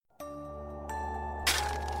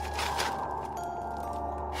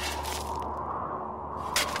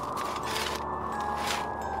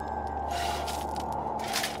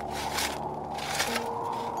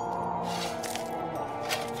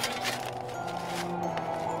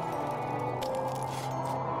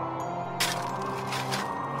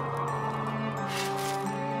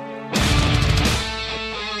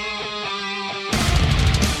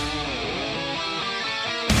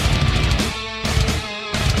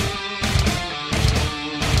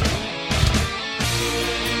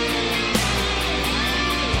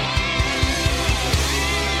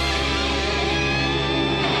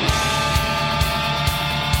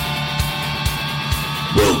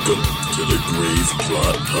Grave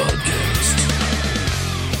Plot Podcast.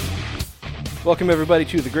 Welcome, everybody,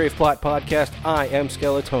 to the Grave Plot Podcast. I am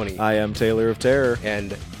Skeletoni. I am Taylor of Terror.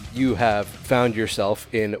 And you have found yourself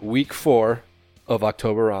in week 4 of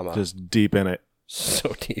Octoberama. Just deep in it.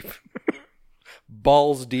 So deep.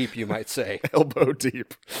 Balls deep, you might say. Elbow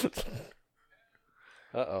deep.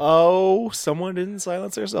 Uh-oh. Oh, someone didn't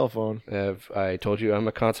silence their cell phone. Have I told you I'm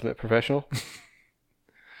a consummate professional?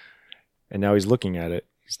 And now he's looking at it.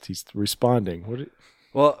 He's responding.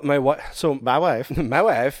 Well, my wife... My wife. My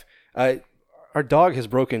wife... our dog has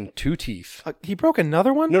broken 2 teeth. He broke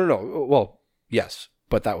another one? No. Well, yes,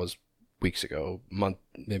 but that was weeks ago,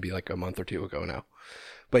 maybe like a month or 2 ago now.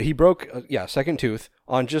 But he broke, second tooth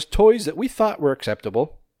on just toys that we thought were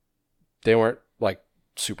acceptable. They weren't like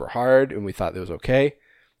super hard, and we thought it was okay.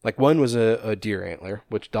 Like one was a deer antler,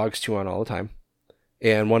 which dogs chew on all the time,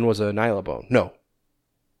 and one was a nylabone. No,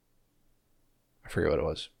 I forget what it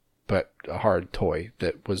was, but a hard toy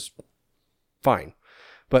that was fine.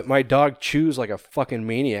 But my dog chews like a fucking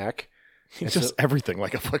maniac. He's just everything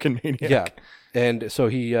like a fucking maniac. Yeah. And so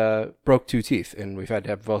he broke 2 teeth, and we've had to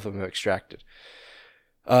have both of them extracted.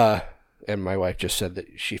 And my wife just said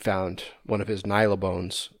that she found one of his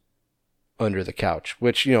nylabones under the couch,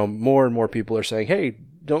 which, you know, more and more people are saying, hey,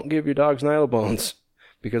 don't give your dogs nylabones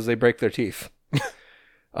because they break their teeth.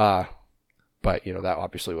 But, you know, that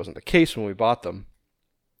obviously wasn't the case when we bought them.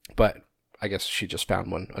 But I guess she just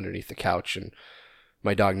found one underneath the couch, and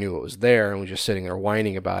my dog knew it was there and was just sitting there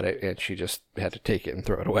whining about it, and she just had to take it and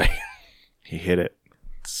throw it away. He hid it.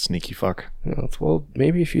 Sneaky fuck. Well,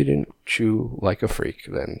 maybe if you didn't chew like a freak,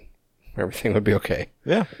 then everything would be okay.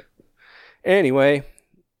 Yeah. Anyway,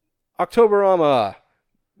 Octoberama.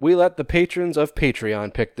 We let the patrons of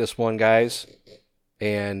Patreon pick this one, guys.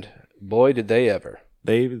 And boy, did they ever.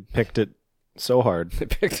 They picked it so hard. They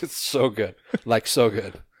picked it so good. Like, so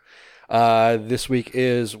good. This week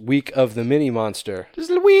is Week of the Mini Monster.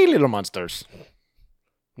 Just wee little monsters.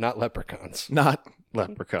 Not leprechauns. Not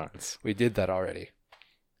leprechauns. We did that already.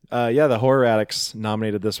 The Horror Addicts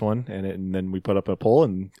nominated this one, and then we put up a poll,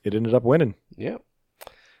 and it ended up winning. Yep.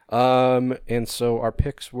 And so our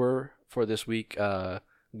picks were for this week,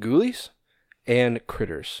 Ghoulies and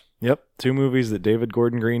Critters. Yep, 2 movies that David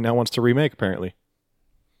Gordon Green now wants to remake, apparently.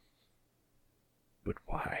 But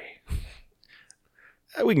why?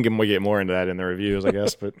 We can get more into that in the reviews, I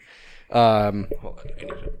guess. But hold on.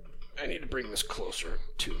 I need to bring this closer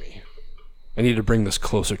to me. I need to bring this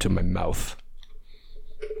closer to my mouth.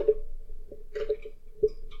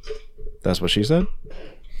 That's what she said?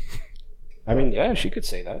 I mean, yeah, she could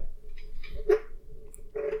say that.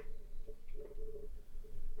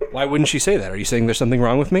 Why wouldn't she say that? Are you saying there's something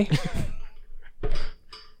wrong with me?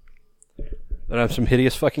 That I'm some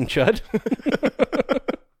hideous fucking chud?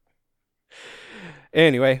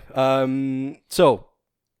 Anyway, so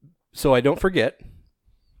I don't forget,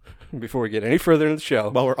 before we get any further in the show.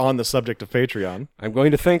 While we're on the subject of Patreon, I'm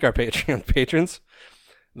going to thank our Patreon patrons,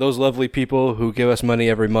 those lovely people who give us money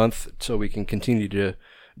every month so we can continue to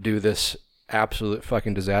do this absolute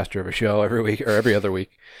fucking disaster of a show every week or every other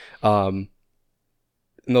week. And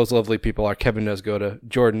those lovely people are Kevin Nesgoda,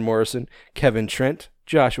 Jordan Morrison, Kevin Trent,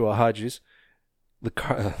 Joshua Hodges,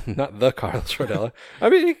 not the Carlos Rodella.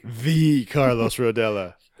 I mean, the Carlos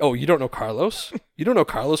Rodella. Oh, you don't know Carlos? You don't know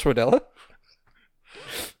Carlos Rodella?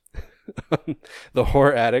 The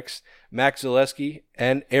Horror Addicts, Max Zaleski,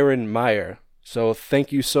 and Aaron Meyer. So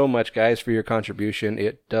thank you so much, guys, for your contribution.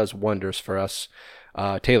 It does wonders for us.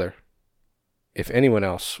 Taylor, if anyone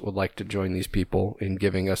else would like to join these people in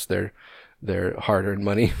giving us their hard-earned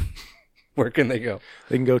money, where can they go?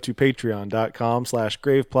 They can go to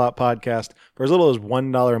patreon.com/graveplotpodcast. For as little as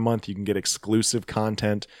 $1 a month, you can get exclusive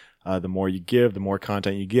content. The more you give, the more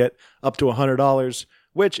content you get, up to $100,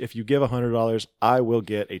 which if you give $100, I will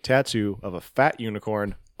get a tattoo of a fat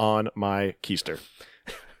unicorn on my keister.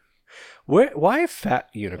 Why a fat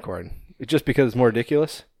unicorn? Just because it's more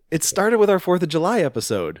ridiculous? It started with our 4th of July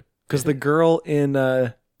episode, because the girl in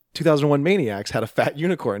 2001 Maniacs had a fat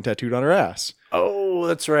unicorn tattooed on her ass. Oh,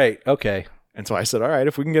 that's right. Okay. And so I said, all right,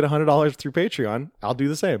 if we can get $100 through Patreon, I'll do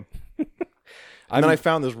the same. And then I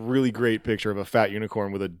found this really great picture of a fat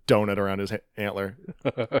unicorn with a donut around his antler.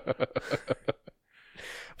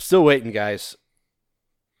 Still waiting, guys.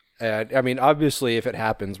 I mean, obviously, if it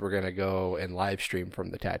happens, we're going to go and live stream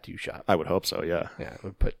from the tattoo shop. I would hope so, yeah. Yeah,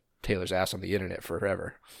 we'll put Taylor's ass on the internet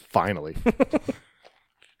forever. Finally.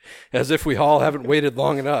 As if we all haven't waited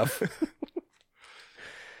long enough.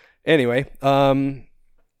 Anyway,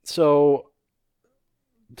 so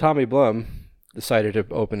Tommy Blum decided to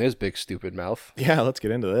open his big stupid mouth. Yeah, let's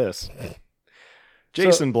get into this.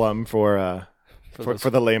 Jason Blum, for For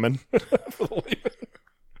the layman.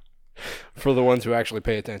 For the ones who actually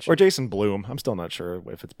pay attention. Or Jason Blum. I'm still not sure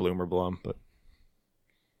if it's Blum or Blum, but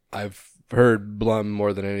I've heard Blum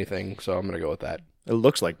more than anything, so I'm going to go with that. it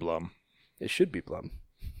looks like Blum. It should be Blum.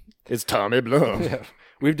 It's Tommy Blum. Yeah,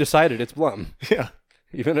 we've decided it's Blum, Yeah.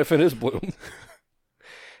 even if it is Blum.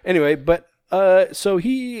 Anyway, but so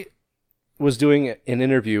he was doing an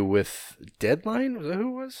interview with Deadline. Was that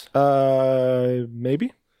who it was?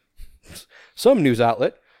 Maybe. Some news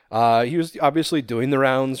outlet. He was obviously doing the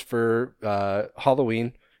rounds for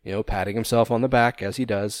Halloween, patting himself on the back as he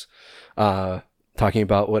does, talking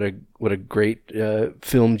about what a great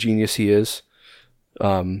film genius he is.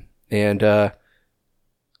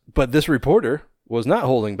 But this reporter was not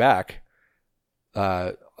holding back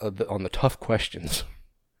on the tough questions,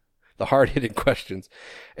 the hard-hitting questions,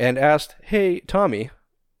 and asked, "Hey, Tommy,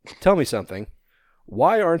 tell me something.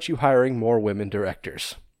 Why aren't you hiring more women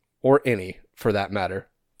directors? Or any, for that matter?"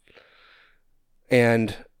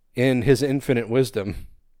 And in his infinite wisdom,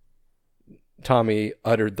 Tommy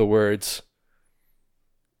uttered the words,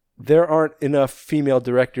 "There aren't enough female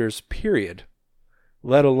directors, period,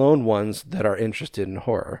 let alone ones that are interested in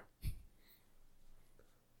horror."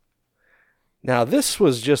 Now, this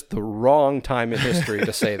was just the wrong time in history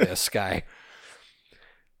to say this, guy.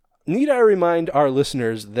 Need I remind our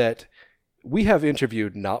listeners that we have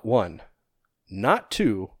interviewed not one, not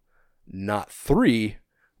two, not three,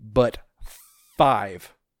 but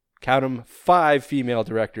 5. Count them, 5 female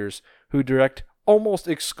directors who direct almost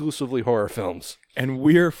exclusively horror films. And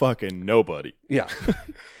we're fucking nobody. Yeah.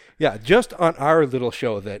 Yeah, just on our little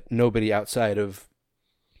show that nobody outside of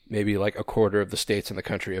maybe like a quarter of the states in the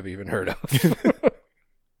country have even heard of.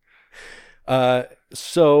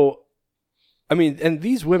 And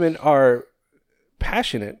these women are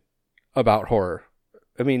passionate about horror.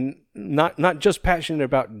 I mean, not just passionate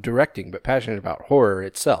about directing, but passionate about horror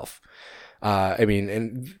itself.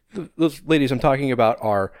 And those ladies I'm talking about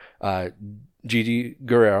are Gigi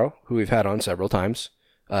Guerrero, who we've had on several times,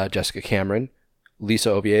 Jessica Cameron, Lisa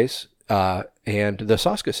Obies, and the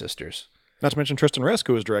Soska sisters. Not to mention Tristan Resk,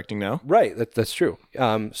 who is directing now. Right, that's true.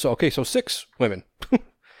 So 6 women.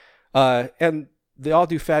 And they all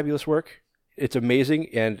do fabulous work. It's amazing,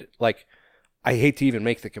 and I hate to even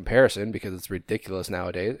make the comparison because it's ridiculous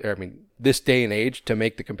nowadays. I mean, this day and age, to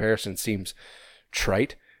make the comparison seems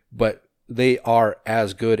trite, but they are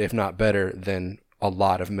as good, if not better, than a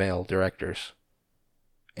lot of male directors.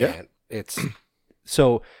 Yeah. And it's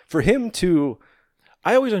so for him to...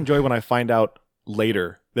 I always enjoy when I find out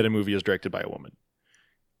later that a movie is directed by a woman.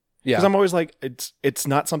 Yeah. Because I'm always like, it's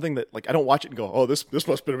not something that, I don't watch it and go, oh, this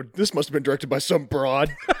must have been directed by some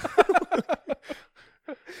broad.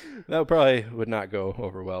 That probably would not go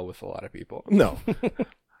over well with a lot of people. No.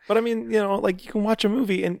 But I mean, you can watch a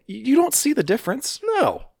movie and you don't see the difference.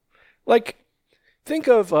 No. Think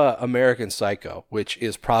of American Psycho, which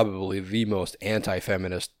is probably the most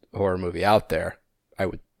anti-feminist horror movie out there.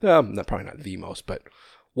 Probably not the most, but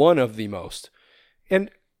one of the most. And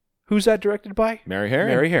who's that directed by? Mary Herron.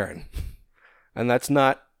 Mary Herron. And that's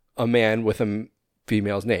not a man with a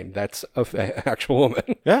female's name. That's an actual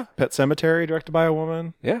woman. Yeah. Pet Sematary, directed by a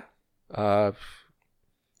woman. Yeah.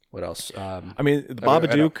 What else? The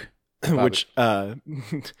Babadook, which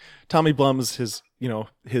Tommy Blum's his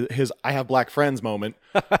I have black friends moment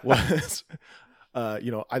was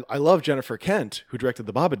I love Jennifer Kent, who directed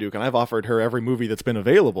the Babadook, and I've offered her every movie that's been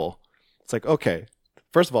available. It's like, okay,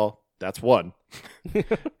 first of all, that's one.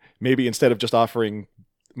 Maybe instead of just offering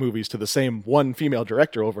movies to the same one female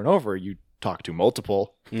director over and over, you talk to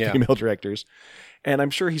multiple female directors. And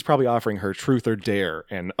I'm sure he's probably offering her Truth or Dare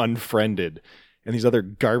and Unfriended and these other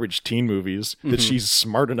garbage teen movies that she's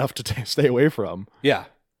smart enough to stay away from. Yeah.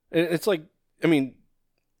 It's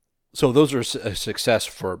so those are a success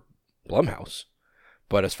for Blumhouse.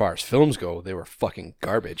 But as far as films go, they were fucking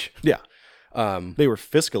garbage. Yeah. They were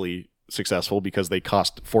fiscally successful because they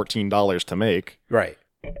cost $14 to make. Right.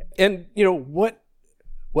 And what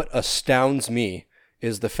astounds me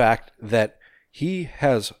is the fact that he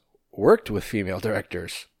has worked with female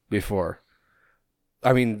directors before.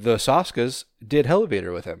 I mean, the Soskas did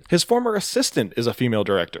Elevator with him. His former assistant is a female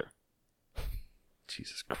director.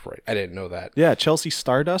 Jesus Christ. I didn't know that. Yeah, Chelsea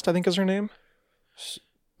Stardust, I think is her name.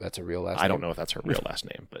 That's a real last name. I don't know if that's her real last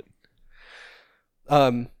name, but...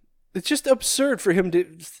 It's just absurd for him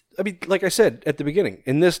to... I mean, like I said at the beginning,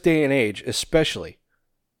 in this day and age especially,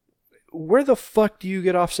 where the fuck do you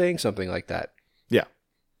get off saying something like that? Yeah.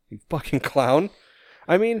 You fucking clown.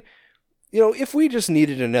 I mean, if we just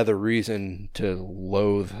needed another reason to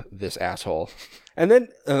loathe this asshole, and then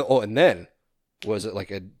was it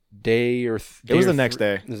like a day or it was the next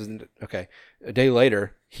day. Okay, a day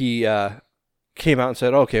later, he came out and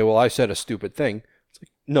said, "Okay, well, I said a stupid thing." It's like,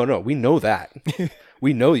 no, we know that.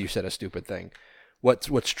 We know you said a stupid thing.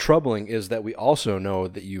 What's troubling is that we also know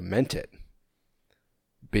that you meant it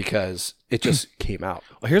because it just came out.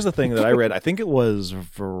 Well, here's the thing that I read. I think it was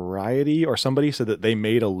Variety or somebody said that they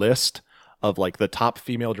made a list of like the top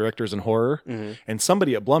female directors in horror, and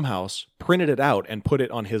somebody at Blumhouse printed it out and put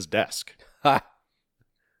it on his desk. Ha!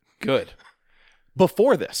 Good.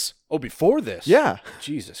 Before this. Oh, before this? Yeah.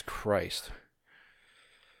 Jesus Christ.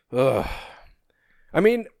 Ugh. I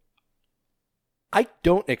mean, I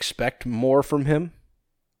don't expect more from him.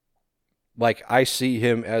 Like, I see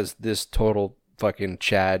him as this total fucking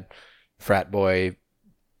Chad frat boy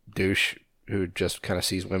douche who just kind of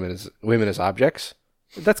sees women as objects.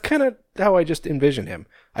 That's kind of how I just envision him.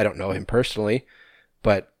 I don't know him personally,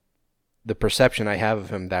 but the perception I have of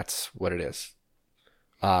him, that's what it is.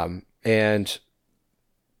 And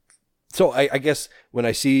so I guess when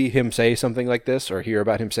I see him say something like this or hear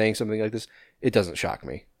about him saying something like this, it doesn't shock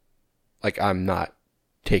me. Like, I'm not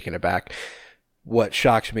taken aback. What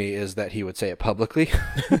shocks me is that he would say it publicly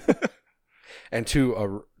and to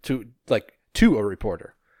a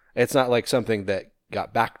reporter. It's not like something that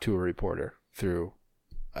got back to a reporter through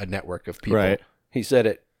a network of people. Right. He said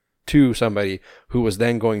it to somebody who was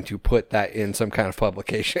then going to put that in some kind of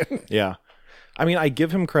publication. Yeah. I mean, I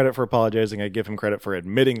give him credit for apologizing. I give him credit for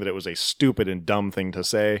admitting that it was a stupid and dumb thing to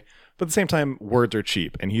say. But at the same time, words are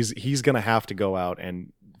cheap, and he's going to have to go out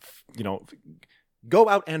and,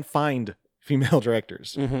 find female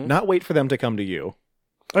directors, not wait for them to come to you.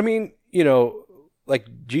 I mean, like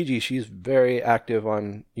Gigi, she's very active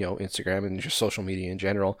on, Instagram and just social media in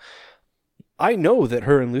general. I know that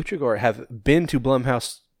her and Luchagor have been to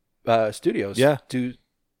Blumhouse Studios. Yeah.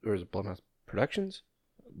 Or is it Blumhouse Productions?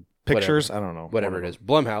 Pictures? Whatever. I don't know. Whatever it is.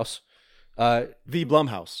 Blumhouse. The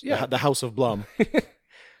Blumhouse. Yeah. The House of Blum.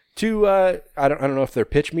 To, I don't know if they're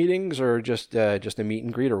pitch meetings or just a meet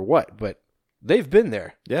and greet or what, but they've been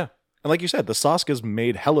there. Yeah. And like you said, the Soskas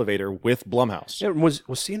made Hellevator with Blumhouse. Yeah, was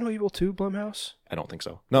See No Evil 2 Blumhouse? I don't think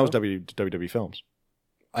so. No, it was WW Films.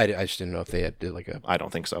 I just didn't know if they did like I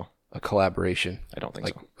don't think so. a collaboration. I don't think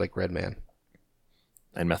so. Like Red Man.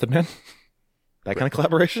 And Method Man? That kind of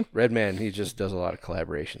collaboration? Red Man, he just does a lot of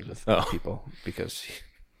collaborations with people because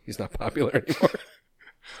he's not popular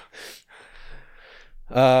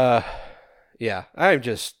anymore. Yeah, I'm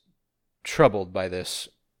just troubled by this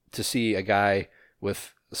to see a guy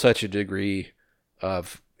with such a degree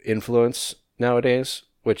of influence nowadays,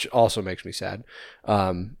 which also makes me sad,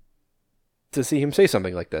 to see him say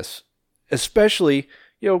something like this, especially,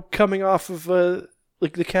 coming off of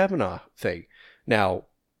like the Kavanaugh thing. Now,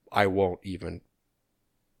 I won't even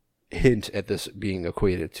hint at this being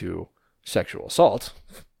equated to sexual assault.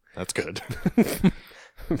 That's good.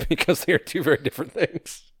 Because they are two very different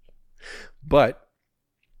things. But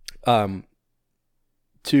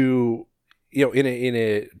to in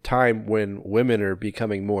a time when women are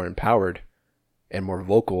becoming more empowered and more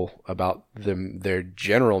vocal about their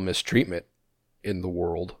general mistreatment in the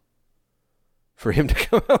world, for him to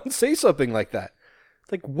come out and say something like that,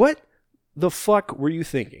 like, what the fuck were you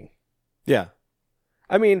thinking? Yeah.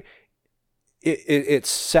 I mean, it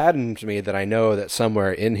saddens me that I know that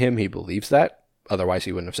somewhere in him he believes that. Otherwise,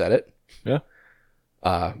 he wouldn't have said it.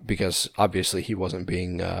 Yeah. Because obviously he wasn't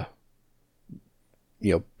being,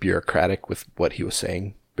 bureaucratic with what he was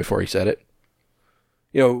saying before he said it.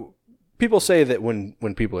 People say that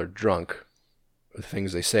when people are drunk, the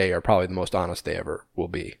things they say are probably the most honest they ever will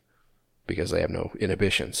be because they have no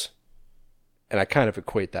inhibitions. And I kind of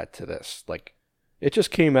equate that to this. Like, it just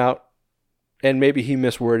came out, and maybe he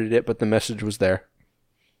misworded it, but the message was there.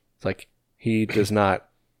 It's like, he does not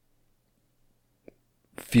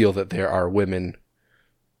feel that there are women.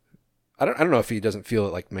 I don't know if he doesn't feel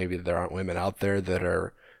that, like, maybe there aren't women out there that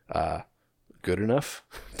are good enough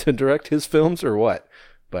to direct his films or what,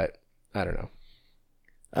 but I don't know.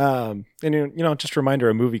 And just a reminder,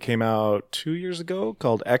 a movie came out 2 years ago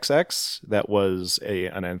called XX that was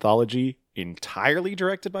an anthology entirely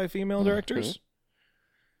directed by female directors.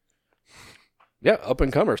 Yeah, up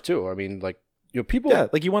and comers too. I mean, like, people. Yeah,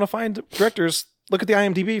 like, you want to find directors, look at the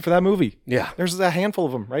IMDb for that movie. Yeah, there's a handful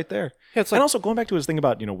of them right there. Yeah, it's like, and also going back to his thing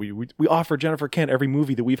about we offer Jennifer Kent every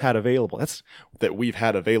movie that we've had available.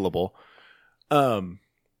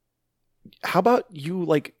 How about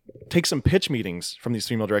you take some pitch meetings from these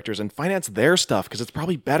female directors and finance their stuff, because it's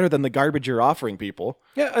probably better than the garbage you're offering people.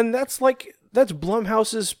 Yeah, and that's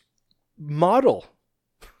Blumhouse's model,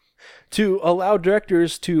 to allow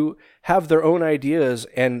directors to have their own ideas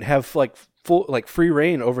and have full free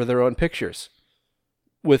reign over their own pictures.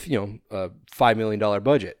 with, a $5 million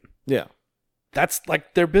budget. Yeah. That's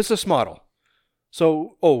like their business model.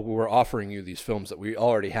 So, we're offering you these films that we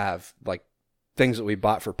already have, like things that we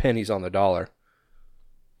bought for pennies on the dollar.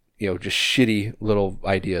 Just shitty little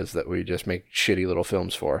ideas that we just make shitty little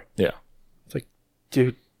films for. Yeah. It's like,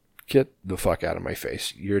 dude, get the fuck out of my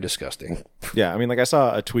face. You're disgusting. Yeah. I mean, like I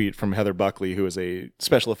saw a tweet from Heather Buckley, who is a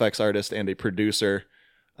special effects artist and a producer,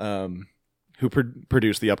 who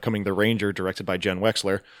produced the upcoming The Ranger, directed by Jen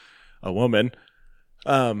Wexler, a woman.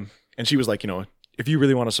 And she was like, if you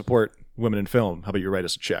really want to support women in film, how about you write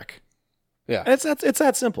us a check? Yeah. And it's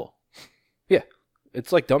that simple. Yeah.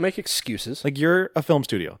 It's like, don't make excuses. Like, you're a film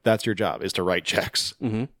studio. That's your job, is to write checks.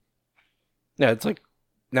 Mm-hmm. Yeah, it's like,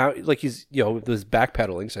 now, like he's, this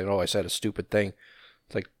backpedaling, saying, I said a stupid thing.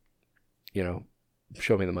 It's like,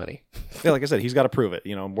 show me the money. Yeah, like I said, he's got to prove it.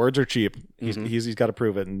 Words are cheap. He's got to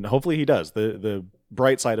prove it, and hopefully he does. The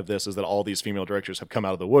bright side of this is that all these female directors have come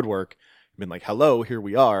out of the woodwork and been like, hello, here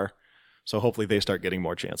we are. So hopefully they start getting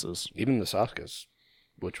more chances. Even the Saskas,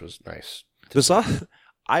 which was nice.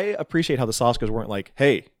 I appreciate how the Saskas weren't like,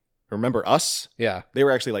 hey, remember us? Yeah. They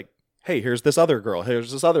were actually like, hey, here's this other girl.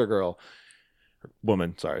 Here's this other girl.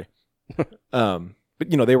 Woman, sorry. But,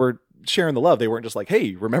 they were sharing the love. They weren't just like,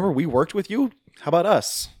 hey, remember we worked with you? How about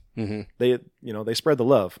us? Mm-hmm. They spread the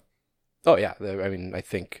love. Oh, yeah. I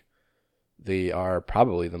think they are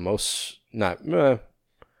probably the most, I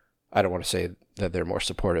don't want to say that they're more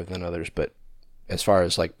supportive than others, but as far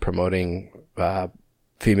as like promoting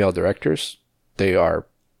female directors, they are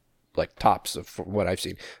like tops of what I've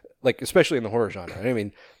seen, like especially in the horror genre. I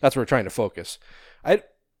mean, that's where we're trying to focus. I'd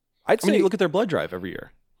say you look at their blood drive every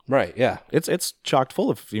year. Right, yeah. It's chocked full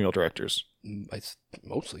of female directors. It's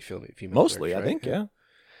mostly female Mostly, directors, I think, right?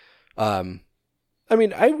 yeah. I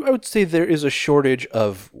mean, I would say there is a shortage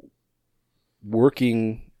of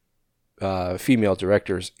working female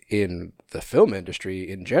directors in the film industry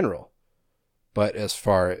in general. But as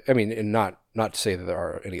far, and not to say that there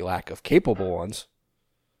are any lack of capable ones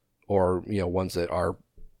or, ones that are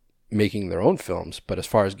making their own films, but as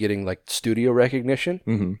far as getting like studio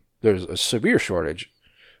recognition, there's a severe shortage.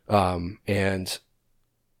 But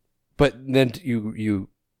then you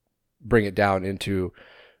bring it down into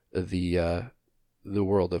the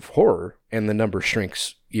world of horror and the number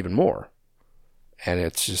shrinks even more. And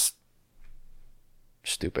it's just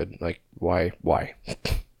stupid. Like, why?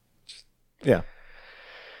 Yeah.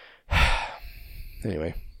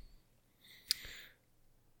 Anyway.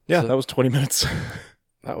 Yeah, so that was 20 minutes.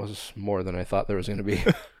 That was more than I thought there was going to be.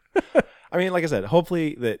 I mean, like I said,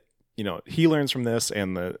 hopefully that, he learns from this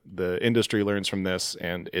and the industry learns from this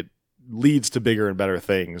and it leads to bigger and better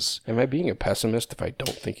things. Am I being a pessimist if I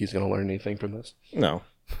don't think he's going to learn anything from this? No.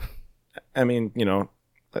 I mean,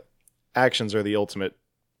 actions are the ultimate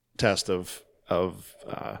test of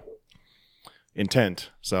intent.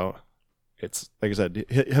 So it's, like I said,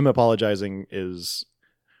 him apologizing is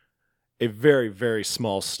a very, very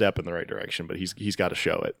small step in the right direction, but he's got to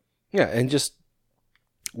show it. Yeah, and just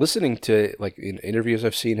listening to, like, in interviews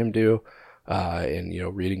I've seen him do,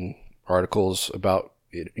 and, reading articles about,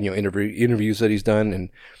 interviews that he's done, and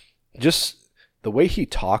just the way he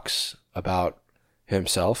talks about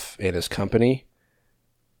himself and his company,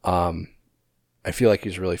 I feel like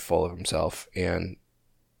he's really full of himself, and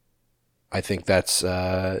I think that's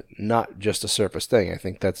not just a surface thing. I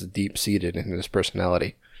think that's deep-seated in his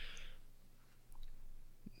personality.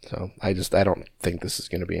 So I don't think this is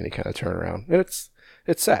going to be any kind of turnaround. And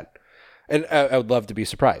it's sad. And I would love to be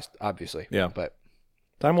surprised, obviously. Yeah. But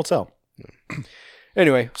time will tell.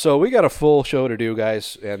 Anyway, so we got a full show to do,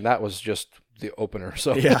 guys, and that was just the opener.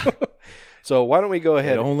 So yeah. So why don't we go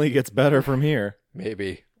ahead? It only gets better from here.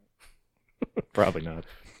 Maybe. Probably not.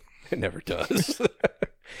 It never does.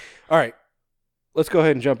 All right. Let's go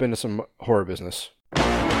ahead and jump into some horror business.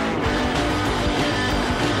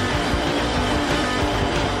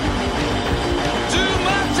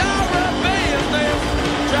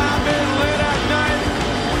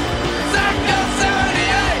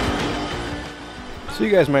 So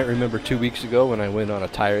you guys might remember 2 weeks ago when I went on a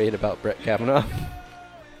tirade about Brett Kavanaugh.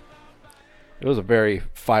 It was a very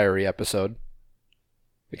fiery episode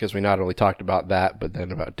because we not only talked about that, but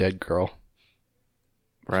then about Dead Girl.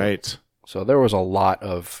 Right. So there was a lot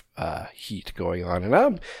of heat going on,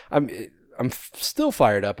 and I'm still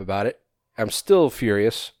fired up about it. I'm still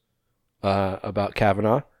furious about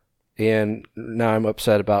Kavanaugh, and now I'm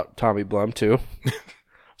upset about Tommy Blum too.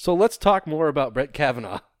 So let's talk more about Brett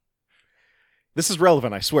Kavanaugh. This is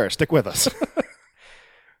relevant, I swear. Stick with us.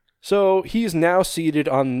 So he's now seated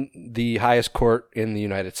on the highest court in the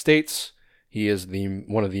United States. He is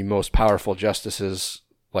one of the most powerful justices,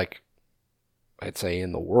 like, I'd say,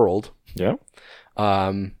 in the world. Yeah.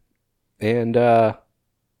 And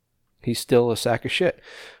he's still a sack of shit.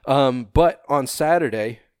 But on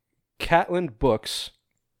Saturday, Catland Books,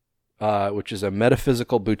 which is a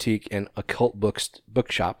metaphysical boutique and occult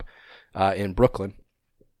bookshop in Brooklyn,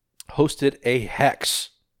 hosted a hex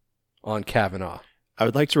on Kavanaugh. I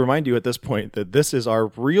would like to remind you at this point that this is our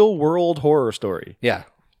real world horror story. Yeah.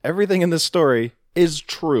 Everything in this story is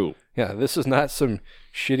true. Yeah, this is not some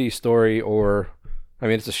shitty story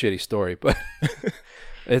it's a shitty story, but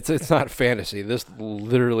it's not fantasy. This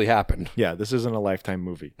literally happened. Yeah, this isn't a Lifetime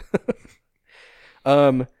movie.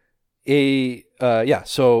 So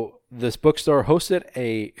this bookstore hosted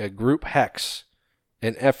a group hex,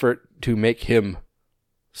 an effort to make him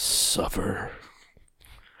suffer.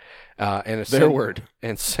 And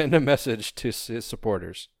send a message to his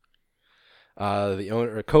supporters.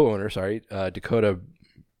 The co-owner, Dakota.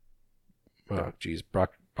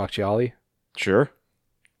 Bracciali. Sure,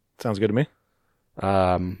 sounds good to me.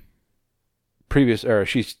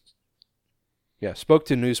 She spoke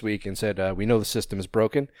to Newsweek and said, "We know the system is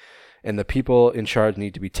broken, and the people in charge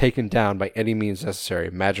need to be taken down by any means necessary,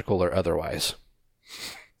 magical or otherwise."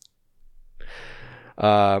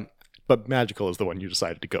 But magical is the one you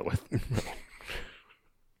decided to go with.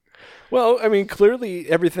 Well, I mean, clearly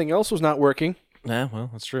everything else was not working. Yeah, well,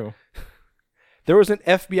 that's true. There was an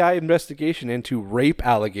FBI investigation into rape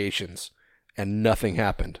allegations, and nothing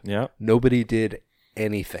happened. Yeah. Nobody did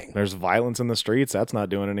anything. There's violence in the streets. That's not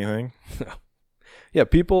doing anything. Yeah,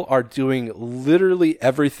 people are doing literally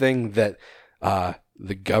everything that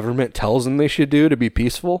the government tells them they should do to be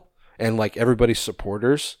peaceful, and like everybody's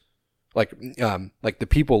supporters, like the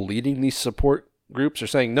people leading these support groups are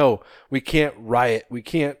saying, no, we can't riot, we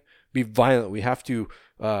can't be violent, we have to,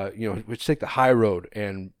 we take the high road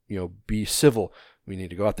and be civil. We need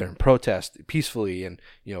to go out there and protest peacefully, and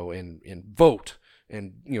and vote,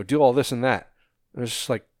 and do all this and that. And it's just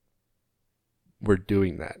like, we're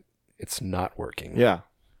doing that. It's not working. Yeah.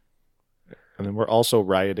 And then we're also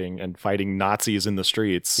rioting and fighting Nazis in the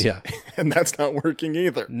streets. Yeah. And that's not working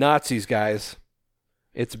either. Nazis, guys.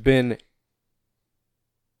 It's been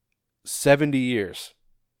 70 years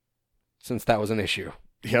since that was an issue.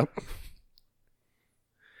 Yep.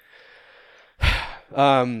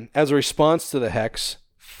 As a response to the hex,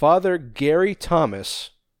 Father Gary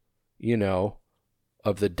Thomas, of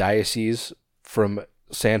the diocese from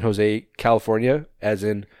San Jose, California, as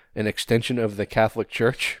in an extension of the Catholic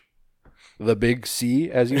Church, the Big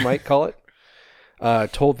C, as you might call it,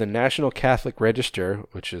 told the National Catholic Register,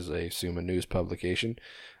 which is, I assume, a news publication,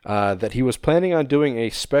 that he was planning on doing a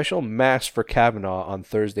special mass for Kavanaugh on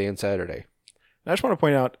Thursday and Saturday. I just want to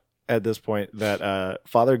point out at this point that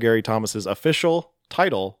Father Gary Thomas's official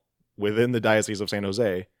title within the Diocese of San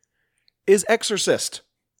Jose is exorcist.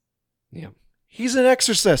 Yeah. He's an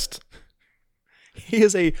exorcist. He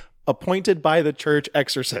is a appointed by the church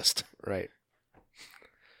exorcist. Right.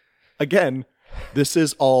 Again, this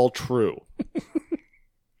is all true.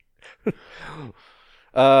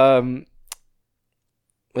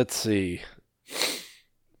 Let's see.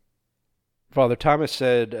 Father Thomas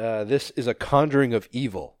said, this is a conjuring of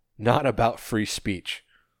evil, not about free speech.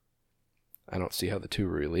 I don't see how the two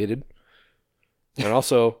are related. And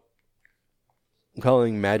also,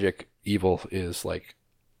 calling magic evil is like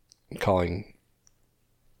calling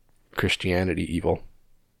Christianity evil,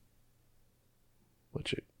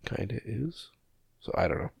 which it kind of is. So I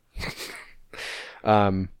don't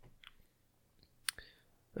know.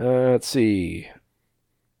 Let's see.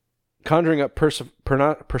 Conjuring up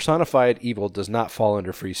personified evil does not fall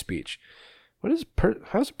under free speech. What is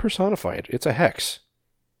how's it personified? It's a hex.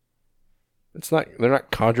 It's not. They're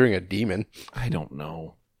not conjuring a demon. I don't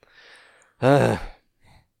know.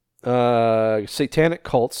 Satanic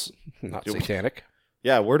cults, not satanic.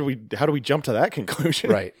 Yeah, how do we jump to that conclusion?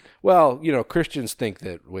 Right. Well, Christians think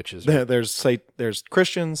that witches. There's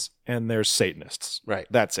Christians and there's Satanists. Right.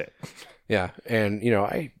 That's it. Yeah, and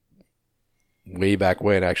I way back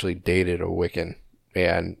when actually dated a Wiccan,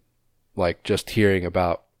 and like just hearing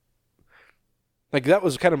about, like, that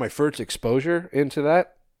was kind of my first exposure into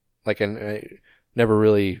that. Like, and I never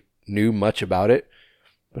really knew much about it,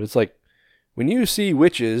 but it's like when you see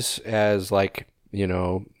witches as like,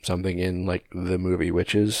 something in like the movie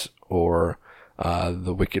Witches or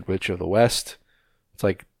the Wicked Witch of the West, it's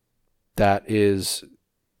like that is,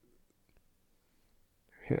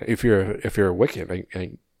 if you're a Wiccan,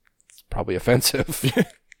 it's probably offensive.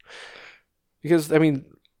 Because I mean,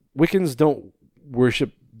 Wiccans don't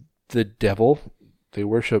worship the devil; they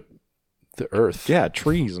worship the earth. Yeah,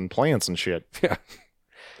 trees and plants and shit. Yeah.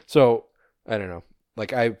 So I don't know.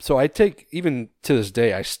 Like I take, even to this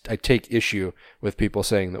day, I take issue with people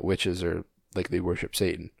saying that witches are like they worship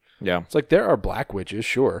Satan. Yeah. It's like there are black witches,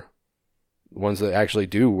 sure. Ones that actually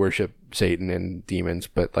do worship Satan and demons,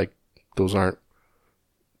 but like those aren't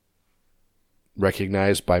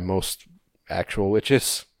recognized by most actual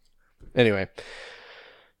witches. Anyway,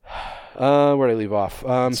 where did I leave off?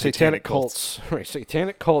 Satanic cults. Right,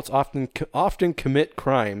 satanic cults often commit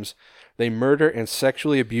crimes. They murder and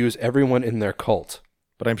sexually abuse everyone in their cult.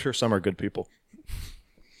 But I'm sure some are good people.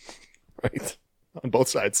 Right. On both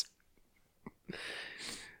sides.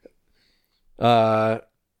 You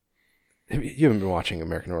haven't been watching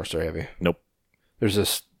American Horror Story, have you? Nope. There's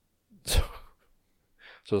this.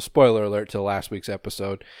 So spoiler alert to last week's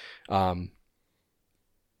episode. They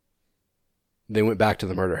went back to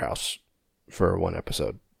the murder house for one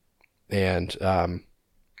episode. And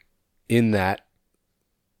in that,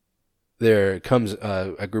 there comes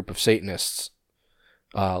a group of Satanists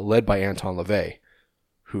led by Anton LaVey,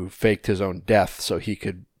 who faked his own death so he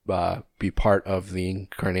could be part of the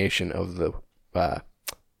incarnation of the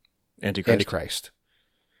Antichrist.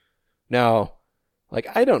 Now, like,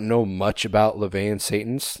 I don't know much about LaVeyan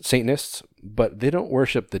Satanists, but they don't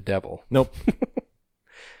worship the devil. Nope.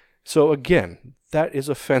 So again, that is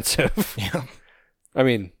offensive. Yeah. I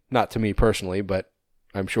mean, not to me personally, but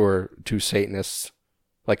I'm sure to Satanists,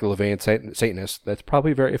 like the LaVeyan Satanists, that's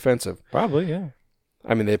probably very offensive. Probably, yeah.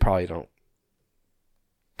 I mean, they probably don't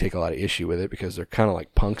take a lot of issue with it because they're kind of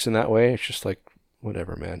like punks in that way. It's just like,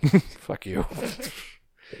 whatever, man. Fuck you.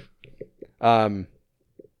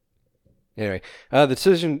 Anyway, the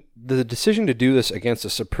decision to do this against a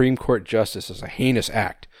Supreme Court justice is a heinous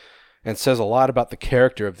act and says a lot about the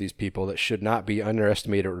character of these people that should not be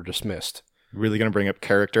underestimated or dismissed. Really going to bring up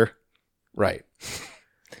character? Right.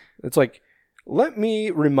 It's like, let me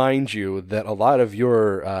remind you that a lot of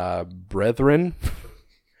your brethren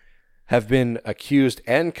have been accused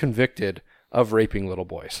and convicted of raping little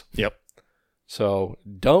boys. Yep. So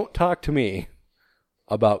don't talk to me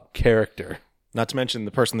about character. Not to mention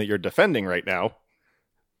the person that you're defending right now.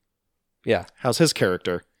 Yeah. How's his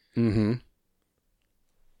character? Mm-hmm.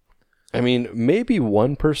 I mean, maybe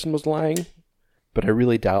one person was lying, but I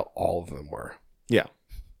really doubt all of them were. Yeah.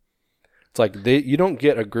 It's like you don't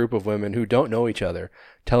get a group of women who don't know each other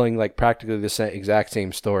telling like practically the exact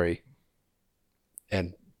same story,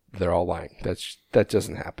 and they're all lying. That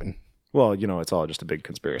doesn't happen. Well, you know, it's all just a big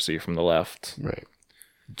conspiracy from the left. Right.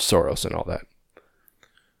 Soros and all that.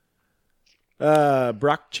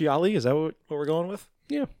 Bracciali, is that what we're going with?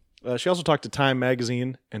 Yeah. She also talked to Time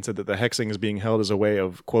magazine and said that the hexing is being held as a way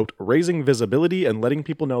of, quote, raising visibility and letting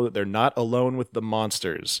people know that they're not alone with the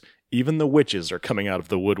monsters. Even the witches are coming out of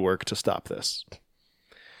the woodwork to stop this.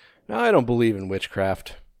 No, I don't believe in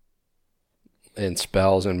witchcraft and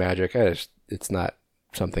spells and magic. It's not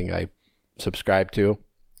something I subscribe to,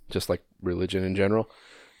 just like religion in general.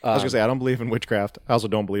 I was going to say, I don't believe in witchcraft. I also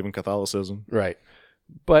don't believe in Catholicism. Right.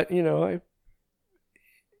 But, you know,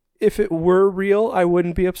 if it were real, I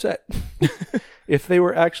wouldn't be upset. If they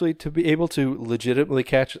were actually to be able to legitimately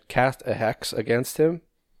cast a hex against him,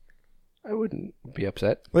 I wouldn't be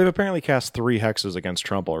upset. They've apparently cast 3 hexes against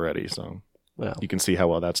Trump already, so you can see how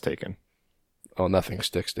well that's taken. Oh, nothing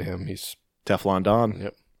sticks to him. He's Teflon Don.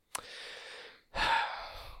 Yep.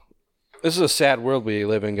 This is a sad world we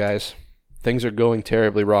live in, guys. Things are going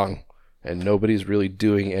terribly wrong, and nobody's really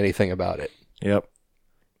doing anything about it. Yep.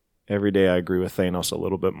 Every day I agree with Thanos a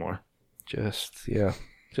little bit more. Just a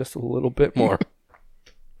little bit more.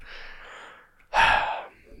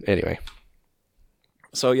 Anyway.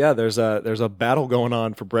 So yeah, there's a battle going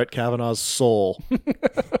on for Brett Kavanaugh's soul.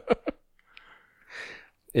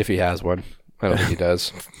 If he has one. I don't think he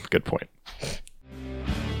does. Good point.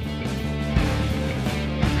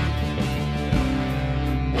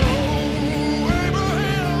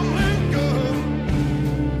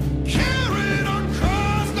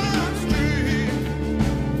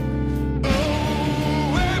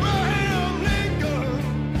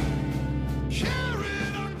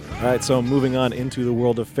 All right, so moving on into the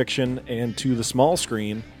world of fiction and to the small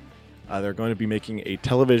screen, they're going to be making a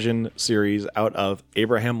television series out of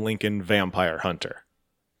Abraham Lincoln Vampire Hunter.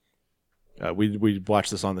 We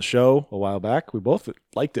watched this on the show a while back. We both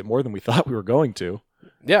liked it more than we thought we were going to.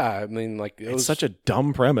 Yeah, I mean, like... It's such a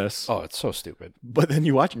dumb premise. Oh, it's so stupid. But then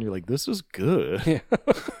you watch it and you're like, this is good. Yeah.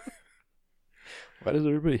 Why does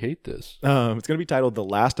everybody hate this? It's going to be titled The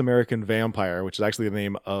Last American Vampire, which is actually the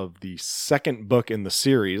name of the second book in the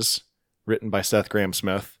series, written by Seth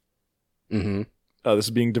Grahame-Smith. Mm-hmm. This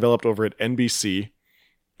is being developed over at NBC.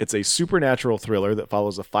 It's a supernatural thriller that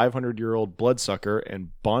follows a 500-year-old bloodsucker and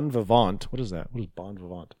bon vivant. What is that? What is bon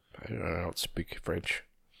vivant? I don't speak French.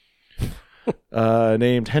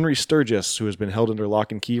 Named Henry Sturgis, who has been held under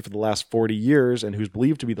lock and key for the last 40 years and who's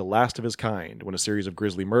believed to be the last of his kind. When a series of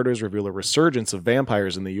grisly murders reveal a resurgence of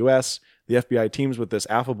vampires in the U.S., the FBI teams this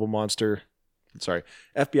affable monster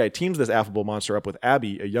up with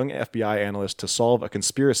Abby, a young FBI analyst, to solve a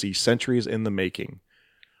conspiracy centuries in the making.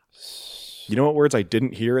 You know what words I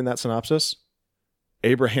didn't hear in that synopsis?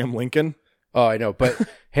 Abraham Lincoln. Oh, I know, but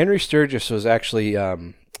Henry Sturgis was actually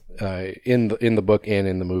in the book and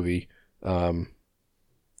in the movie.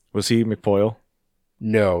 Was he McPoyle?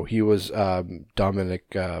 No, he was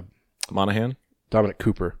Dominic Monaghan? Dominic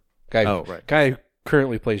Cooper. Guy who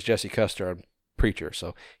currently plays Jesse Custer on Preacher,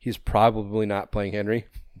 so he's probably not playing Henry.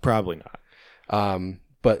 Probably not.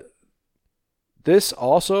 But this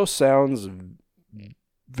also sounds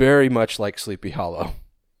very much like Sleepy Hollow.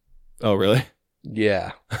 Oh, really?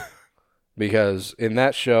 Yeah. Because in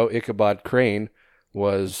that show, Ichabod Crane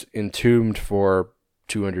was entombed for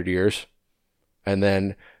 200 years and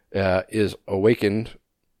then is awakened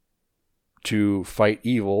to fight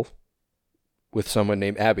evil with someone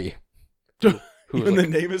named Abby. Even the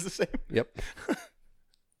name is the same? Yep.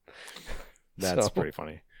 That's pretty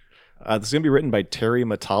funny. This is going to be written by Terry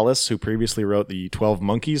Matalas, who previously wrote the 12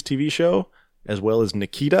 Monkeys TV show, as well as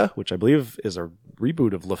Nikita, which I believe is a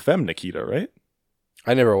reboot of La Femme Nikita, right?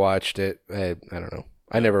 I never watched it. I don't know.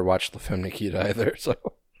 I never watched La Femme Nikita either. So,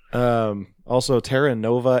 also Terra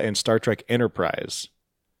Nova and Star Trek Enterprise.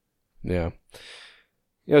 Yeah.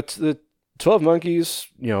 It's the 12 Monkeys,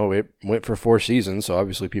 it went for 4 seasons, so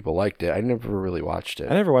obviously people liked it. I never really watched it.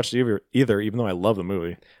 I never watched it either, even though I love the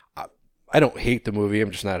movie. I don't hate the movie. I'm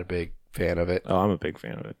just not a big fan of it. Oh, I'm a big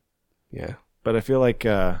fan of it. Yeah. But I feel like,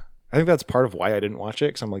 I think that's part of why I didn't watch it,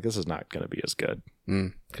 because I'm like, this is not going to be as good.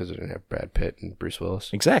 Because it didn't have Brad Pitt and Bruce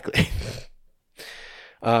Willis. Exactly.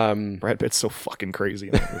 Brad Pitt's so fucking crazy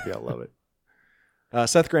in that movie. I love it.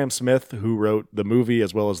 Seth Grahame-Smith, who wrote the movie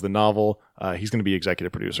as well as the novel, he's going to be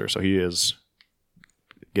executive producer, so he is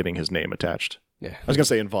getting his name attached. Yeah. I was going to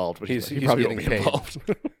say involved, but he's probably getting won't be involved.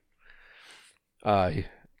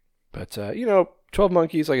 But 12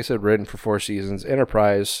 Monkeys, like I said, written for 4 seasons.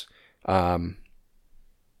 Enterprise was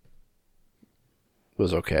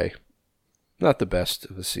okay. Not the best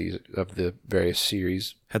of the various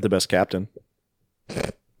series. Had the best captain.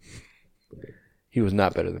 He was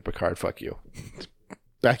not better than Picard. Fuck you.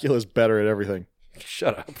 Bakula's better at everything.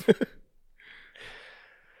 Shut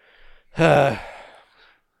up.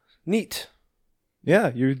 Neat.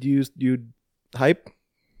 Yeah, you hype?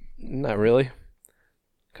 Not really.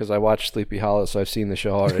 Because I watched Sleepy Hollow, so I've seen the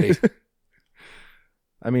show already.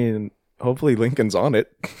 I mean, hopefully Lincoln's on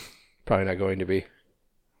it. Probably not going to be.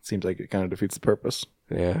 Seems like it kind of defeats the purpose.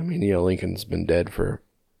 Yeah, I mean, Lincoln's been dead for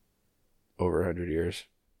over 100 years.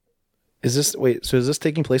 So is this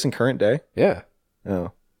taking place in current day? Yeah.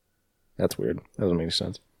 Oh. That's weird. That doesn't make any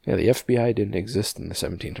sense. Yeah, the FBI didn't exist in the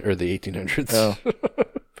 1800s. Oh.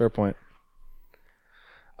 Fair point.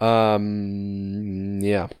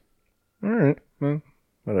 Yeah. All right. Well,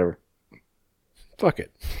 whatever. Fuck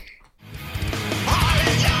it.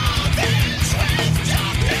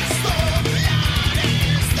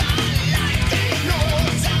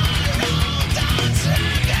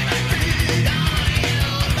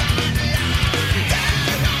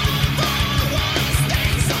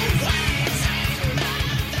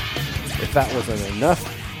 If that wasn't enough,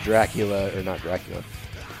 Dracula, or not Dracula.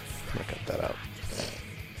 I'm going to cut that out.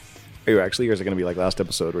 Are you actually, or is it going to be like last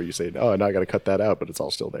episode where you say, oh, now I got to cut that out, but it's all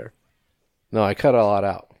still there? No, I cut a lot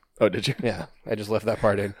out. Oh, did you? Yeah, I just left that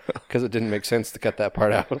part in because it didn't make sense to cut that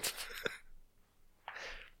part out.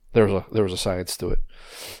 There was a science to it.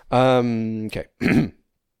 Okay.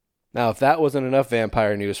 Now, if that wasn't enough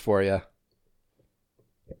vampire news for you,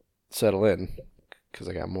 settle in because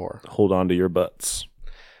I got more. Hold on to your butts.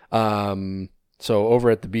 So over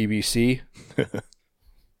at the BBC,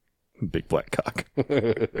 big black cock.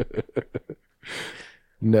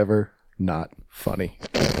 Never not funny.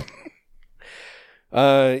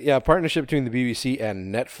 Partnership between the BBC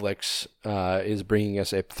and Netflix is bringing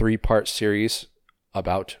us a 3-part series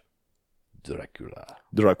about Dracula.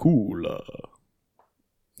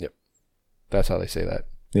 Yep. That's how they say that.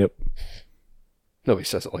 Yep. Nobody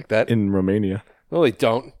says it like that. In Romania. No, they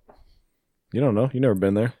don't. You don't know. You've never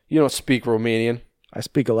been there. You don't speak Romanian. I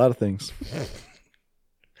speak a lot of things.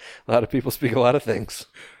 A lot of people speak a lot of things.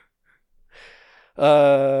 Fuck,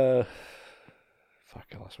 I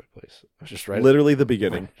lost my place. I was just literally the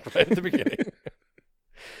beginning. Right at the beginning.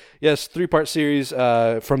 Yes, 3-part series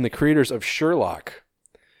from the creators of Sherlock,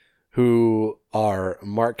 who are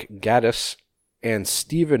Mark Gatiss and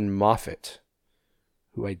Stephen Moffat,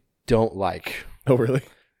 who I don't like. Oh, really?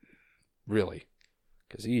 really,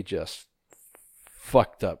 because he just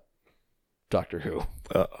fucked up Doctor Who.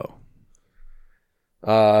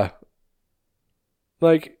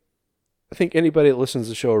 Like, I think anybody that listens to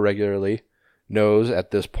the show regularly knows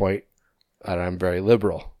at this point that I'm very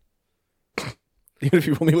liberal. Even if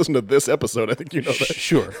you only listen to this episode, I think you know that.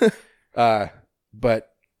 Sure.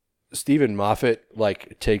 But Stephen Moffat,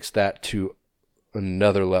 like, takes that to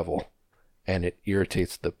another level, and it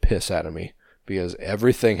irritates the piss out of me because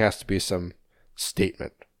everything has to be some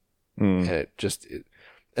statement. And it just,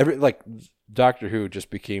 Doctor Who just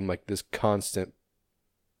became like this constant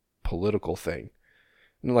political thing.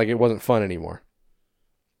 And like, it wasn't fun anymore.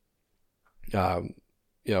 Was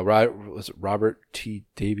it Robert T.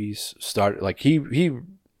 Davies started, like, he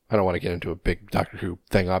I don't want to get into a big Doctor Who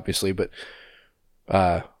thing, obviously, but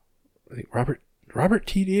I think Robert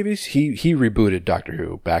T. Davies, he rebooted Doctor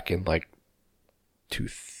Who back in like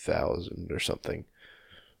 2000 or something.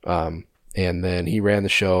 And then he ran the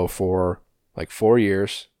show for like 4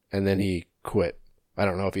 years, and then he quit. I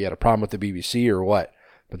don't know if he had a problem with the BBC or what,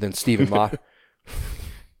 but then Stephen Moffat...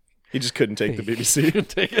 He just couldn't take the BBC. He couldn't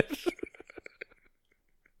take it.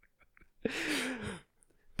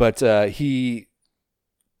 But he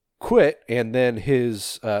quit, and then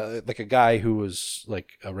his like a guy who was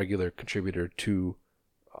like a regular contributor to,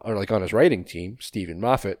 or like on his writing team, Stephen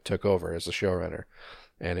Moffat, took over as the showrunner,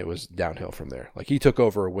 and it was downhill from there. Like, he took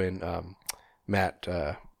over when Matt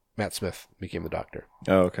Smith became the Doctor.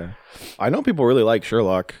 Oh, okay. I know people really like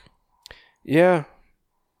Sherlock. Yeah.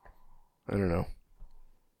 I don't know.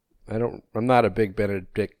 I'm not a big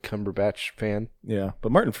Benedict Cumberbatch fan. Yeah,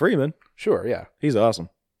 but Martin Freeman. Sure, yeah. He's awesome.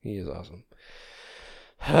 He is awesome.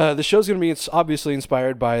 The show's going to be obviously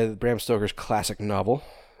inspired by Bram Stoker's classic novel.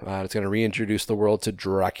 It's going to reintroduce the world to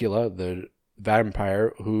Dracula, the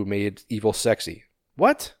vampire who made evil sexy.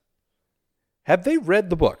 What? Have they read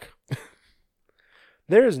the book?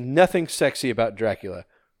 There is nothing sexy about Dracula,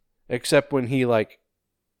 except when he, like,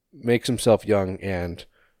 makes himself young and,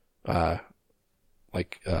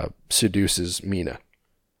 seduces Mina.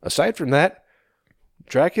 Aside from that,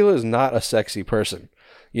 Dracula is not a sexy person.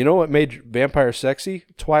 You know what made vampires sexy?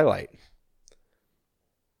 Twilight.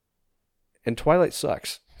 And Twilight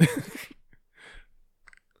sucks.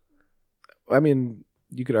 I mean,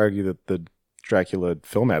 you could argue that the Dracula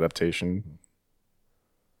film adaptation...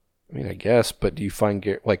 I mean, I guess, but do you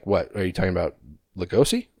find... Like, what? Are you talking about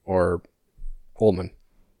Lugosi or Oldman?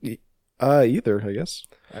 Either, I guess.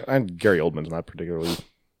 Gary Oldman's not particularly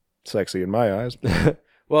sexy in my eyes.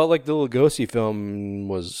 Well, like, the Lugosi film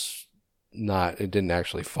was not... It didn't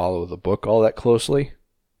actually follow the book all that closely.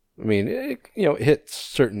 I mean, it hit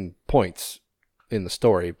certain points in the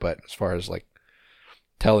story, but as far as, like,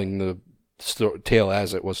 telling the tale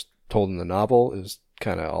as it was told in the novel is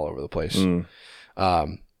kind of all over the place.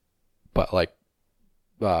 But, like,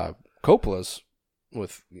 Coppola's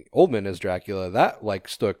with Oldman as Dracula, that, like,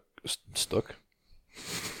 stuck.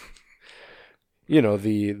 You know,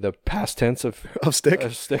 the past tense of stick?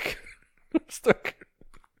 Stick. Stuck.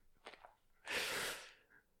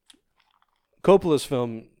 Coppola's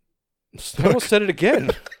film, I almost said it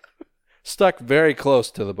again, stuck very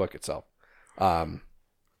close to the book itself. Yeah,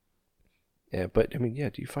 but, I mean, yeah,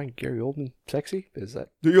 do you find Gary Oldman sexy? Is that...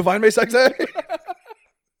 Do you find me sexy?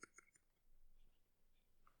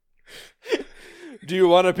 Do you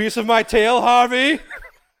want a piece of my tail, Harvey?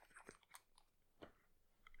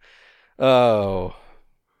 Oh.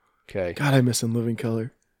 Okay. God, I miss In Living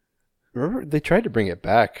Color. Remember, they tried to bring it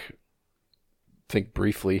back, I think,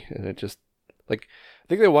 briefly, and it just, like, I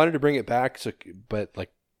think they wanted to bring it back, but,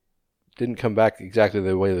 like, didn't come back exactly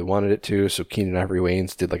the way they wanted it to, so Keenan Ivory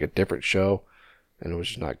Wayans did, like, a different show, and it was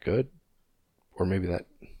just not good. Or maybe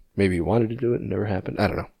he wanted to do it and never happened. I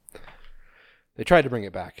don't know. They tried to bring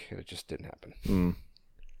it back, and it just didn't happen.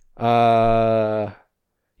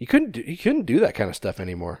 You couldn't do that kind of stuff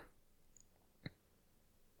anymore.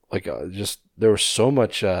 Like, there was so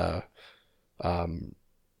much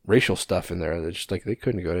racial stuff in there that just, like, they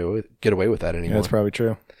couldn't get away with that anymore. Yeah, that's probably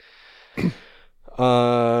true.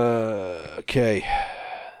 Okay.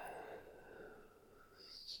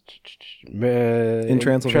 In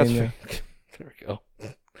Transylvania. There we go.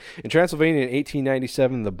 In Transylvania in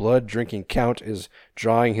 1897, the blood-drinking count is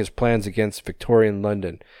drawing his plans against Victorian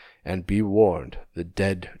London. And be warned, the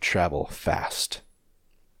dead travel fast.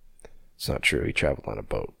 It's not true. He traveled on a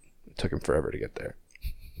boat. It took him forever to get there.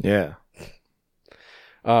 Yeah.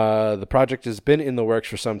 The project has been in the works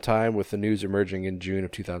for some time, with the news emerging in June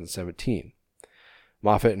of 2017.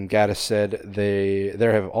 Moffat and Gatiss said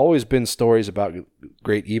there have always been stories about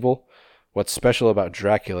great evil. What's special about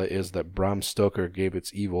Dracula is that Bram Stoker gave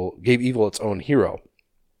evil its own hero.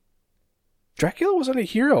 Dracula wasn't a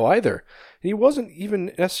hero either. He wasn't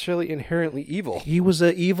even necessarily inherently evil. He was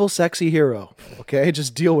an evil, sexy hero. Okay,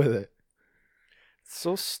 just deal with it.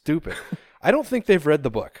 So stupid. I don't think they've read the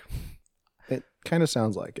book. It kind of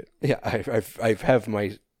sounds like it. Yeah, I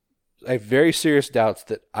have very serious doubts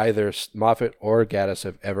that either Moffat or Gaddis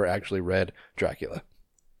have ever actually read Dracula,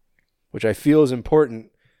 which I feel is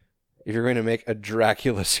important if you're going to make a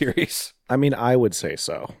Dracula series. I mean, I would say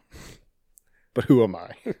so. But who am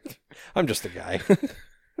I? I'm just a guy.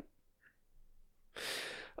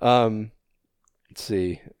 Let's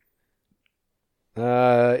see.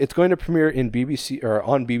 It's going to premiere in BBC or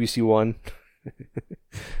on BBC One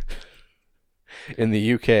in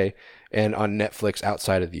the UK and on Netflix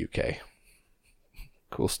outside of the UK.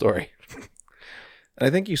 Cool story. I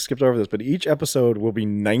think you skipped over this, but each episode will be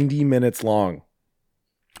 90 minutes long.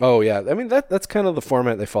 Oh yeah, I mean that's kind of the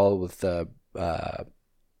format they follow with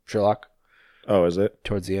Sherlock. Oh, is it?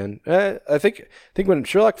 Towards the end, I think when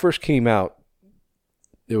Sherlock first came out,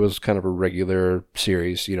 it was kind of a regular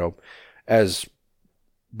series. You know, as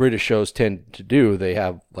British shows tend to do, they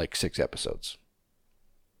have like 6 episodes.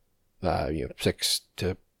 6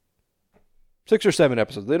 or 7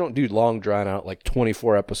 episodes. They don't do long, drawn out like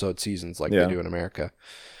 24 episode seasons like they do in America.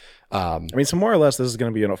 I mean, so more or less, this is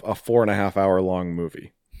going to be a 4.5 hour long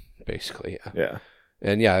movie. Basically, yeah. Yeah.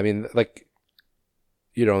 And yeah, I mean, like,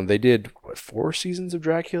 you know, they did 4 seasons of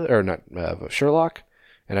Dracula or not Sherlock,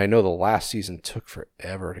 and I know the last season took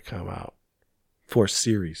forever to come out. 4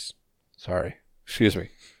 series. Sorry, excuse me.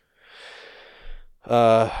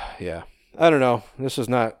 Yeah, I don't know. This is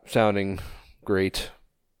not sounding great.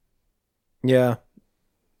 Yeah,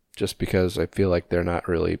 just because I feel like they're not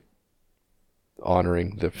really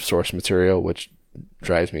honoring the source material, which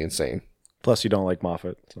drives me insane. Plus, you don't like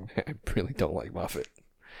Moffat. So. I really don't like Moffat.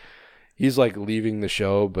 He's like leaving the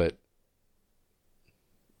show, but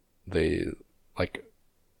they like,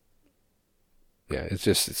 yeah,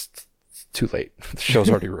 it's too late. The show's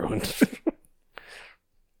already ruined.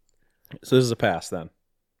 So this is a pass then.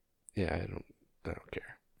 Yeah, I don't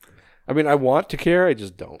care. I mean, I want to care, I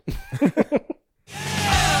just don't.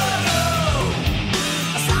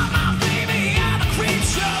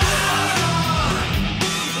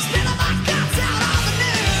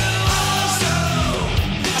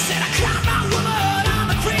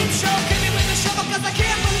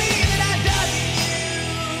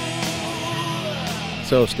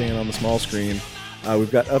 So, staying on the small screen,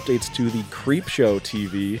 we've got updates to the Creep Show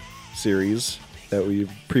TV series that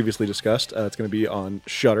we've previously discussed. It's going to be on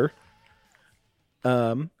Shudder.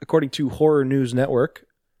 According to Horror News Network,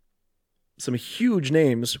 some huge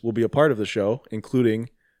names will be a part of the show, including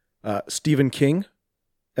Stephen King.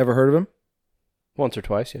 Ever heard of him? Once or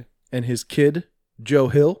twice, yeah. And his kid, Joe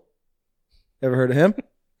Hill. Ever heard of him?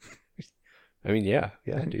 I mean, yeah,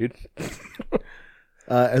 dude.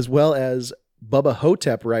 As well as Bubba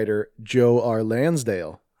Hotep writer Joe R.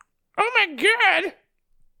 Lansdale. Oh my God!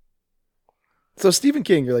 So Stephen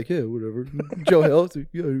King, you're like, yeah, whatever. Joe Hill, like,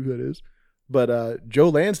 yeah, who that is. But Joe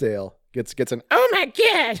Lansdale gets an oh my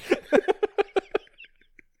God.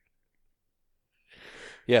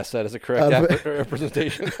 Yes, that is a correct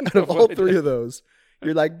representation. Out of all 3 of those,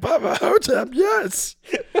 you're like, Bubba Hotep, yes.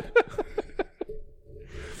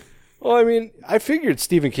 Well, I mean, I figured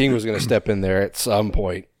Stephen King was going to step in there at some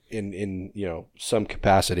point in you know, some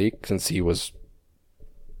capacity, since he was,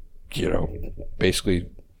 you know, basically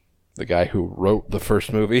the guy who wrote the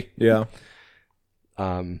first movie. Yeah.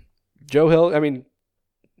 Joe Hill, I mean,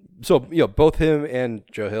 so, you know, both him and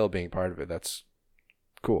Joe Hill being part of it, that's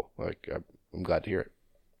cool. Like, I'm glad to hear it.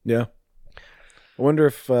 Yeah. I wonder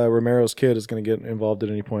if Romero's kid is going to get involved at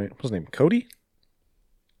any point. What's his name? Cody?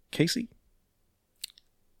 Casey?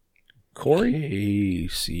 Corey?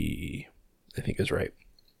 Casey, I think is right.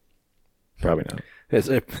 Probably not.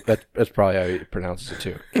 That's probably how he pronounces it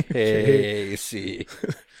too. Casey.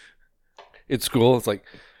 It's school. It's like,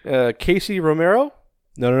 Casey Romero?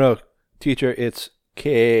 No. Teacher, it's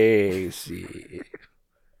Casey.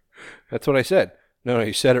 That's what I said. No,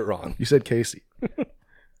 you said it wrong. You said Casey.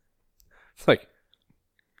 It's like,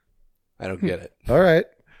 I don't get it. All right.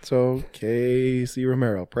 So, Casey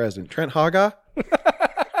Romero, president. Trent Haga?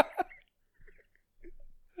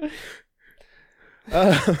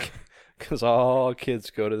 Because all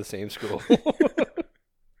kids go to the same school.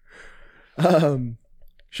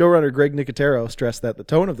 Showrunner Greg Nicotero stressed that the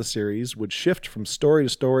tone of the series would shift from story to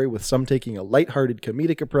story, with some taking a lighthearted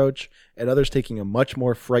comedic approach and others taking a much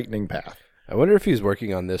more frightening path. I wonder if he's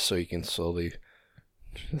working on this so he can slowly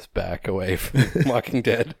just back away from Walking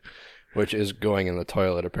Dead, which is going in the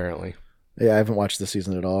toilet apparently. Yeah, I haven't watched this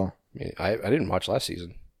season at all. I didn't watch last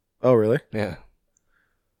season. Oh, really? Yeah.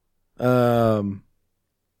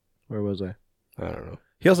 Where was I? I don't know.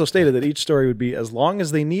 He also stated that each story would be as long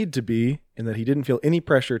as they need to be, and that he didn't feel any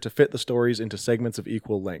pressure to fit the stories into segments of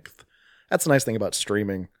equal length. That's a nice thing about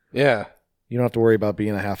streaming. Yeah. You don't have to worry about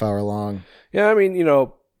being a half hour long. Yeah, I mean,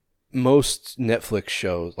 most Netflix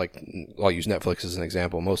shows, like, I'll use Netflix as an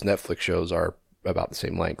example. Most Netflix shows are about the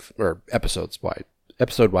same length, or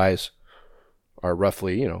episode-wise are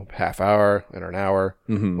roughly, half hour and an hour,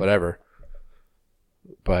 whatever.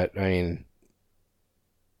 But, I mean,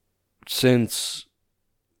 since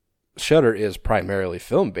Shudder is primarily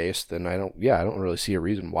film-based, then I don't really see a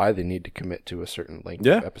reason why they need to commit to a certain length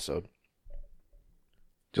of episode.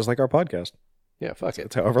 Just like our podcast. Yeah, fuck it.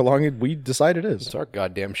 It's however long we decide it is. It's our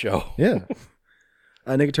goddamn show. Yeah.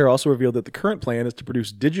 Nicotero also revealed that the current plan is to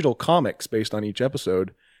produce digital comics based on each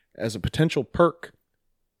episode as a potential perk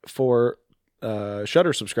for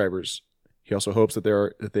Shudder subscribers. He also hopes that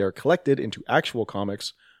they are collected into actual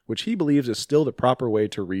comics, which he believes is still the proper way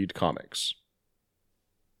to read comics.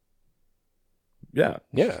 Yeah.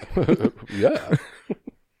 Yeah. Yeah.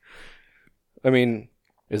 I mean,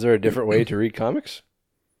 is there a different way to read comics?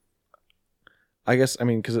 I guess,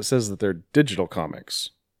 because it says that they're digital comics.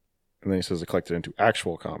 And then he says they're collected into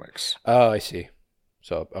actual comics. Oh, I see.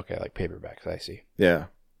 So, okay, like paperbacks, I see. Yeah.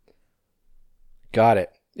 Got it.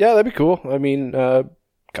 Yeah, that'd be cool. I mean,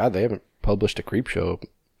 God, they haven't published a Creepshow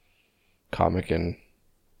comic in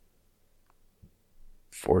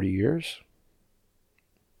 40 years?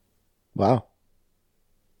 Wow.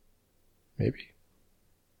 Maybe.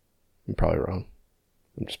 I'm probably wrong.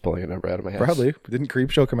 I'm just pulling a number out of my ass. Probably. Didn't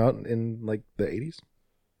Creepshow come out in like the 80s?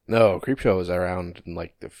 No, Creepshow was around in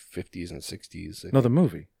like the 50s and 60s. No, the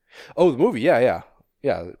movie. Oh, the movie. Yeah.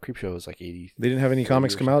 Yeah, Creepshow was like 80. They didn't have any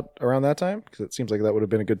comics come out around that time? Because it seems like that would have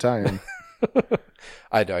been a good time.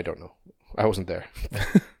 I don't know. I wasn't there.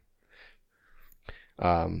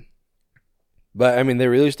 But, I mean, they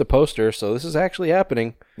released a poster, so this is actually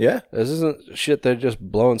happening. Yeah. This isn't shit they're just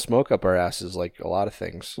blowing smoke up our asses like a lot of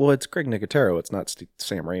things. Well, it's Greg Nicotero. It's not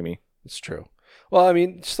Sam Raimi. It's true. Well, I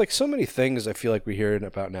mean, just like so many things I feel like we're hearing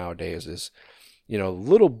about nowadays is, a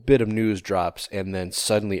little bit of news drops, and then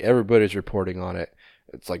suddenly everybody's reporting on it.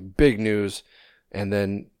 It's like big news, and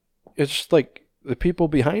then it's just like the people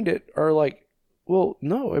behind it are like, well,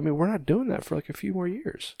 no, I mean, we're not doing that for like a few more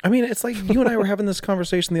years. I mean, it's like you and I were having this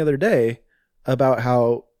conversation the other day about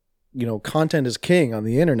how, content is king on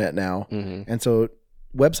the internet now. Mm-hmm. And so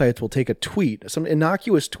websites will take a tweet, some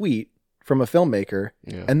innocuous tweet from a filmmaker,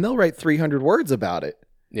 and they'll write 300 words about it.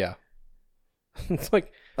 Yeah. It's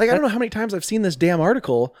like I don't know how many times I've seen this damn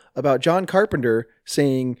article about John Carpenter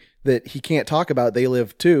saying that he can't talk about They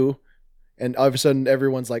Live 2. And all of a sudden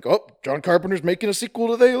everyone's like, oh, John Carpenter's making a sequel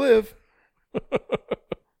to They Live.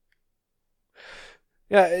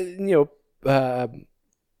 Yeah,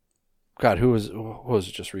 God, who was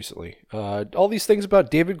it just recently? All these things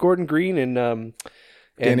about David Gordon Green and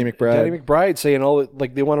Danny McBride. Danny McBride saying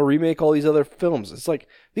like they want to remake all these other films. It's like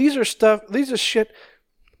these are shits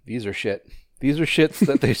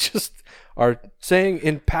that they just are saying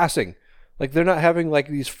in passing. Like they're not having like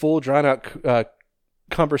these full drawn out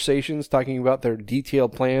conversations talking about their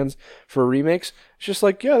detailed plans for remakes. It's just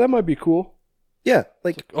like, yeah, that might be cool. Yeah,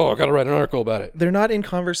 like, oh, I got to write an article about it. They're not in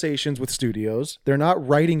conversations with studios. They're not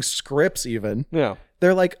writing scripts even. Yeah.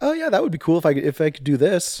 They're like, oh yeah, that would be cool if I could do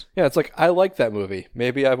this. Yeah, it's like, I like that movie.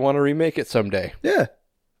 Maybe I want to remake it someday. Yeah.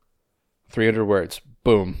 300 words.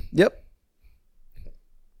 Boom. Yep.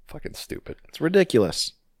 Fucking stupid. It's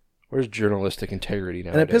ridiculous. Where's journalistic integrity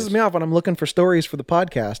nowadays? And it pisses me off when I'm looking for stories for the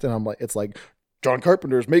podcast and I'm like, it's like, John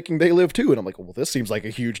Carpenter's making They Live 2. And I'm like, well, this seems like a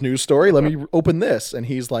huge news story. Let me open this. And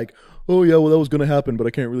he's like, oh yeah, well, that was going to happen, but I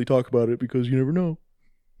can't really talk about it because you never know.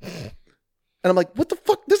 And I'm like, what the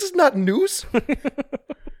fuck? This is not news.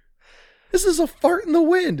 This is a fart in the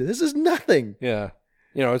wind. This is nothing. Yeah.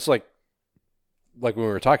 It's like when we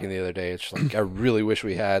were talking the other day, it's like, I really wish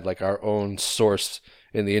we had like our own source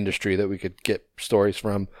in the industry that we could get stories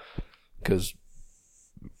from, because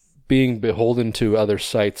being beholden to other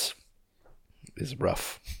sites is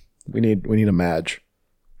rough. We need a Madge.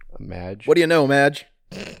 A Madge? What do you know, Madge?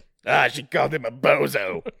 She called him a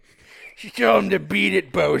bozo. She told him to beat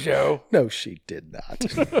it, bozo. No, she did not.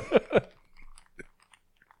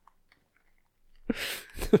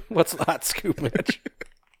 What's the hot scoop, Madge?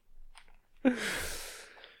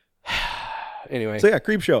 Anyway. So yeah,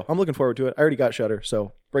 Creepshow. I'm looking forward to it. I already got Shudder,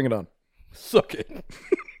 so bring it on. Suck it.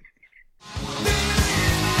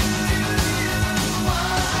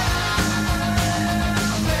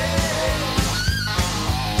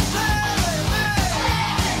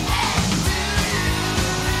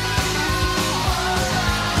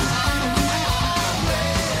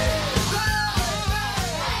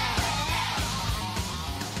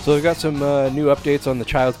 So we've got some new updates on the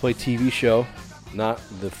Child's Play TV show, not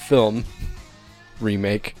the film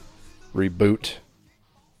remake, reboot,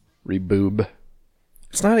 reboob.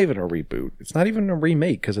 It's not even a reboot. It's not even a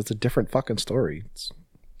remake because it's a different fucking story. It's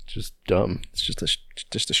just dumb. It's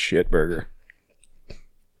just a shit burger.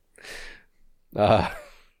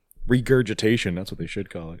 Regurgitation. That's what they should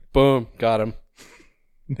call it. Boom, got him.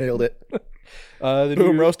 Nailed it.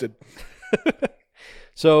 Boom, roasted.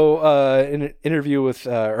 So, in an interview with,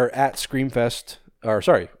 or at Screamfest,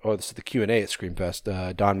 this is the Q&A at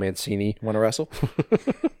Screamfest, Don Mancini. Want to wrestle?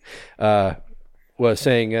 Was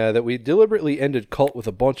saying that we deliberately ended Cult with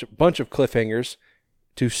a bunch of cliffhangers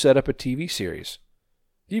to set up a TV series.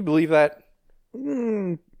 Do you believe that?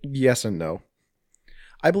 Yes and no.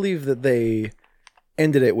 I believe that they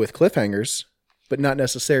ended it with cliffhangers, but not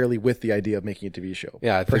necessarily with the idea of making a TV show.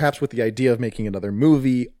 Yeah, perhaps with the idea of making another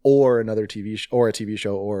movie or another TV or a TV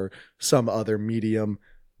show or some other medium,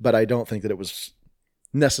 but I don't think that it was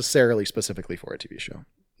necessarily specifically for a TV show.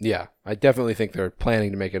 Yeah, I definitely think they're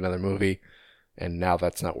planning to make another movie, and now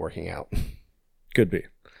that's not working out. Could be.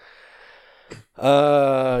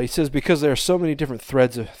 He says because there are so many different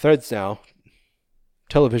threads now,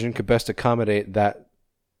 television could best accommodate that,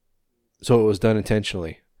 so it was done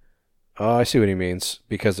intentionally. Oh, I see what he means.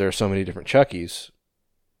 Because there are so many different Chuckies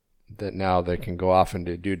that they can go off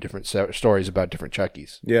and do different stories about different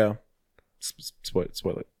Chuckies. Yeah. Spoiler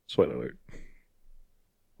alert.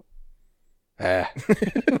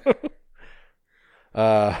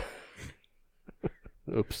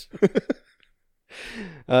 Oops.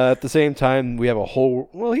 At the same time, we have a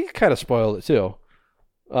whole... Well, he kind of spoiled it, too.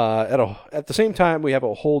 At the same time, we have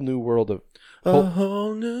a whole new world of... A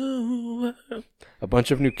whole new world. A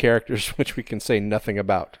bunch of new characters which we can say nothing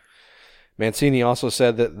about. Mancini also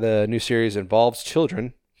said that the new series involves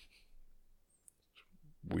children.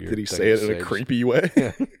 Weird. Did he say it in a creepy way?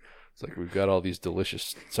 Yeah. It's like we've got all these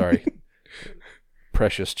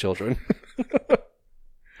precious children.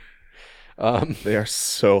 They are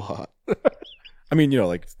so hot. I mean,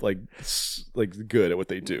 like good at what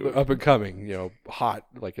they do. Up and coming, hot,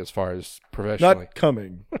 like as far as professionally. Not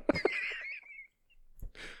coming.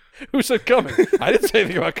 Who said coming? I didn't say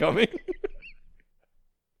anything about coming.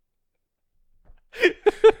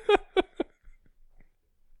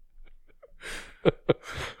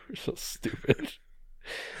 We're so stupid.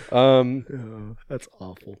 That's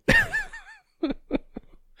awful.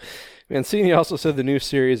 Mancini also said the new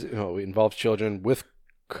series involves children with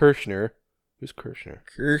Kirshner. Who's Kirshner?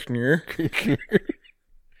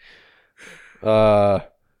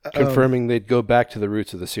 Confirming they'd go back to the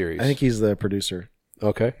roots of the series. I think he's the producer.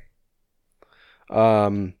 Okay.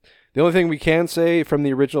 The only thing we can say from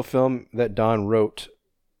the original film that Don wrote...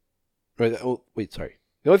 The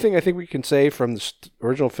only thing I think we can say from the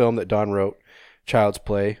original film that Don wrote, Child's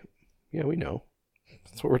Play, yeah, we know.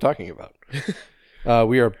 That's what we're talking about.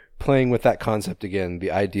 We are playing with that concept again,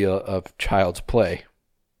 the idea of child's play.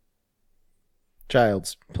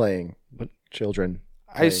 Child's playing, but children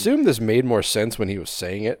playing. I assume this made more sense when he was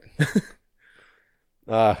saying it.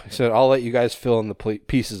 So I'll let you guys fill in the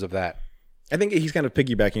pieces of that. I think he's kind of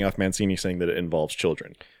piggybacking off Mancini saying that it involves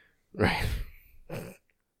children. Right.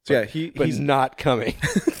 So yeah, he's not coming.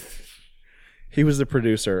 He was the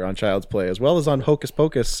producer on Child's Play as well as on Hocus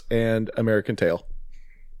Pocus and American Tail.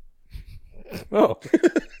 Oh.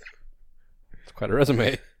 It's quite a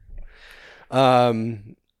resume.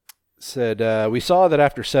 Said, we saw that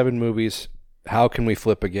after 7 movies, how can we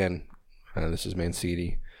flip again? This is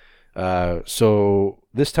Mancini. So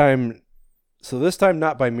this time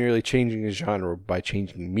not by merely changing the genre, by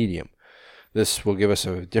changing medium. This will give us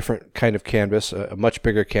a different kind of canvas, a much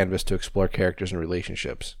bigger canvas to explore characters and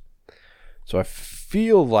relationships. So I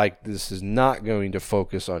feel like this is not going to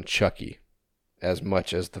focus on Chucky as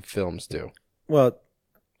much as the films do. Well,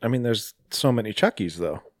 I mean, there's so many Chuckies,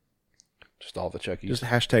 though. Just all the Chuckies. Just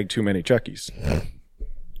hashtag too many Chuckies.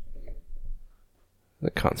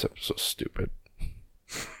 The concept is so stupid.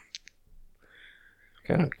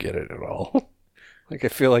 I don't get it at all. Like, I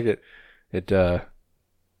feel like it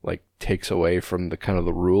like takes away from the kind of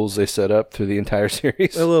the rules they set up through the entire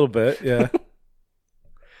series. A little bit, yeah.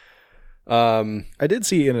 I did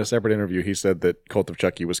see in a separate interview he said that Cult of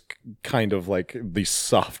Chucky was kind of like the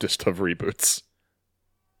softest of reboots.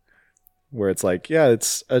 Where it's like, yeah,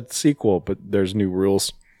 it's a sequel, but there's new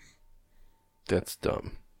rules. That's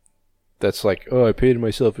dumb. That's like, oh, I painted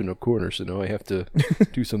myself in a corner, so now I have to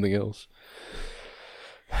do something else.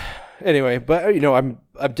 Anyway, but I'm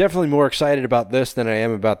definitely more excited about this than I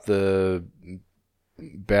am about the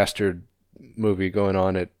bastard movie going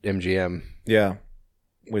on at MGM. Yeah,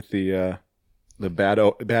 with the bad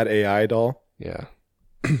AI doll. Yeah,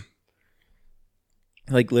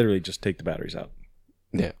 Like, literally just take the batteries out.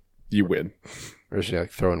 Yeah. You win. Or just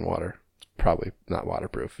like throw in water. It's probably not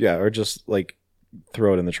waterproof. Yeah, or just, like,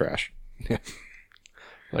 throw it in the trash. Yeah.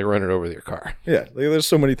 Like run it over with your car. Yeah, like, there's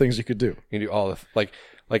so many things you could do. You can do all the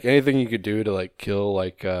like anything you could do to like kill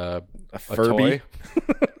like a Furby. toy.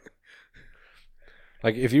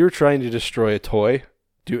 Like if you were trying to destroy a toy,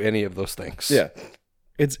 do any of those things. Yeah.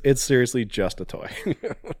 It's seriously just a toy.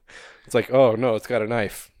 It's like, oh no, it's got a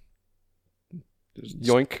knife. Just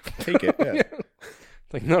yoink. Take it. Yeah.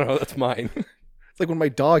 It's like, no, that's mine. It's like when my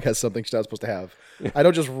dog has something she's not supposed to have. I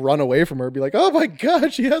don't just run away from her and be like, oh my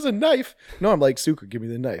God, she has a knife. No, I'm like, Suka, give me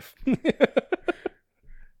the knife. And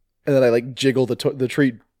then I like jiggle the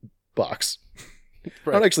treat box. Right.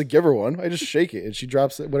 I don't actually give her one. I just shake it and she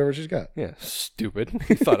drops whatever she's got. Yeah, stupid.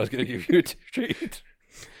 You thought I was going to give you a treat.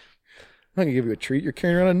 I'm not gonna give you a treat. You're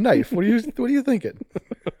carrying around a knife. What are you thinking?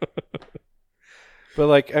 But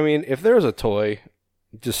like, I mean, if there was a toy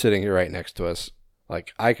just sitting here right next to us,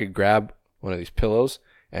 like I could grab one of these pillows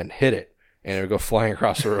and hit it, and it would go flying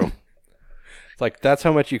across the room. It's like that's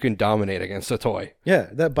how much you can dominate against a toy. Yeah,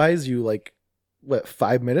 that buys you like what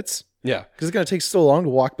 5 minutes? Yeah, because it's gonna take so long to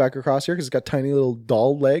walk back across here because it's got tiny little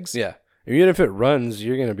doll legs. Yeah, even if it runs,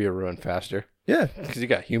 you're gonna be able to run faster. Yeah, because you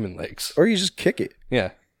got human legs. Or you just kick it.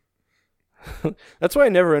 Yeah. That's why I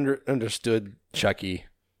never understood Chucky,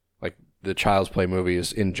 like the Child's Play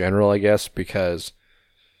movies in general, I guess, because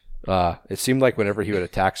it seemed like whenever he would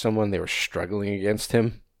attack someone, they were struggling against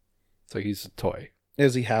him. It's like he's a toy.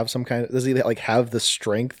 Does he have does he like have the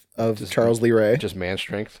strength of Charles Lee Ray? Just man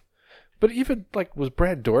strength. But even like, was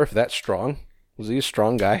Brad Dourif that strong? Was he a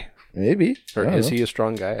strong guy? Maybe. Or is he a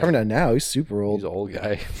strong guy? Probably not now. He's super old. He's an old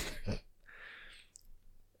guy.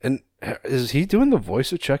 And is he doing the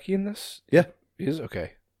voice of Chucky in this? Yeah. He is?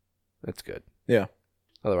 Okay. That's good. Yeah.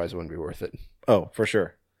 Otherwise it wouldn't be worth it. Oh, for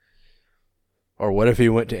sure. Or what if he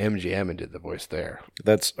went to MGM and did the voice there?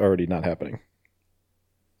 That's already not happening.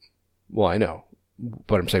 Well, I know.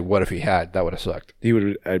 But I'm saying, what if he had? That would have sucked.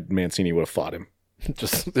 Mancini would have fought him.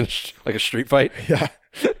 Just like a street fight? Yeah.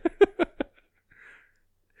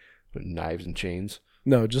 With knives and chains?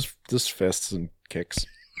 No, just fists and kicks.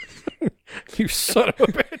 You son of a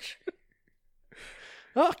bitch.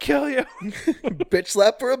 I'll kill you. Bitch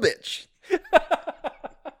slap for a bitch.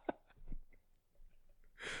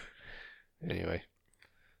 Anyway.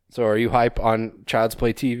 So are you hype on Child's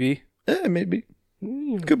Play TV? Maybe.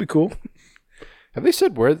 Could be cool. Have they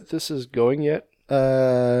said where this is going yet?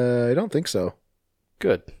 I don't think so.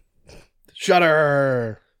 Good.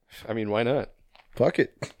 Shudder. I mean, why not? Fuck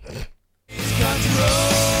it. Country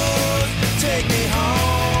road, take me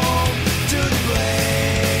home to the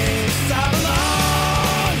place I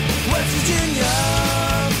belong. West Virginia,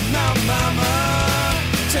 Mountain Mama,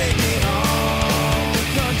 take me home.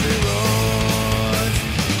 Country roads,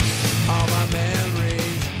 all my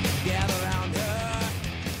memories gather around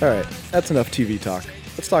her. All right, that's enough TV talk.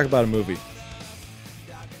 Let's talk about a movie.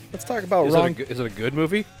 Let's talk about Is it a good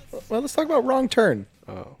movie? Well, let's talk about Wrong Turn.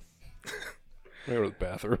 Oh. I go to the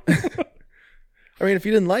bathroom. I mean, if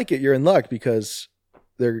you didn't like it, you're in luck because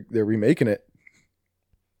they're remaking it.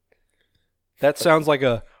 That sounds like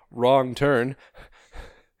a wrong turn.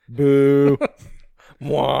 Boo.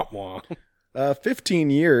 Wah, wah. 15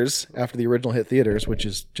 years after the original hit theaters, which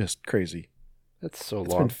is just crazy. That's so It's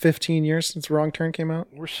long. been 15 years since Wrong Turn came out.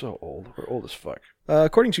 We're so old. We're old as fuck.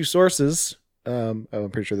 According to sources, I'm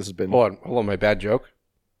pretty sure this has been... Hold on, my bad joke.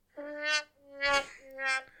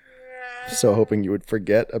 So hoping you would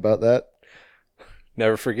forget about that.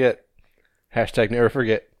 Never forget. Hashtag never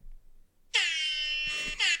forget.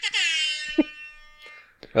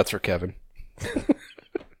 That's for Kevin.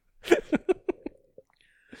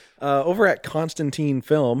 Over at Constantine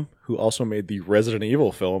Film, who also made the Resident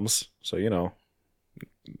Evil films, so you know,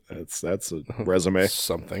 that's a resume.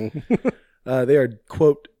 Something. They are,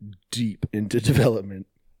 quote, deep into development.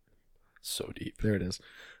 So deep. There it is.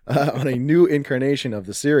 On a new incarnation of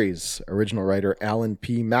the series. Original writer Alan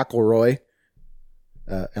B. McElroy.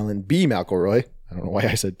 I don't know why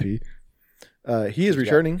I said P. He is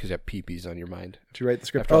returning. Because you have peepees on your mind. To write the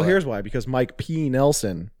script. After all Here's why. Because Mike P.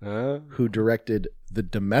 Nelson, Huh? who directed The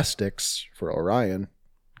Domestics for Orion,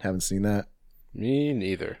 haven't seen that. Me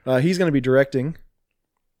neither. He's going to be directing.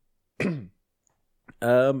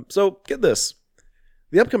 So get this.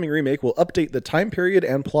 The upcoming remake will update the time period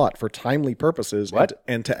and plot for timely purposes. What?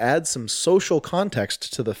 And to add some social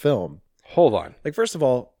context to the film. Hold on. Like, first of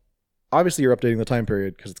all, obviously you're updating the time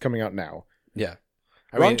period because it's coming out now. Yeah.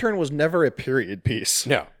 Wrong Turn was never a period piece.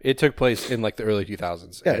 No, it took place in like the early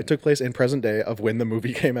 2000s. Yeah, it took place in present day of when the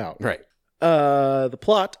movie came out. Right. The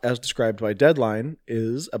plot, as described by Deadline,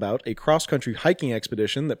 is about a cross-country hiking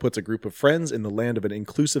expedition that puts a group of friends in the land of an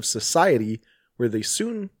inclusive society where they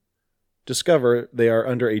soon discover they are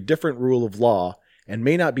under a different rule of law and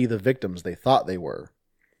may not be the victims they thought they were.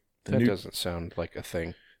 That doesn't sound like a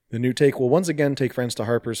thing. The new take will once again take friends to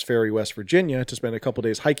Harper's Ferry, West Virginia, to spend a couple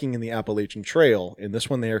days hiking in the Appalachian Trail. In this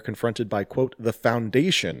one, they are confronted by, quote, the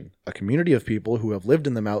Foundation, a community of people who have lived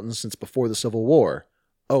in the mountains since before the Civil War.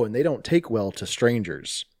 Oh, and they don't take well to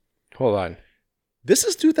strangers. Hold on. This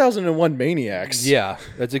is 2001 Maniacs. Yeah,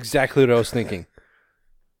 that's exactly what I was thinking.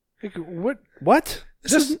 Like, what?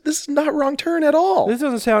 This is not Wrong Turn at all. This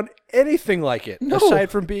doesn't sound anything like it. No.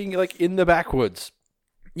 Aside from being like in the backwoods.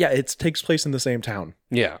 Yeah, it takes place in the same town.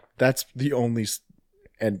 Yeah. That's the only,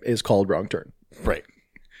 and is called Wrong Turn. Right.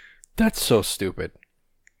 That's so stupid.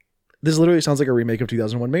 This literally sounds like a remake of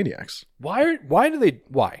 2001 Maniacs. Why do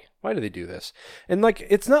they do this? And like,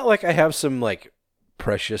 it's not like I have some like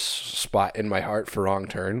precious spot in my heart for Wrong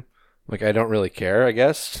Turn. Like, I don't really care, I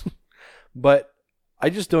guess. But I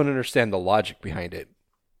just don't understand the logic behind it.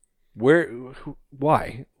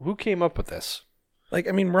 Why? Who came up with this? Like,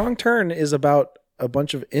 I mean, Wrong Turn is about a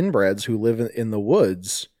bunch of inbreds who live in the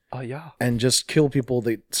woods. Oh, yeah. And just kill people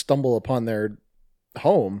that stumble upon their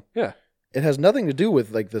home. Yeah. It has nothing to do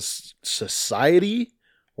with like this society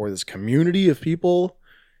or this community of people.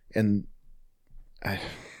 And I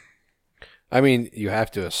mean, you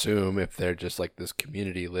have to assume if they're just like this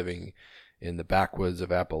community living in the backwoods of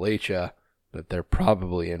Appalachia, that they're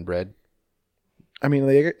probably inbred. I mean,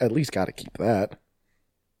 they at least got to keep that.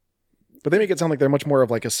 But they make it sound like they're much more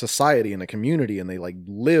of like a society and a community, and they like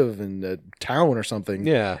live in a town or something.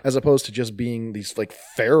 Yeah. As opposed to just being these like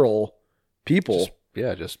feral people.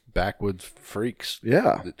 Just backwoods freaks.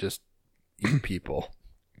 Yeah. That just eat people.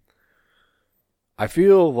 I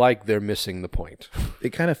feel like they're missing the point.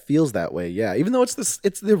 It kind of feels that way, yeah. Even though it's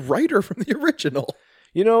the writer from the original.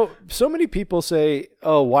 You know, so many people say,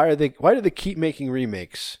 "Oh, why do they keep making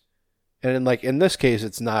remakes?" And in this case,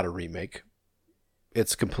 it's not a remake.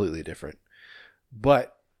 It's completely different.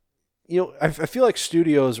 But you know, I feel like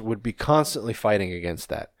studios would be constantly fighting against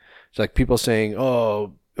that. It's like people saying,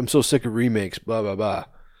 "Oh, I'm so sick of remakes, blah blah blah."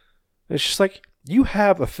 And it's just like, you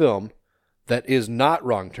have a film that is not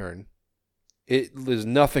Wrong Turn. It is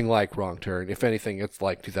nothing like Wrong Turn. If anything, it's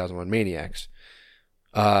like 2001 Maniacs.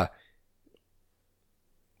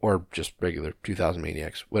 Or just regular 2000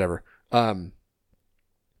 Maniacs, whatever.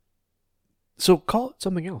 So call it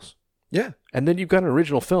something else. Yeah. And then you've got an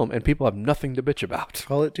original film and people have nothing to bitch about.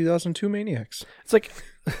 Call it 2002 Maniacs. It's like,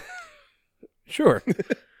 sure.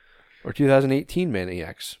 Or 2018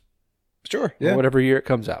 Maniacs. Sure. Or whatever year it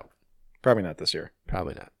comes out. Probably not this year.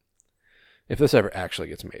 Probably not. If this ever actually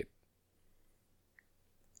gets made.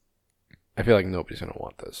 I feel like nobody's going to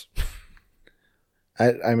want this.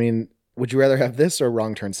 I mean, would you rather have this or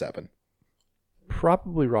Wrong Turn 7?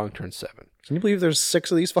 Probably Wrong Turn 7. Can you believe there's 6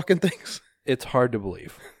 of these fucking things? It's hard to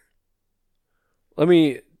believe. Let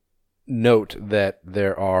me note that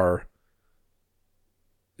there are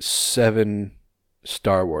 7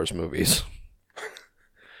 Star Wars movies.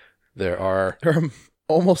 There are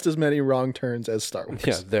almost as many Wrong Turns as Star Wars.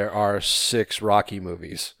 Yeah, there are 6 Rocky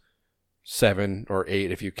movies. 7 or 8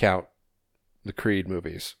 if you count the Creed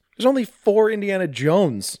movies. There's only 4 Indiana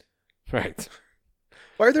Jones. Right.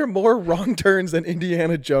 Why are there more Wrong Turns than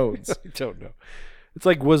Indiana Jones? I don't know. It's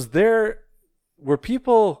like, were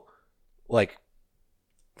people like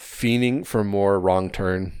fiending for more Wrong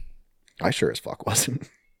Turn? I sure as fuck wasn't.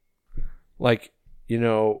 Like, you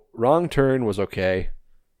know, Wrong Turn was okay.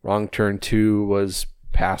 Wrong Turn 2 was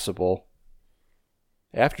passable.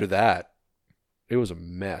 After that, it was a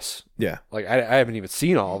mess. Yeah. Like, I haven't even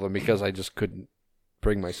seen all of them because I just couldn't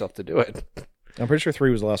bring myself to do it. I'm pretty sure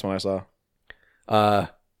 3 was the last one I saw. I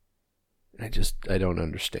don't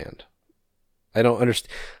understand. I don't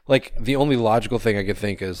understand. Like, the only logical thing I could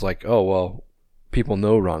think is like, oh, well, people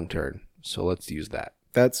know Wrong Turn, so let's use that.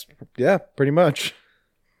 That's, yeah, pretty much.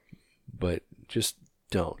 But just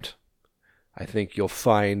don't. I think you'll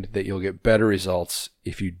find that you'll get better results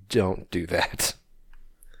if you don't do that.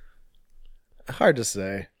 Hard to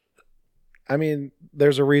say. I mean,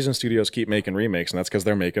 there's a reason studios keep making remakes, and that's because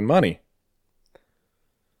they're making money.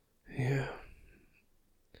 Yeah.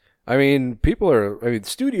 I mean,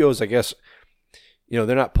 studios, I guess, you know,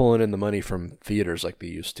 they're not pulling in the money from theaters like they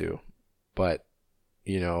used to. But,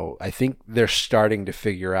 you know, I think they're starting to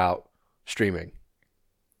figure out streaming.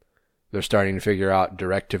 They're starting to figure out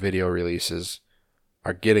direct-to-video releases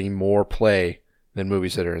are getting more play than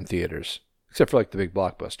movies that are in theaters. Except for, like, the big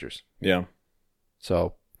blockbusters. Yeah.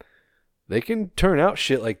 So, they can turn out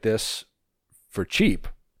shit like this for cheap.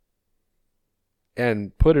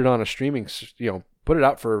 and put it on a streaming, put it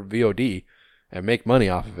out for VOD and make money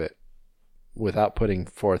off of it without putting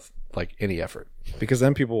forth like any effort. Because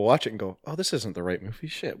then people will watch it and go, "Oh, this isn't the right movie.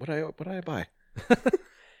 Shit, what did I buy?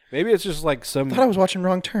 Maybe it's just like I thought I was watching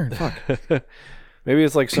Wrong Turn. Fuck." Maybe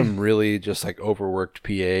it's like some really just like overworked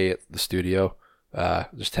PA at the studio.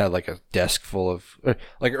 Just had like a desk full of or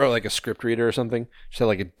like a script reader or something. Just had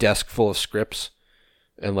like a desk full of scripts,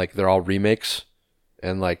 and like they're all remakes,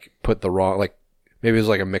 and like put the wrong maybe it was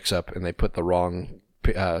like a mix up, and they put the wrong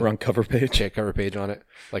cover page. Cover page on it.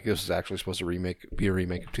 Like this is actually supposed to be a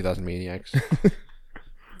remake of 2000 Maniacs.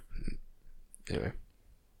 Anyway,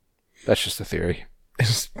 that's just a theory.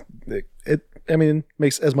 It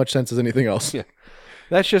makes as much sense as anything else. Yeah,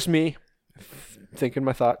 that's just me thinking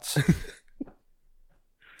my thoughts.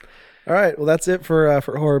 All right, well that's it for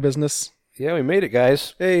horror business. Yeah, we made it,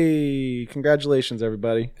 guys. Hey, congratulations,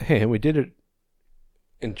 everybody! Hey, and we did it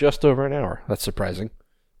in just over an hour. That's surprising,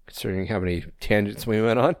 considering how many tangents we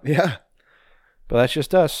went on. Yeah, but that's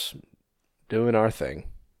just us doing our thing.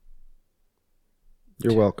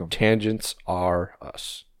 You're welcome. Tangents are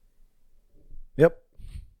us. Yep.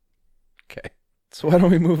 Okay. So why don't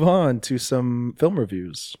we move on to some film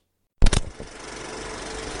reviews?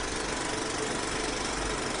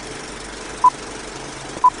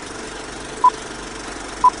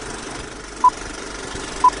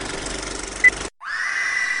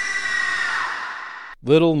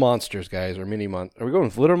 Little monsters, guys, or mini mon. Are we going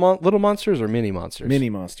with little monsters or mini monsters? Mini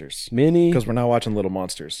monsters. Mini. Because we're not watching Little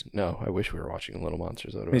Monsters. No, I wish we were watching Little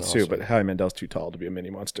Monsters. Me too, but Howie Mandel's too tall to be a mini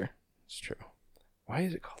monster. It's true. Why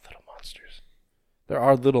is it called Little Monsters? There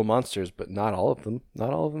are little monsters, but not all of them.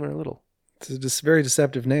 Not all of them are little. It's a just very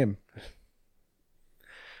deceptive name.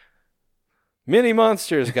 Mini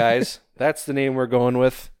monsters, guys. That's the name we're going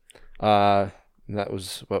with. And that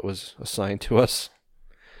was what was assigned to us.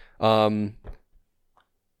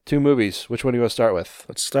 2 movies. Which one do you want to start with?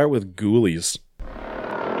 Let's start with Ghoulies.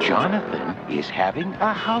 Jonathan is having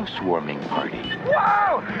a housewarming party.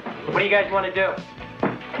 Whoa! What do you guys want to do?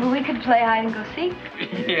 Well, we could play hide and go seek.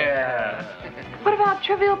 Yeah. What about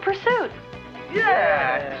Trivial Pursuit?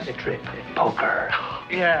 Yeah. The trick. Poker.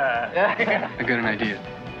 Yeah. I got an idea.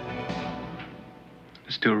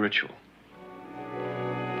 Let's do a ritual.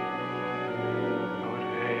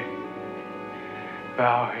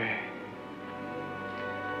 Bow-hey.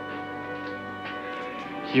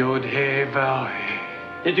 Yod-hey, bow-hey.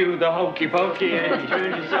 You do the hokey pokey and you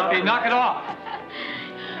turn yourself. Hey, knock it off!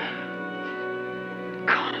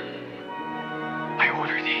 Come, I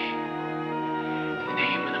order thee. In the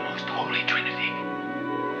name of the most holy Trinity.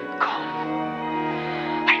 Come,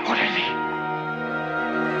 I order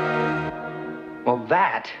thee. Well,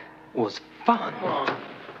 that was fun.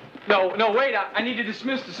 No, wait. I need to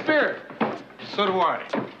dismiss the spirit. So do I.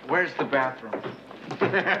 Where's the bathroom?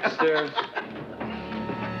 Upstairs.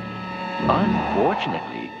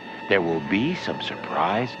 Unfortunately, there will be some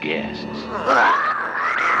surprise guests.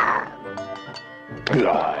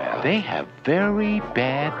 They have very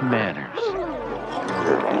bad manners.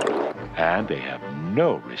 And they have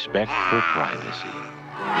no respect for privacy.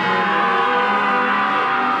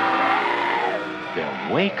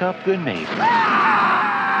 They'll wake up the neighbors.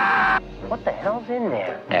 What the hell's in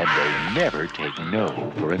there? And they never take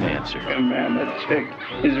no for an answer. Man, that chick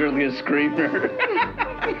is really a screamer.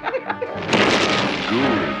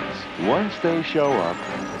 Ghoulies, once they show up,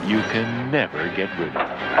 you can never get rid of them.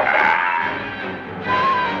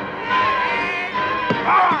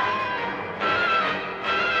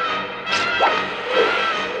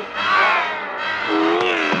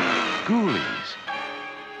 Ghoulies,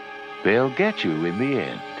 they'll get you in the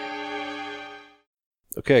end.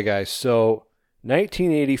 Okay, guys. So,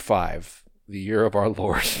 1985, the year of our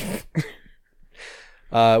Lord,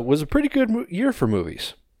 was a pretty good year for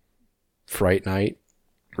movies. Fright Night,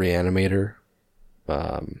 Reanimator,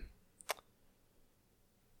 and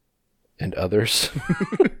others.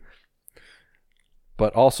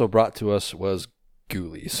 But also brought to us was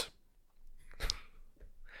Ghoulies.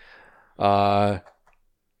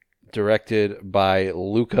 Directed by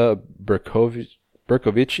Luca Bercovici.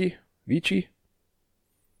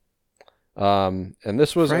 And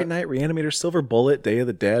this was Fright Night, Reanimator, Silver Bullet, Day of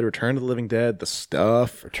the Dead, Return of the Living Dead, The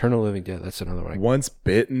Stuff, Return of the Living Dead. That's another one. Once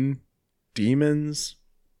Bitten, Demons.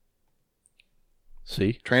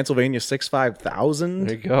 See? Transylvania 65000.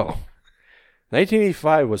 There you go.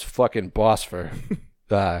 1985 was fucking boss for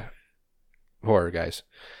horror, guys.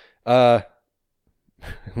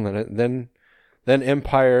 Then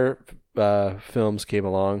Empire films came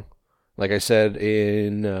along. Like I said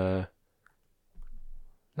in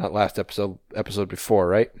not last episode before,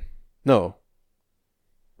 right? No.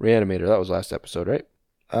 Reanimator. That was last episode, right?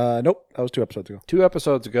 Nope, that was 2 episodes ago. 2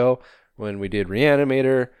 episodes ago when we did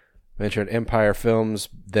Reanimator, mentioned Empire Films,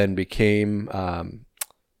 then became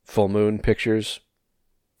Full Moon Pictures.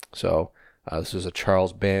 So this is a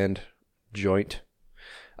Charles Band joint.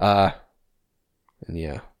 And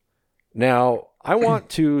yeah. Now, I want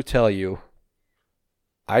to tell you,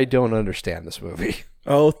 I don't understand this movie.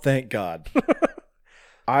 Oh, thank God.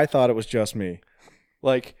 I thought it was just me.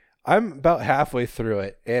 Like, I'm about halfway through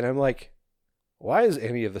it, and I'm like, why is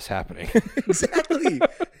any of this happening? Exactly.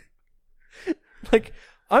 Like,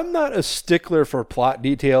 I'm not a stickler for plot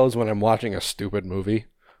details when I'm watching a stupid movie.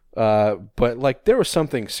 But, like, there was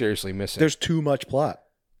something seriously missing. There's too much plot.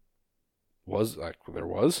 There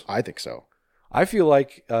was? I think so. I feel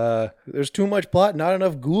like There's too much plot, not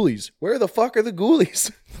enough ghoulies. Where the fuck are the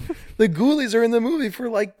ghoulies? The ghoulies are in the movie for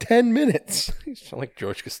like 10 minutes. you sound like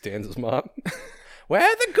George Costanza's mom. Where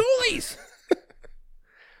are the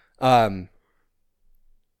ghoulies?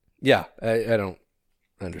 Yeah, I don't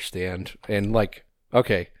understand. And like,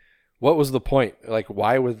 okay, what was the point? Like,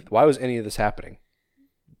 why was any of this happening?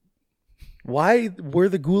 Why were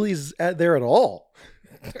the ghoulies there at all?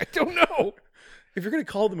 I don't know. If you're going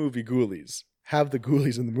to call the movie Ghoulies, have the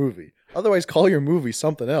ghoulies in the movie. Otherwise, call your movie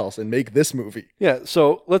something else and make this movie. Yeah,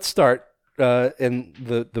 so let's start. And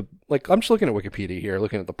the like, I'm just looking at Wikipedia here,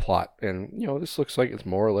 looking at the plot, and this looks like it's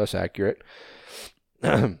more or less accurate.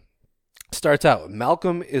 Starts out,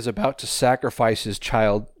 Malcolm is about to sacrifice his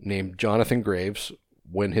child named Jonathan Graves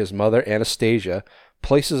when his mother Anastasia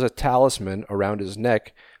places a talisman around his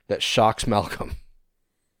neck that shocks Malcolm.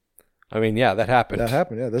 I mean, yeah, that happened. That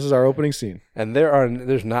happened, yeah. This is our opening scene. And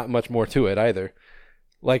there's not much more to it either.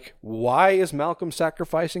 Like, why is Malcolm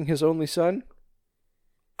sacrificing his only son?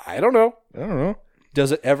 I don't know.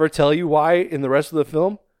 Does it ever tell you why in the rest of the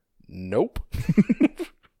film? Nope.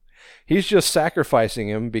 He's just sacrificing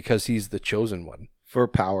him because he's the chosen one. For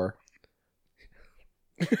power.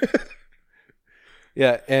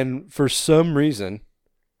 Yeah, and for some reason,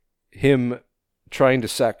 him trying to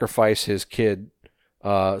sacrifice his kid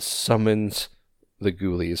summons the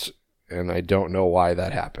Ghoulies, and I don't know why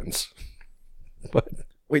that happens. But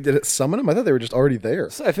wait, did it summon them? I thought they were just already there.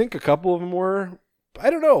 I think a couple of them were. I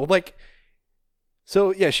don't know. Like,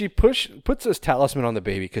 so yeah, she puts this talisman on the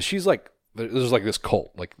baby because she's like, there's like this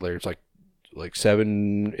cult. Like, there's like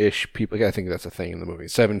 7-ish people. I think that's a thing in the movie.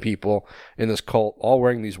 7 people in this cult, all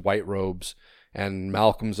wearing these white robes, and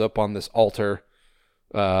Malcolm's up on this altar,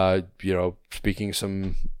 speaking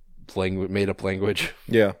some made up language.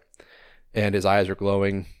 Yeah. And his eyes are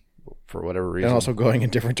glowing for whatever reason. And also going in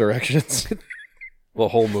different directions. The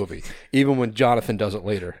whole movie. Even when Jonathan does it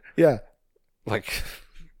later. Yeah. Like,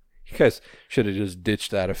 you guys should have just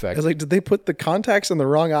ditched that effect. I was like, did they put the contacts in the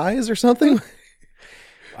wrong eyes or something?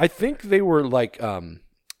 I think they were like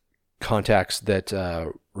contacts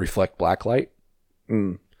that reflect black light.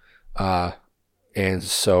 Mm. And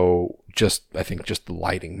so I think just the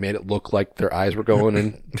lighting made it look like their eyes were going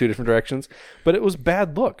in 2 different directions. But it was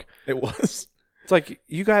bad look. It was. It's like,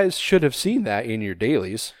 you guys should have seen that in your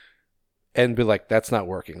dailies and be like, that's not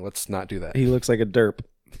working. Let's not do that. He looks like a derp.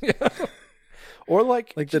 Yeah. Or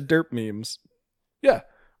like the derp memes. Yeah.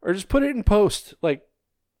 Or just put it in post. Like,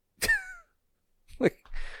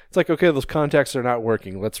 it's like, okay, those contacts are not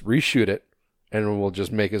working. Let's reshoot it, and we'll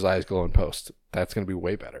just make his eyes glow in post. That's going to be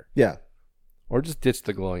way better. Yeah. Or just ditch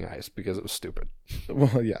the glowing eyes because it was stupid.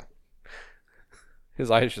 Well, yeah.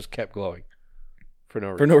 His eyes just kept glowing for no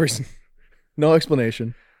reason. For no reason. No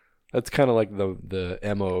explanation. That's kind of like the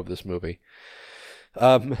MO of this movie.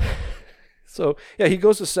 So yeah, he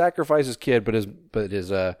goes to sacrifice his kid, but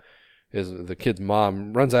the kid's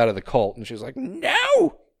mom runs out of the cult, and she's like,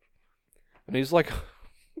 "No!" And he's like,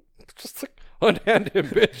 "Just like, unhand him,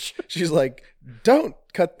 bitch." She's like, "Don't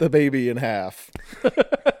cut the baby in half."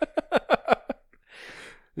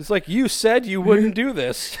 It's like, you said you wouldn't do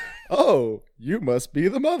this. Oh, you must be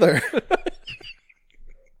the mother.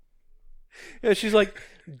 Yeah, she's like,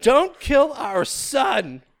 "Don't kill our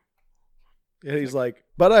son." And he's like,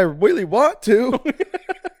 "But I really want to."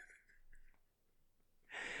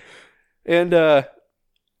 And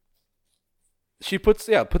she puts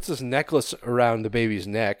this necklace around the baby's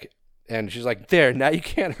neck, and she's like, "There, now you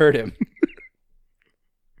can't hurt him."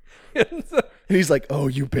 And he's like, "Oh,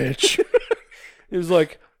 you bitch." He was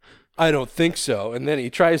like, "I don't think so." And then he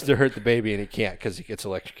tries to hurt the baby, and he can't because he gets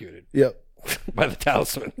electrocuted. Yep. By the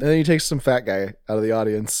talisman. And then he takes some fat guy out of the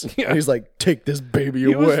audience. Yeah. And he's like, "Take this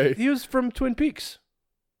baby away." He was from Twin Peaks.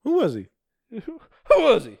 Who was he? Who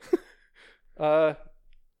was he? God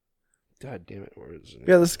damn it! Where is it?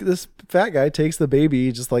 Yeah, this fat guy takes the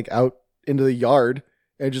baby just like out into the yard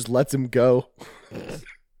and just lets him go.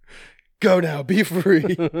 Go now. Be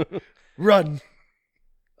free. Run.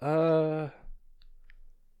 Damn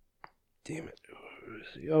it.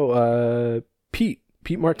 Pete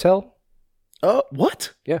Martell. Oh,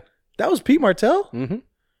 what? Yeah. That was Pete Martell? Mm-hmm.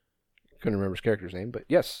 Couldn't remember his character's name, but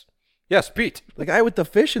yes, Pete. The guy with the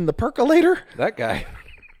fish and the percolator? That guy,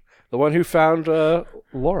 the one who found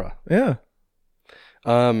Laura. Yeah.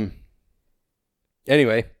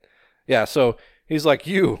 Anyway, yeah. So he's like,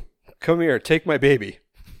 "You come here, take my baby."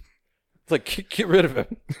 It's like, get rid of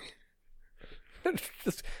him.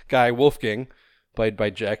 This guy Wolfgang, played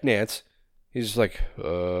by Jack Nance, he's just like,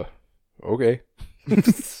 okay.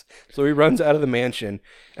 So he runs out of the mansion,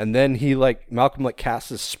 and then Malcolm casts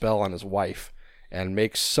his spell on his wife and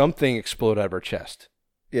makes something explode out of her chest.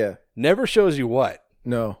 Yeah. Never shows you what,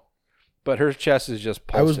 No. but her chest is just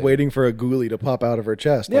pulsing. I was waiting for a ghoulie to pop out of her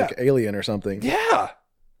chest, Yeah. like Alien or something. Yeah,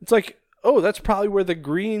 it's like, oh, that's probably where the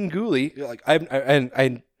green ghoulie. Like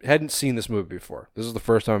I hadn't seen this movie before. This is the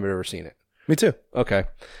first time I've ever seen it. Me too. Okay,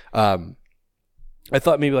 I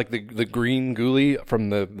thought maybe like the green ghoulie from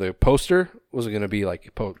the poster was going to be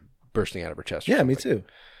like bursting out of her chest. Yeah, me too.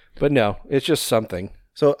 But no, it's just something.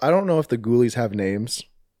 So I don't know if the ghoulies have names,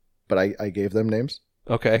 but I gave them names.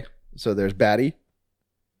 Okay. So there's Batty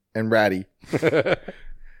and Ratty,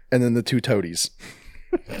 and then the two toadies,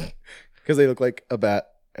 because they look like a bat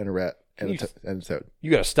and a rat and a toad.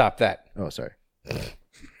 You got to stop that. Oh, sorry.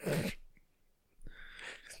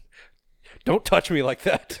 Don't touch me like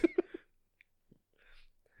that.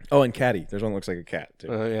 Oh, and Catty. There's one that looks like a cat too.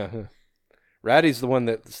 Yeah. Ratty's the one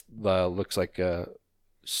that looks like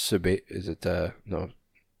Salacious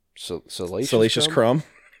Crumb.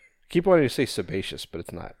 Keep wanting to say sebaceous, but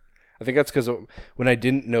it's not. I think that's because when I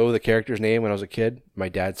didn't know the character's name when I was a kid, my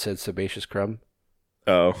dad said sebaceous crumb.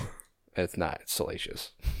 Oh. It's not. It's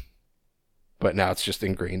salacious. But now it's just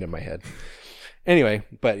ingrained in my head. Anyway,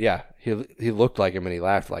 but yeah, he looked like him and he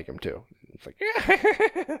laughed like him too. It's like,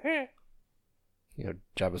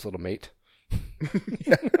 Jabba's little mate.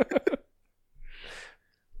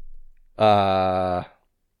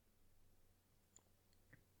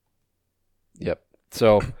 Yep.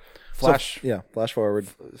 So flash forward.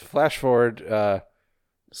 Flash forward.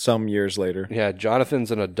 Some years later. Yeah, Jonathan's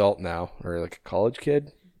an adult now, or like a college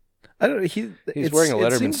kid. I don't know. He's wearing a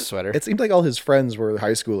Letterman sweater. It seemed like all his friends were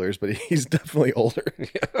high schoolers, but he's definitely older.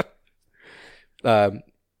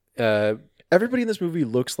 Everybody in this movie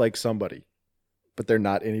looks like somebody, but they're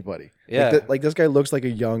not anybody. Yeah. Like this guy looks like a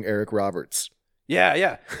young Eric Roberts.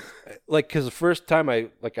 Yeah. Like, because the first time I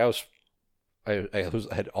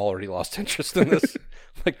had already lost interest in this,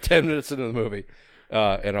 like 10 minutes into the movie,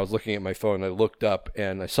 and I was looking at my phone. I looked up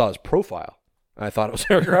and I saw his profile, and I thought it was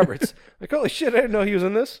Eric Roberts. Like, holy shit! I didn't know he was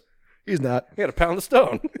in this. He's not. He had a pound of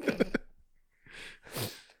stone.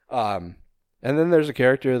 And then there's a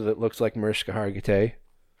character that looks like Mariska Hargitay,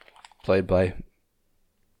 played by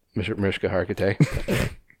Mariska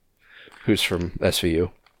Hargitay, who's from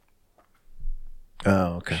SVU.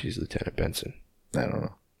 Oh, okay. She's Lieutenant Benson. I don't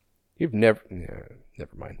know. You've never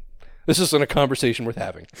mind. This isn't a conversation worth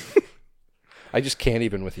having. I just can't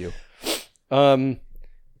even with you.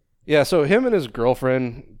 Yeah, so him and his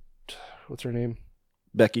girlfriend, what's her name?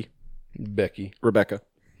 Becky. Rebecca.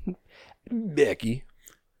 Becky.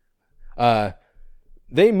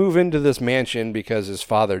 They move into this mansion because his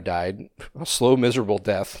father died. A slow, miserable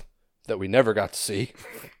death that we never got to see.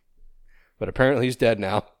 But apparently he's dead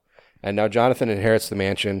now. And now Jonathan inherits the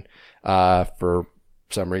mansion for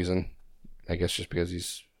some reason. I guess just because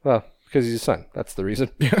he's his son. That's the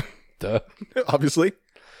reason. Yeah. Duh. Obviously.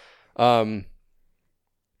 But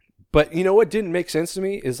you know what didn't make sense to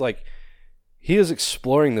me is like he is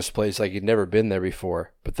exploring this place like he'd never been there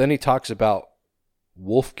before. But then he talks about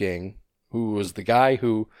Wolfgang, who was the guy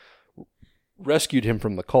who rescued him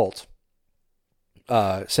from the cult,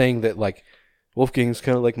 saying that like Wolfgang's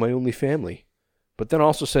kind of like my only family. But then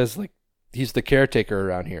also says like he's the caretaker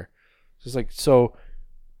around here. It's like, so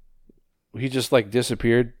he just like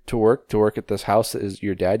disappeared to work at this house that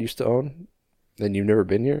your dad used to own, and you've never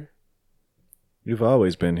been here? You've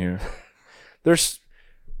always been here. This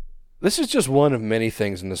is just one of many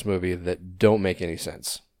things in this movie that don't make any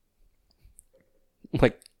sense.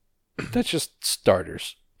 Like, that's just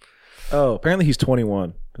starters. Oh, apparently he's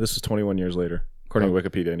 21. This is 21 years later, according to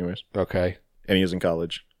Wikipedia anyways. Okay. And he is in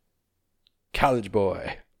college. College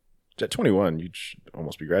boy. At 21, you should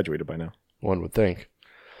almost be graduated by now. One would think.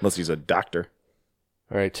 Unless he's a doctor.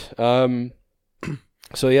 All right.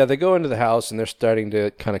 So yeah, they go into the house and they're starting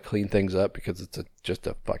to kind of clean things up because it's just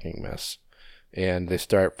a fucking mess. And they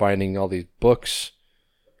start finding all these books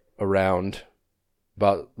around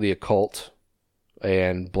about the occult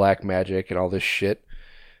and black magic and all this shit.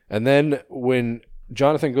 And then when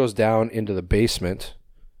Jonathan goes down into the basement,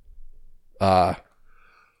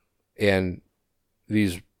 and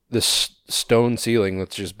this stone ceiling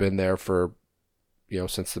that's just been there for,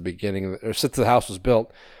 since the beginning, or since the house was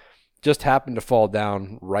built, just happened to fall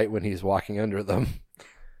down right when he's walking under them,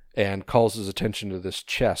 and calls his attention to this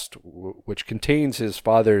chest, which contains his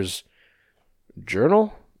father's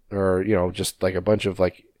journal, or just like a bunch of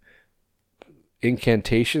like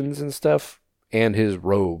incantations and stuff, and his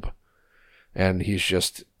robe, and he's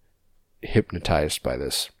just hypnotized by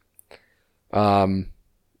this.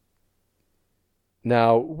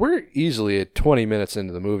 Now we're easily at 20 minutes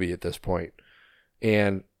into the movie at this point,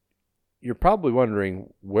 and you're probably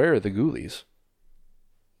wondering, where are the Ghoulies?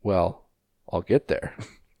 Well, I'll get there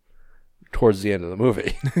towards the end of the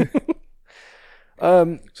movie.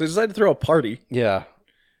 So they decided to throw a party. Yeah.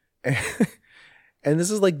 And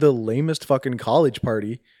this is like the lamest fucking college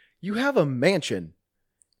party. You have a mansion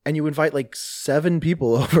and you invite like 7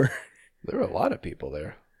 people over. There were a lot of people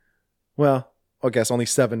there. Well, I guess only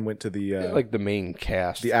 7 went to the like the main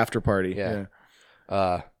cast, the after party. Yeah.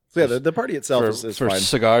 So yeah, the party itself is for fine.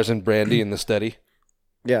 cigars and brandy in the study.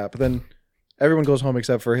 Yeah, but then everyone goes home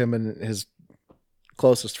except for him and his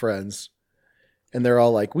closest friends. And they're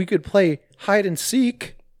all like, we could play hide and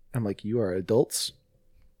seek. I'm like, you are adults.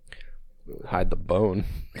 Hide the bone.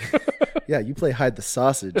 Yeah, you play hide the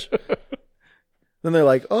sausage. Then they're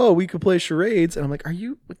like, oh, we could play charades. And I'm like,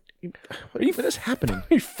 what is happening?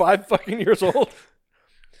 You're 5 fucking years old.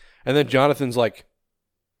 And then Jonathan's like,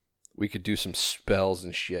 we could do some spells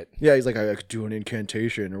and shit. Yeah, he's like, I could do an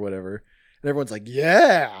incantation or whatever. And everyone's like,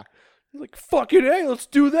 yeah. He's like, fucking hey, let's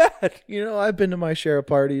do that. I've been to my share of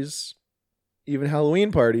parties, even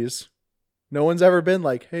Halloween parties. No one's ever been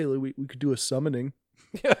like, hey, we could do a summoning.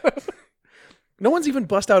 Yeah. No one's even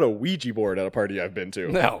bust out a Ouija board at a party I've been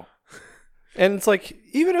to. No. And it's like,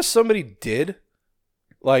 even if somebody did,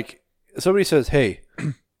 like, somebody says, hey,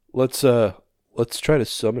 let's try to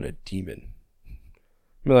summon a demon.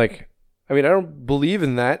 I don't believe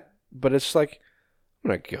in that, but it's like, I'm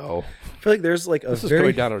going to go. I feel like there's like this is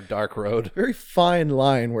going down a dark road. Very fine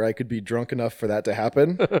line where I could be drunk enough for that to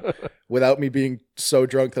happen without me being so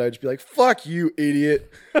drunk that I'd just be like, fuck you,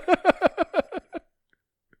 idiot.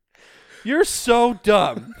 You're so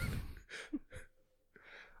dumb.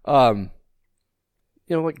 Like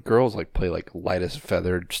girls like play like light as a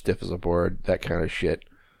feather, stiff as a board, that kind of shit.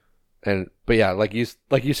 But yeah, like you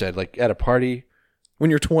said, like at a party when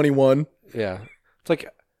you're 21. Yeah, it's like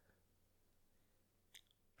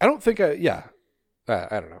I don't think I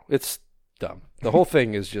don't know. It's dumb. The whole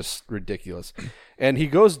thing is just ridiculous. And he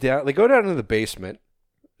goes down. They go down into the basement.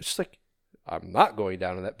 It's just like, I'm not going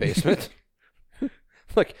down in that basement.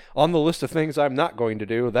 Like on the list of things I'm not going to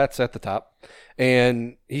do, that's at the top.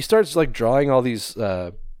 And he starts like drawing all these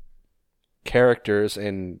characters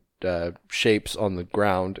and shapes on the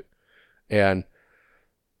ground. And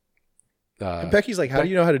Becky's like, how do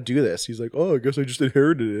you know how to do this? He's like, oh, I guess I just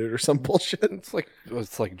inherited it or some bullshit. It's like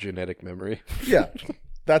genetic memory. Yeah,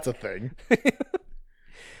 that's a thing.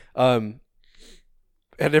 And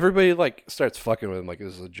everybody like starts fucking with him like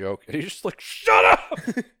this is a joke. And he's just like, shut up!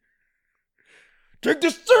 Take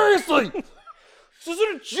this seriously! This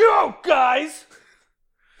isn't a joke, guys!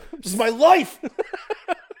 This is my life!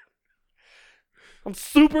 I'm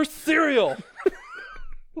super serial!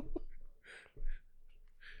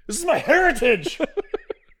 This is my heritage!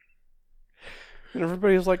 And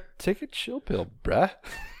everybody's like, take a chill pill, bruh.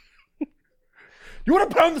 You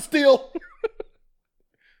want to pound the steel?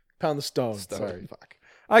 Pound the stone. Sorry, fuck.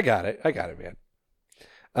 I got it, man.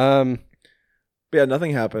 But yeah,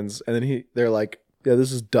 nothing happens. And then they're like, yeah,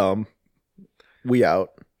 this is dumb. We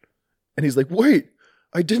out. And he's like, wait,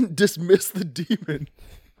 I didn't dismiss the demon.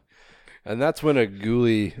 And that's when a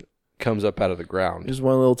ghoulie comes up out of the ground. Just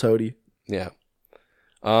one little toady. Yeah.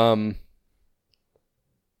 Then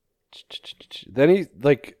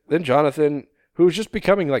Jonathan, who's just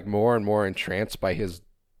becoming like more and more entranced by his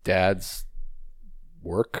dad's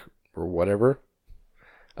work or whatever,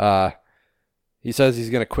 he says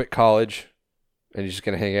he's going to quit college and he's just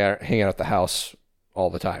going to hang out at the house all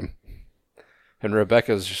the time. And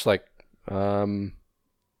Rebecca's just like, okay.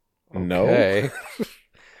 No.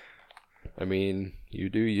 I mean, you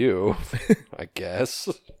do you, I guess.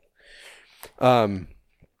 And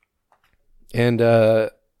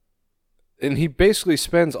he basically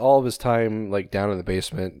spends all of his time like down in the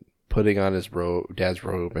basement putting on his dad's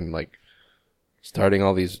robe and like starting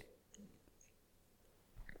all these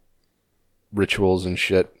rituals and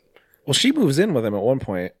shit. Well, she moves in with him at one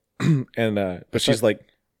point, but she's like,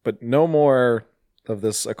 but no more of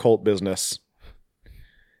this occult business.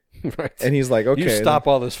 Right. And he's like, okay. You stop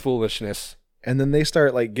all this foolishness. And then they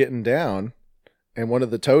start like getting down, and one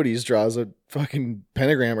of the toadies draws a fucking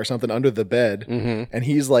pentagram or something under the bed, and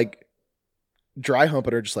he's like dry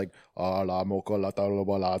humping her, just like, and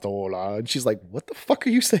she's like, what the fuck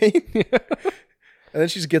are you saying? And then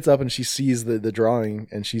she just gets up and she sees the drawing,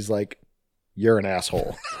 and she's like, you're an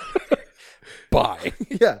asshole. Bye.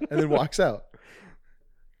 Yeah, and then walks out.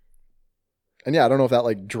 And yeah, I don't know if that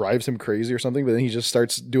like drives him crazy or something, but then he just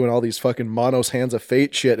starts doing all these fucking Mono's Hands of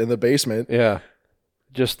Fate shit in the basement. Yeah.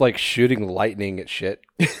 Just like shooting lightning at shit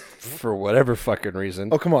for whatever fucking reason.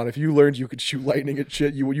 Oh, come on. If you learned you could shoot lightning at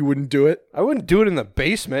shit, you wouldn't do it? I wouldn't do it in the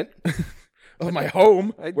basement of my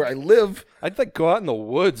home where I live. I'd like go out in the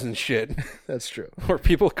woods and shit. That's true. Where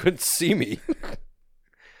people couldn't see me.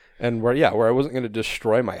 And where I wasn't going to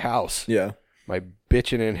destroy my house. Yeah. My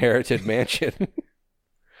bitchin' inherited mansion.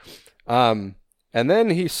 And then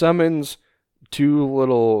he summons two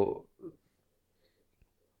little...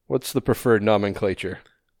 What's the preferred nomenclature?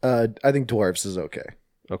 I think dwarves is okay.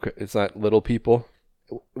 Okay, it's not little people?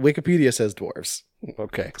 Wikipedia says dwarves.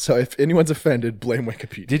 Okay. So if anyone's offended, blame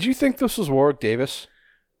Wikipedia. Did you think this was Warwick Davis?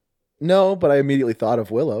 No, but I immediately thought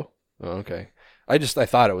of Willow. Oh, okay. I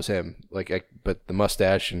thought it was him. But the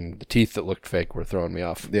mustache and the teeth that looked fake were throwing me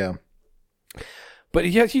off. Yeah. But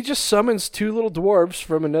he just summons two little dwarves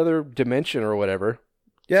from another dimension or whatever.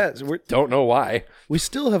 Yeah, so don't know why. We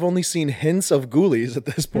still have only seen hints of ghoulies at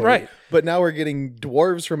this point. Right. But now we're getting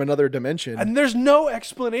dwarves from another dimension. And there's no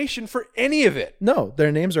explanation for any of it. No, their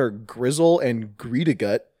names are Grizzle and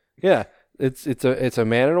Greedagut. Yeah. It's a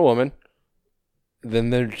man and a woman.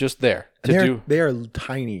 Then they're just there They are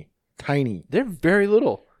tiny. Tiny. They're very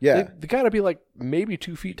little. Yeah. They gotta be like maybe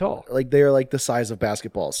 2 feet tall. Like they are like the size of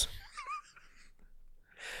basketballs.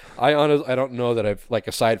 I don't know that I've like,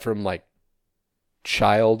 aside from like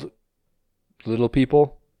child little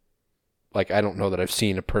people, like I don't know that I've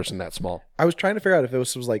seen a person that small. I was trying to figure out if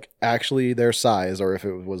this was like actually their size or if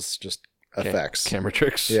it was just effects. Camera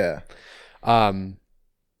tricks. Yeah. I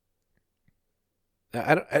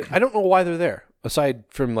don't know why they're there aside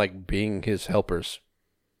from like being his helpers.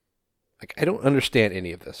 Like I don't understand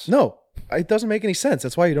any of this. No, it doesn't make any sense.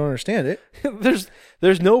 That's why you don't understand it.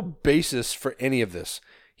 There's no basis for any of this.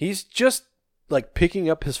 He's just like picking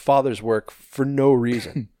up his father's work for no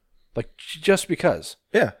reason. Like just because.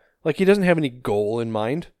 Yeah. Like he doesn't have any goal in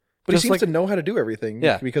mind. But he seems to know how to do everything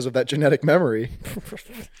because of that genetic memory.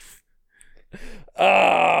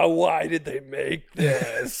 Why did they make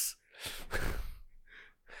this?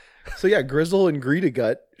 So yeah, Grizzle and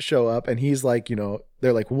Greedagut show up and he's like,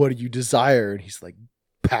 they're like, what do you desire? And he's like,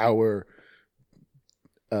 power.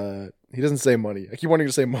 He doesn't say money. I keep wanting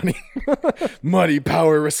to say money. Money,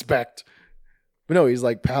 power, respect. But no, he's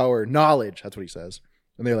like power, knowledge. That's what he says.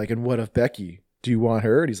 And they're like, and what of Becky? Do you want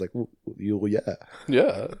her? And he's like, well, yeah.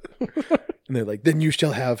 Yeah. And they're like, then you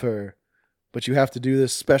shall have her. But you have to do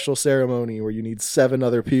this special ceremony where you need 7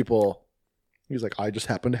 other people. He's like, I just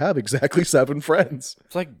happen to have exactly 7 friends.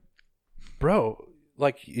 It's like, bro,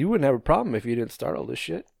 like you wouldn't have a problem if you didn't start all this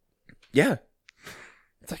shit. Yeah.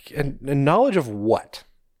 It's like, and knowledge of what?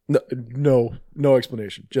 No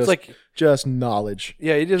explanation. Just knowledge.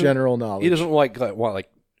 Yeah, he doesn't. General knowledge. He doesn't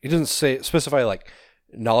he doesn't specify like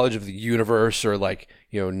knowledge of the universe or like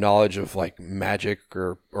knowledge of like magic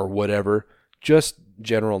or whatever. Just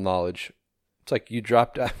general knowledge. It's like you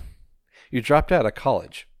dropped out of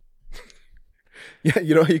college. Yeah,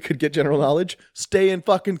 you know how you could get general knowledge? Stay in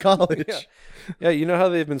fucking college. Yeah, you know how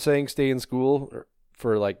they've been saying stay in school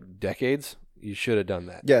for like decades? You should have done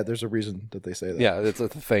that. Yeah, there's a reason that they say that. Yeah, it's a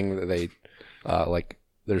thing that they like.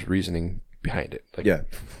 There's reasoning behind it. Like, yeah,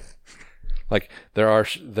 like there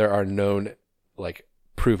are known like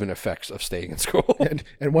proven effects of staying in school, and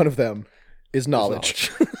one of them is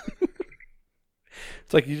knowledge.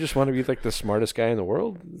 It's like you just want to be like the smartest guy in the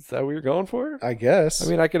world. Is that what you're going for? I guess.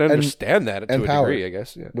 I mean, I can understand that to a degree. I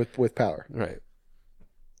guess. Yeah. With power, right?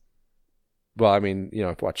 Well, I mean, if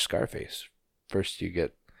you watch Scarface, first you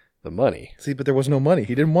get the money. See, but there was no money.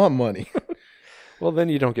 He didn't want money. Well, then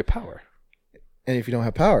you don't get power. And if you don't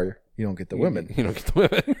have power, you don't get the women. You don't get the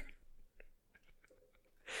women.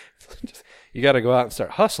 You got to go out and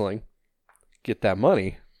start hustling, get that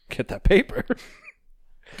money, get that paper.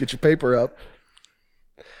 Get your paper up.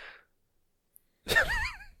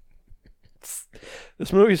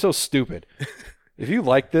 This movie is so stupid. If you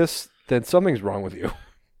like this, then something's wrong with you.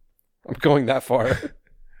 I'm going that far.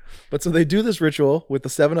 But so they do this ritual with the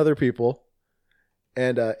 7 other people,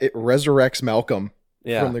 and it resurrects Malcolm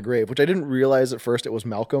from the grave, which I didn't realize at first it was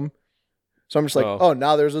Malcolm. So I'm just like, oh,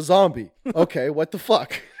 now there's a zombie. Okay, what the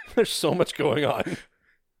fuck? There's so much going on.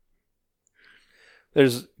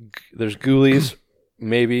 There's ghoulies,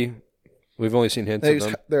 maybe. We've only seen hints of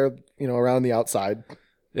them. They're around the outside.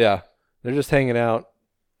 Yeah, they're just hanging out,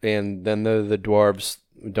 and then the dwarves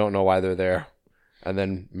don't know why they're there, and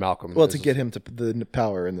then Malcolm. Well, to get him to the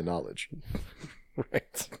power and the knowledge.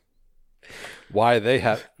 Right. Why they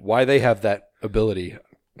have that ability,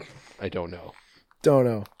 I don't know. Don't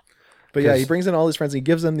know. But yeah, he brings in all his friends and he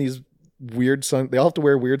gives them these weird they all have to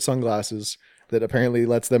wear weird sunglasses that apparently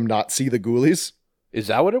lets them not see the ghoulies. Is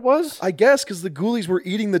that what it was? I guess because the ghoulies were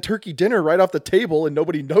eating the turkey dinner right off the table and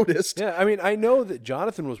nobody noticed. Yeah, I mean, I know that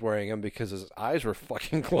Jonathan was wearing them because his eyes were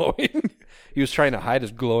fucking glowing. He was trying to hide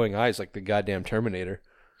his glowing eyes like the goddamn Terminator.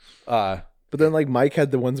 But then like Mike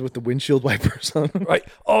had the ones with the windshield wipers on them. Right.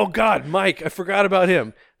 Oh God, Mike, I forgot about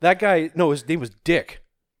him. That guy, no, his name was Dick.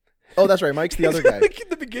 Oh, that's right. Mike's the other guy. Like at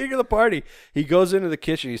the beginning of the party, he goes into the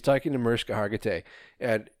kitchen. He's talking to Mariska Hargitay,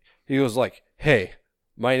 and he goes like, "Hey,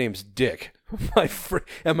 my name's Dick.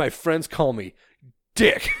 My friends call me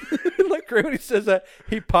Dick." Like right when he says that,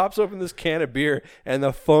 he pops open this can of beer, and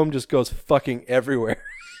the foam just goes fucking everywhere.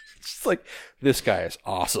 It's just like, this guy is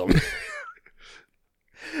awesome.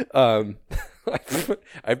 I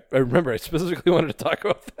remember I specifically wanted to talk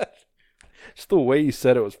about that. Just the way he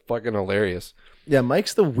said it was fucking hilarious. Yeah,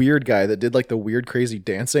 Mike's the weird guy that did like the weird crazy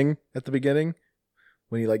dancing at the beginning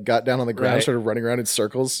when he like got down on the ground and started running around in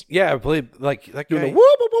circles. Yeah, I believe like that guy. Doing the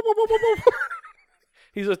whoop, whoop, whoop, whoop, whoop, whoop.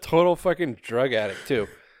 He's a total fucking drug addict too.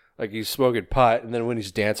 Like he's smoking pot, and then when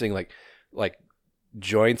he's dancing, like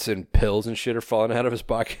joints and pills and shit are falling out of his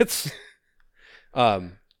pockets. But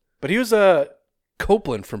he was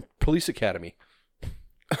Copeland from Police Academy.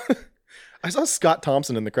 I saw Scott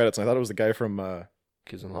Thompson in the credits, and I thought it was the guy from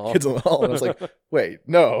Kids in the Hall. Kids in the Hall, and I was like, wait,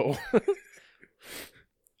 no.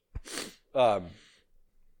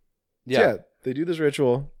 Yeah, they do this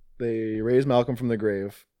ritual. They raise Malcolm from the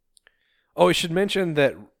grave. Oh, I should mention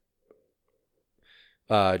that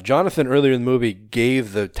Jonathan earlier in the movie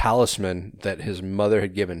gave the talisman that his mother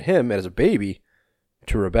had given him as a baby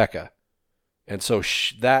to Rebecca. And so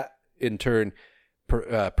that in turn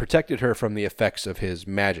protected her from the effects of his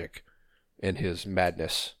magic and his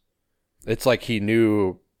madness. It's like he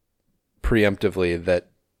knew preemptively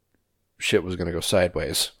that shit was going to go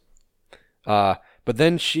sideways. But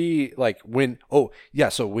then she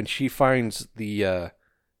so when she finds the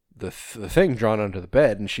thing drawn under the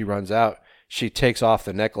bed and she runs out, she takes off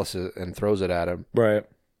the necklace and throws it at him. Right.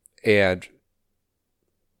 And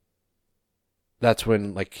that's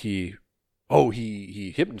when like he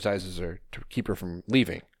hypnotizes her to keep her from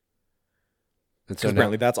leaving. And so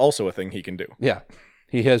apparently that's also a thing he can do. Yeah.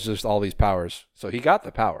 He has just all these powers. So he got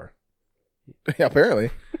the power. Yeah, apparently.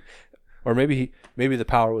 Or maybe the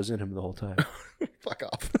power was in him the whole time. Fuck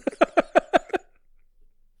off.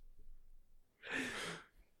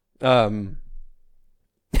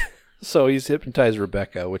 So he's hypnotized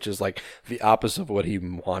Rebecca, which is like the opposite of what he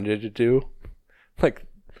wanted to do. Like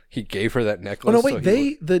he gave her that necklace. Oh no,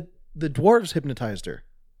 wait, the dwarves hypnotized her.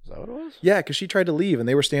 Is that what it was? Yeah, because she tried to leave and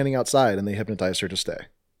they were standing outside and they hypnotized her to stay.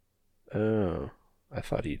 Oh, I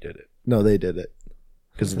thought he did it. No, they did it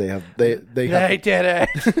because they did it.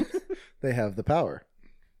 They have the power,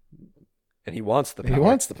 and he wants the power. He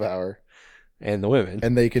wants the power, and the women,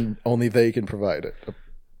 and they can provide it,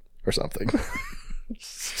 or something.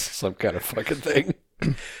 Some kind of fucking thing.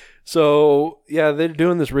 So yeah, they're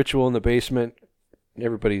doing this ritual in the basement.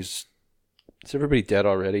 Is everybody dead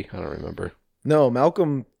already? I don't remember. No,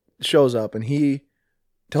 Malcolm shows up and he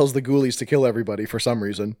tells the ghoulies to kill everybody for some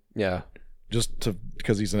reason. Yeah.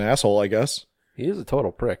 Because he's an asshole, I guess. He is a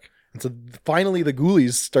total prick. And so finally the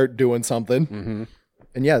ghoulies start doing something. Mm-hmm.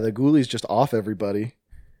 And yeah, the ghoulies just off everybody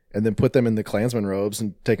and then put them in the Klansman robes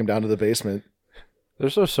and take them down to the basement. They're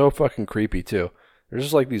so fucking creepy too. They're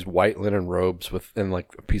just like these white linen robes and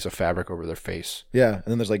like a piece of fabric over their face. Yeah, and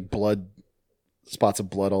then there's like spots of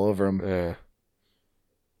blood all over them. Yeah.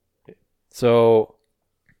 So,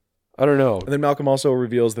 I don't know. And then Malcolm also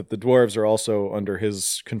reveals that the dwarves are also under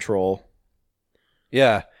his control.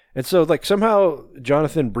 Yeah. And so, like, somehow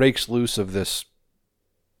Jonathan breaks loose of this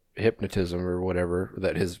hypnotism or whatever,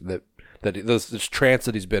 this trance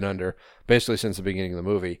that he's been under, basically since the beginning of the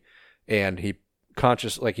movie. And he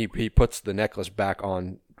puts the necklace back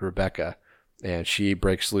on Rebecca, and she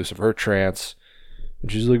breaks loose of her trance. And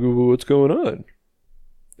she's like, what's going on?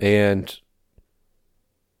 And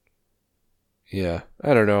yeah,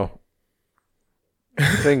 I don't know.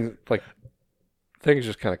 Things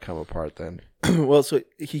just kind of come apart then. Well, so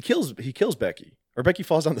he kills Becky, or Becky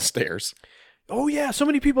falls down the stairs. Oh yeah, so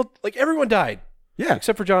many people, like everyone died. Yeah,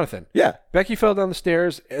 except for Jonathan. Yeah, Becky fell down the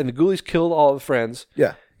stairs, and the ghoulies killed all the friends.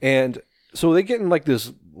 Yeah, and so they get in like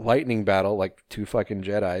this lightning battle like two fucking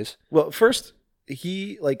Jedis. Well, first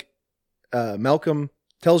he Malcolm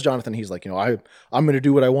tells Jonathan, he's like, I'm going to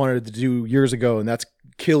do what I wanted to do years ago, and that's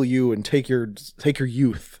kill you and take your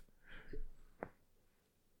youth.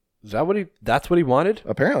 Is that that's what he wanted?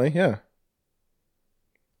 Apparently, yeah.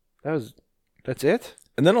 That's it?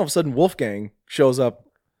 And then all of a sudden Wolfgang shows up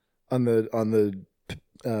on the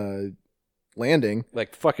landing.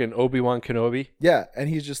 Like fucking Obi-Wan Kenobi? Yeah, and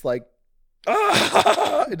he's just like,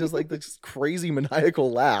 ah! It does like this crazy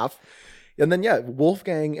maniacal laugh. And then,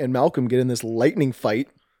 Wolfgang and Malcolm get in this lightning fight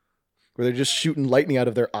where they're just shooting lightning out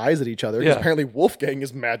of their eyes at each other. Because apparently Wolfgang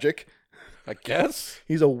is magic. I guess.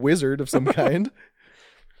 He's a wizard of some kind.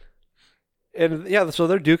 And so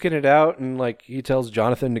they're duking it out, and like he tells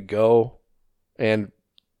Jonathan to go, and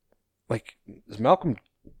like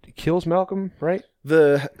kills Malcolm, right?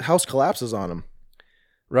 The house collapses on him.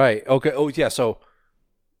 Right. Okay. Oh yeah. So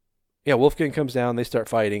Wolfgang comes down, they start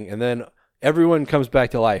fighting, and then everyone comes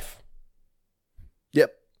back to life.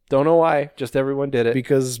 Yep. Don't know why, just everyone did it.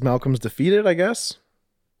 Because Malcolm's defeated, I guess.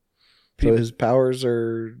 So his powers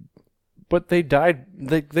are... But they died,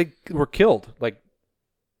 they were killed, like,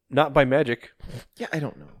 not by magic. Yeah, I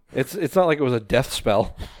don't know. It's not like it was a death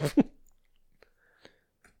spell.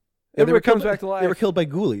 Everyone comes back to life. They were killed by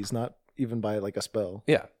ghoulies, not even by like a spell.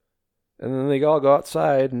 Yeah. And then they all go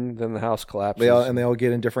outside, and then the house collapses. They all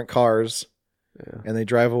get in different cars, and they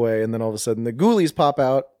drive away, and then all of a sudden the ghoulies pop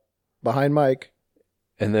out behind Mike.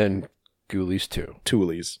 And then Ghoulies 2.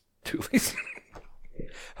 Toolies.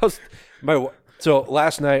 So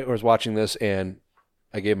last night I was watching this, and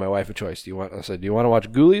I gave my wife a choice. I said, do you want to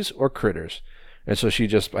watch Ghoulies or Critters? And so she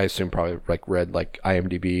just, I assume, probably like read like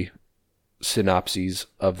IMDb synopses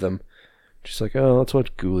of them. She's like, oh, let's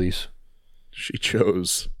watch Ghoulies. She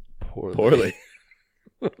chose poorly.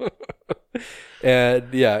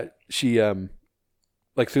 And she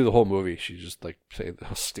like through the whole movie, she just like saying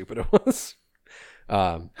how stupid it was.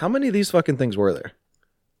 How many of these fucking things were there?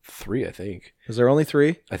 3, I think. Is there only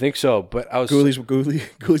 3? I think so, but I was...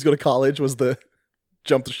 Ghoulies go to college was the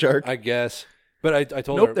jump the shark. I guess. But I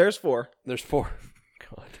told her... Nope, there's 4. There's 4.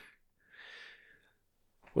 God.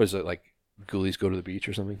 What is it, like Ghoulies go to the beach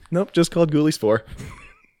or something? Nope, just called Ghoulies 4.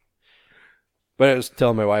 But I was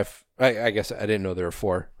telling my wife, I guess I didn't know there were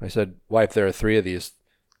 4. I said, wife, there are 3 of these.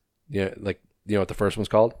 You know what the first one's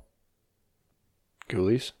called?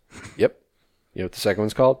 Ghoulies. Yep. You know what the second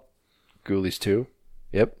one's called? Ghoulies 2.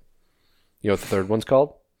 Yep. You know what the third one's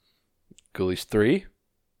called? Ghoulies 3.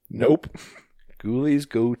 Nope. Ghoulies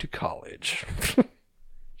go to college.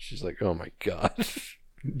 She's like, oh my God.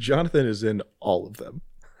 Jonathan is in all of them.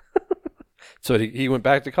 So he went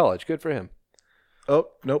back to college. Good for him. Oh,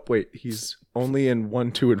 nope, wait. He's only in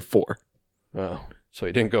 1, 2, and 4. Oh, so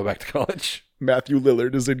he didn't go back to college. Matthew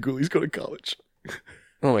Lillard is in Ghoulies Go to College.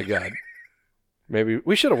 Oh my God. Maybe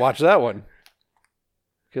we should have watched that one.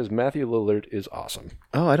 Because Matthew Lillard is awesome.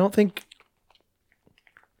 Oh, I don't think...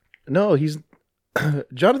 No, he's...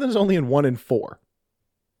 Jonathan's only in 1 and 4.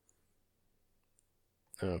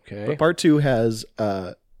 Okay. But part 2 has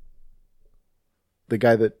the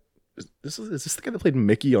guy that... Is this the guy that played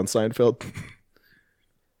Mickey on Seinfeld?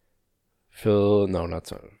 Phil... No, not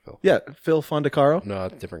Phil. Yeah, Phil Fondacaro? No,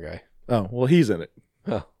 it's a different guy. Oh, well, he's in it.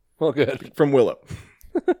 Oh, well, good. From Willow.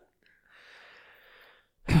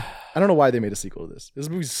 I don't know why they made a sequel to this. This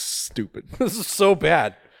movie's stupid. This is so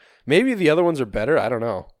bad. Maybe the other ones are better. I don't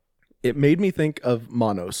know. It made me think of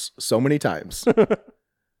Monos so many times.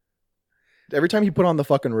 Every time he put on the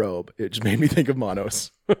fucking robe, it just made me think of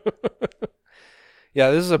Monos. Yeah,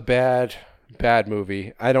 this is a bad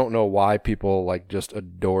movie. I don't know why people like just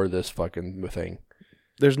adore this fucking thing.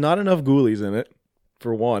 There's not enough ghoulies in it,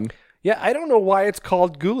 for one. Yeah, I don't know why it's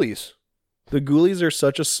called Ghoulies. The ghoulies are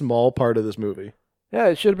such a small part of this movie. Yeah,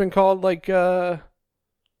 it should have been called like, I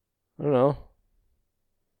don't know,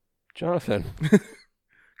 Jonathan.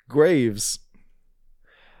 Graves.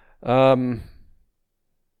 Power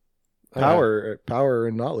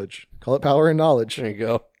and knowledge. Call it Power and Knowledge. There you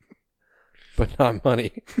go. But not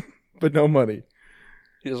money. But no money.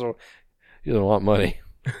 He doesn't want money.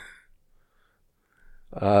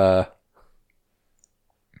 No,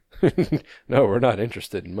 we're not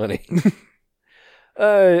interested in money.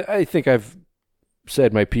 I think I've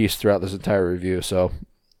said my piece throughout this entire review, so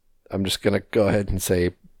I'm just gonna go ahead and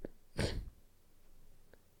say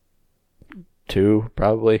 2,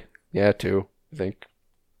 probably. Yeah, 2, I think.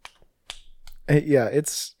 Yeah,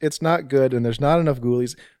 it's not good, and there's not enough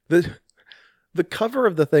ghoulies. The cover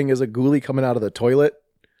of the thing is a ghoulie coming out of the toilet,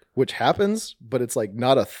 which happens, but it's like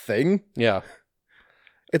not a thing. Yeah.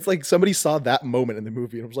 It's like somebody saw that moment in the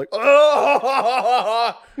movie and was like,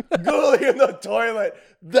 oh, Ghoulie in the toilet.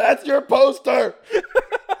 That's your poster.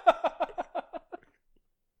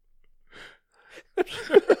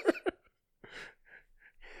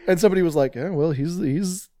 And somebody was like, yeah, well, he's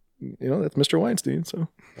that's Mr. Weinstein, so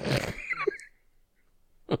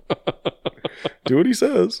do what he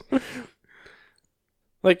says.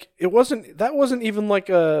 Like that wasn't even like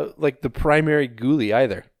the primary Ghoulie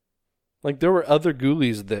either. Like there were other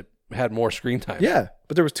Ghoulies that had more screen time. Yeah,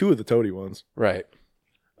 but there was 2 of the toady ones. Right.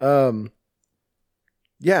 Yeah,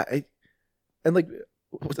 and like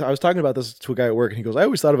I was talking about this to a guy at work, and he goes, I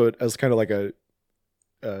always thought of it as kind of like a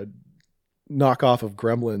knockoff of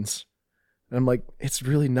Gremlins. And I'm like, it's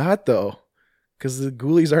really not though, because the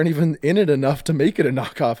Ghoulies aren't even in it enough to make it a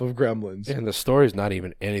knockoff of Gremlins. And the story's not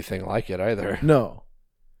even anything like it either. No.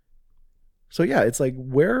 So yeah, it's like,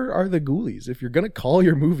 where are the Ghoulies? If you're gonna call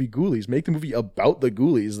your movie Ghoulies, make the movie about the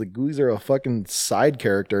Ghoulies. The Ghoulies are a fucking side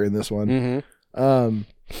character in this one. Mm-hmm.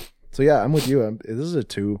 So yeah, I'm with you. This is a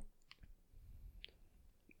 2.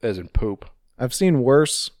 As in poop. I've seen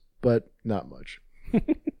worse, but not much.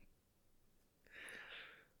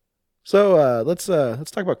 So let's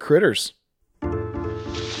talk about Critters.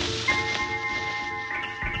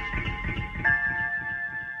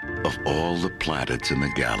 Of all the planets in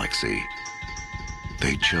the galaxy,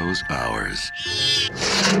 they chose ours.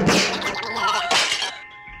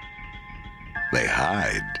 They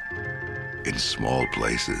hide in small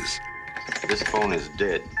places. This phone is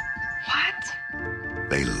dead. What?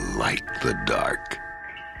 They light the dark.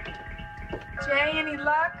 Jay, any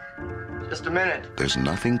luck? Just a minute. There's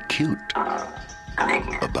nothing cute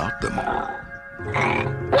about them.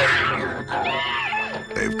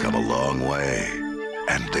 They've come a long way,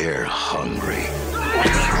 and they're hungry.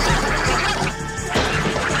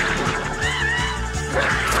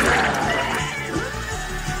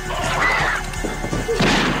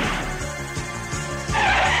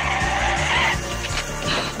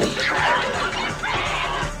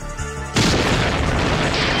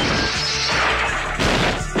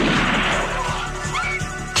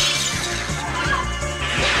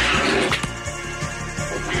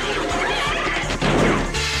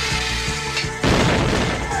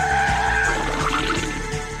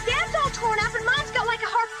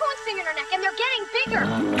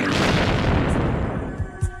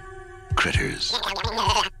 Critters.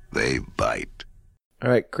 They bite.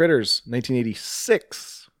 All right, Critters,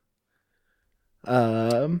 1986.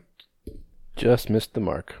 Just missed the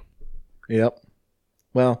mark. Yep.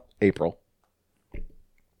 Well, April.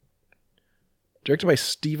 Directed by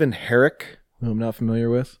Stephen Herrick, who I'm not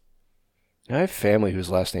familiar with. I have family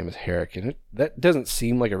whose last name is Herrick, and that doesn't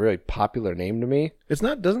seem like a really popular name to me.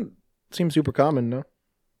 Doesn't seem super common, no?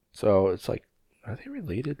 So it's like, are they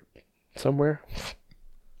related somewhere?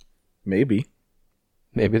 Maybe.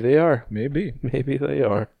 Maybe they are. Maybe. Maybe they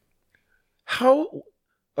are. How?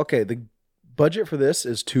 Okay, the budget for this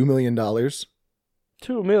is $2 million. $2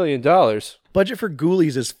 million? Budget for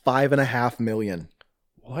Ghoulies is $5.5 million.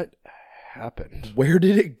 What happened? Where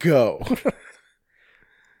did it go?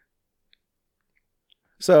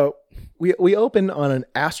 So, we open on an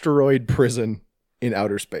asteroid prison in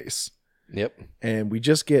outer space. Yep. And we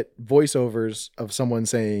just get voiceovers of someone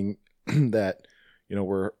saying that,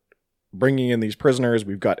 we're bringing in these prisoners.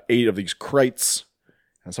 We've got 8 of these krites.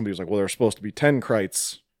 And somebody was like, well, there were supposed to be 10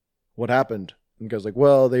 krites. What happened? And the guy's like,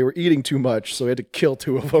 well, they were eating too much, so we had to kill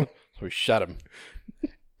 2 of them. So we shot him.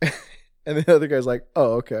 And the other guy's like,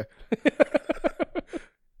 oh, okay.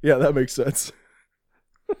 Yeah, that makes sense.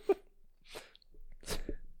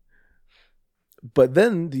 But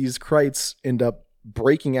then these krites end up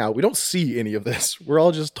breaking out. We don't see any of this. We're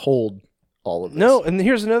all just told all of this. No, and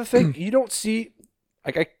here's another thing. You don't see,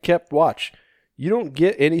 like I kept watch, you don't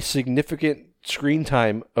get any significant screen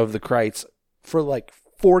time of the krites for like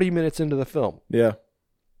 40 minutes into the film. Yeah.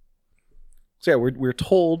 So yeah, we're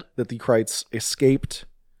told that the krites escaped.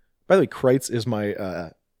 By the way, krites is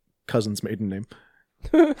my cousin's maiden name.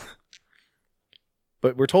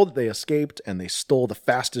 But we're told that they escaped and they stole the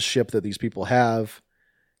fastest ship that these people have.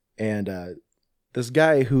 And this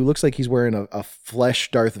guy who looks like he's wearing a flesh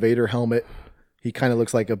Darth Vader helmet. He kind of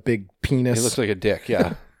looks like a big penis. He looks like a dick,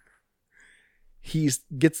 yeah. He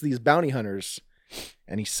gets these bounty hunters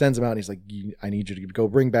and he sends them out and he's like, I need you to go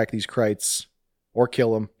bring back these krites or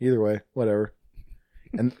kill them. Either way, whatever.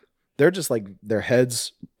 And they're just like, their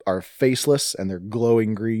heads are faceless and they're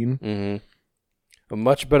glowing green. Mm-hmm. A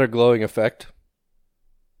much better glowing effect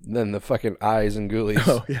than the fucking eyes and Ghoulies.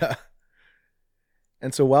 Oh, yeah.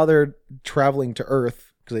 And so while they're traveling to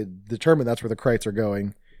Earth, because they determine that's where the krites are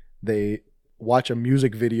going, they watch a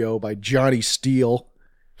music video by Johnny Steele,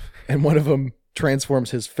 And one of them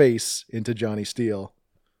transforms his face into Johnny Steele.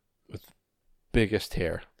 Biggest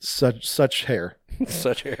hair. Such hair.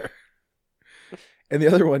 Such hair. And the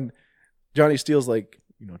other one, Johnny Steele's like,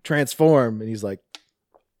 transform. And he's like,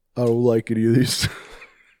 I don't like any of these.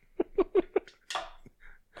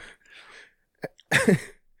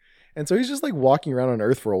 And so he's just like walking around on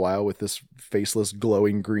Earth for a while with this faceless,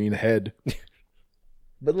 glowing green head.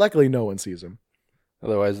 But luckily no one sees him.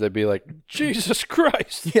 Otherwise they'd be like, Jesus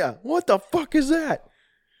Christ. Yeah, what the fuck is that?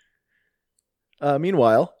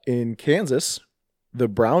 Meanwhile, in Kansas, the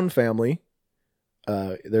Brown family,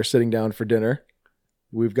 they're sitting down for dinner.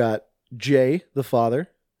 We've got Jay, the father,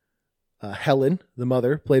 Helen, the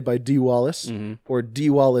mother, played by Dee Wallace, or Dee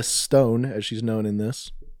Wallace Stone, as she's known in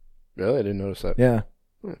this. Really? I didn't notice that. Yeah.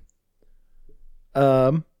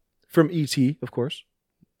 From E.T., of course,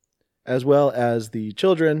 as well as the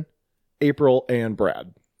children, April and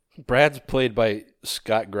Brad. Brad's played by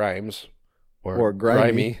Scott Grimes, or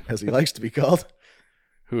Grimy, as he likes to be called.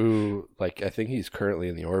 Who, like, I think he's currently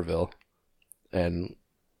in the Orville, and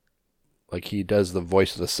like he does the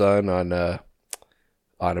voice of the son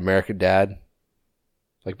on American Dad.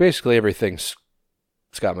 Like basically everything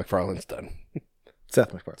Scott MacFarlane's done.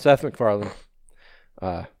 Seth MacFarlane. Seth MacFarlane.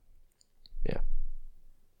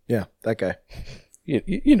 Yeah, that guy.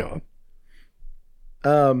 You know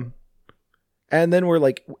him. And then we're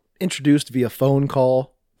like introduced via phone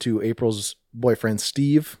call to April's boyfriend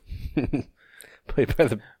Steve, played by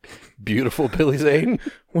the beautiful Billy Zane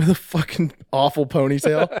with a fucking awful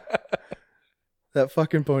ponytail. That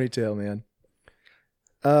fucking ponytail,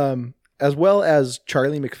 man. As well as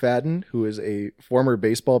Charlie McFadden, who is a former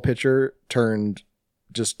baseball pitcher turned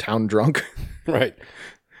just town drunk. Right.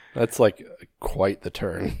 That's like quite the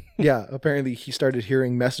turn. Yeah, apparently he started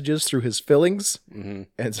hearing messages through his fillings,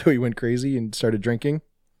 and so he went crazy and started drinking.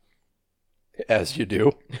 As you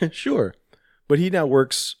do. Sure. But he now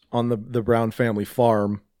works on the Brown family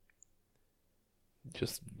farm.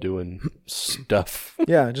 Just doing stuff.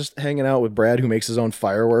 Yeah, just hanging out with Brad, who makes his own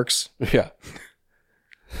fireworks. Yeah.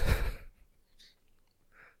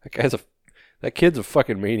 That kid's a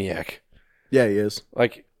fucking maniac. Yeah, he is.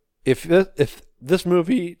 Like, if this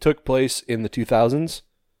movie took place in the 2000s,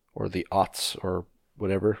 or the aughts, or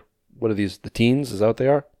whatever, what are these, the teens? Is that what they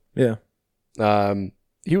are? Yeah.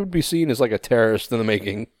 He would be seen as like a terrorist in the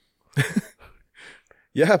making.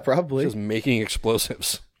 Yeah, probably. Just making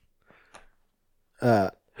explosives.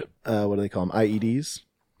 What do they call them? IEDs?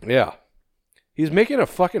 Yeah. He's making a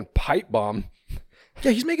fucking pipe bomb.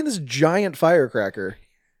 Yeah, he's making this giant firecracker.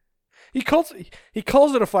 He calls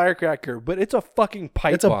it a firecracker, but it's a fucking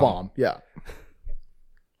pipe bomb. It's a bomb, yeah.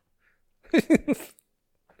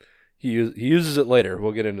 He uses it later.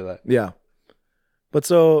 We'll get into that. Yeah. But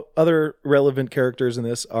so other relevant characters in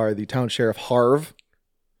this are the town sheriff Harv,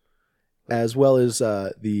 as well as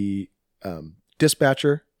the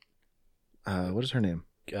dispatcher. What is her name?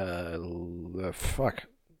 Fuck.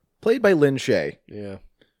 Played by Lynn Shay. Yeah.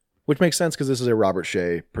 Which makes sense because this is a Robert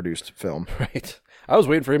Shay produced film. Right. I was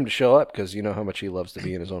waiting for him to show up because you know how much he loves to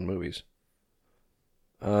be in his own movies.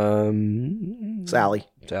 Sally.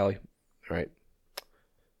 Right.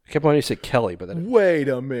 I kept wanting to say Kelly, but then... Wait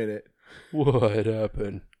a minute. What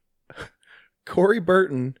happened? Corey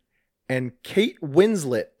Burton and Kate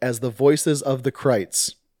Winslet as the voices of the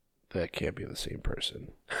Krites. That can't be the same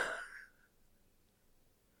person.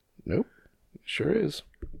 Nope. Sure is.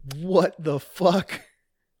 What the fuck?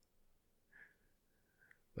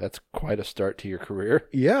 That's quite a start to your career.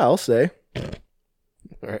 Yeah, I'll say.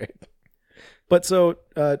 All right. But so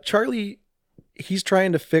Charlie, he's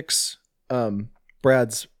trying to fix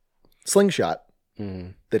Brad's slingshot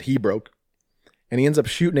that he broke, and he ends up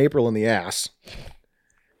shooting April in the ass.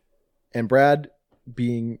 And Brad,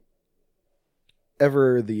 being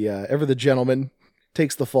ever the gentleman,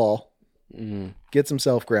 takes the fall, gets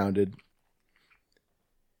himself grounded.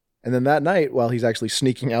 And then that night, while he's actually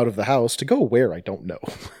sneaking out of the house to go where, I don't know.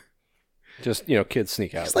 Just, kids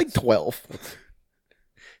sneak out. He's like 12.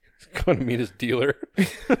 He's going to meet his dealer.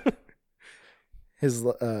 His,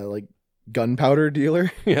 like, gunpowder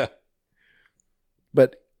dealer. Yeah.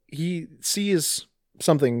 But he sees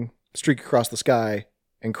something streak across the sky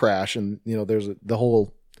and crash, and, there's the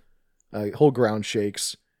whole ground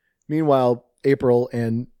shakes. Meanwhile, April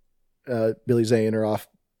and Billy Zane are off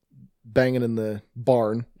banging in the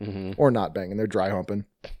barn, or not banging, they're dry humping.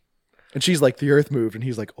 And she's like, the earth moved, and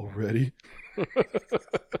he's like, already?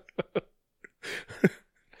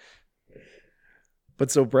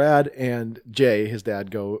 But so Brad and Jay, his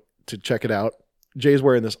dad, go to check it out. Jay's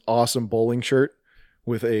wearing this awesome bowling shirt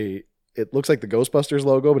with it looks like the Ghostbusters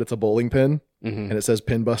logo, but it's a bowling pin, and it says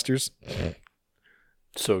Pinbusters.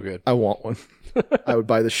 So good. I want one. I would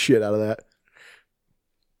buy the shit out of that.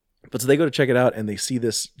 But so they go to check it out and they see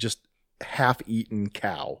this just half-eaten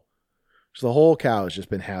cow. So the whole cow has just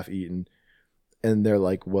been half-eaten. And they're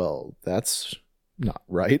like, well, that's not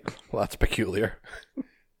right. Well, that's peculiar.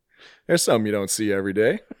 There's some you don't see every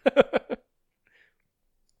day.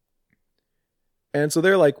 And so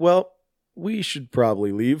they're like, well, we should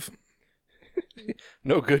probably leave.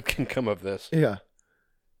 No good can come of this. Yeah.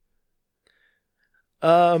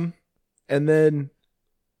 And then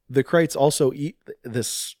the Krites also eat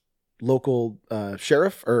this local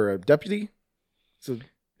sheriff or a deputy. So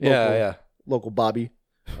local Bobby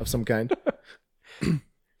of some kind.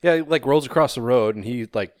 Yeah, he, like, rolls across the road and he,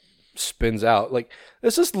 like, spins out. Like,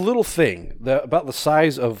 there's this little thing about the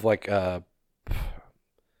size of, like,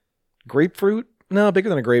 grapefruit? No, bigger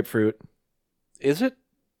than a grapefruit. Is it?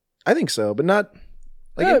 I think so, but not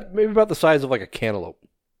like maybe about the size of, like, a cantaloupe.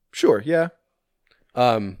 Sure, yeah.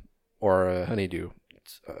 Or a honeydew.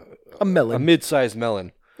 A melon. A mid-sized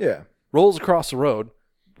melon. Yeah. Rolls across the road.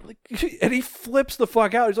 Like, and he flips the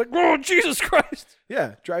fuck out. He's like, oh, Jesus Christ.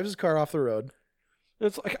 Yeah, drives his car off the road.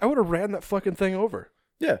 It's like, I would have ran that fucking thing over.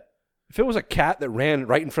 Yeah. If it was a cat that ran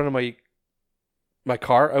right in front of my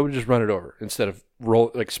car, I would just run it over instead of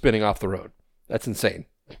spinning off the road. That's insane.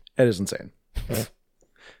 That is insane. But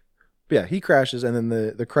yeah, he crashes, and then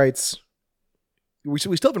the Krites... We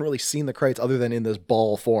still haven't really seen the Krites other than in this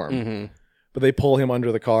ball form. Mm-hmm. But they pull him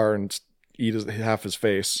under the car and eat half his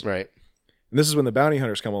face. Right. And this is when the bounty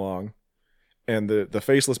hunters come along, and the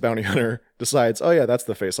faceless bounty hunter decides, oh yeah, that's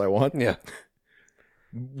the face I want. Yeah.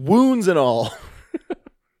 Wounds and all.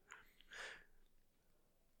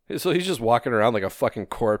 So he's just walking around like a fucking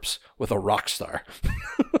corpse with a rock star.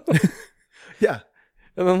 Yeah.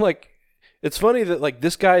 And then, like, it's funny that, like,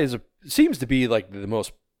 this guy seems to be, like, the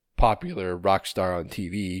most popular rock star on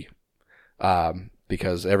TV,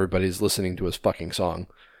 because everybody's listening to his fucking song.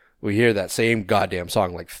 We hear that same goddamn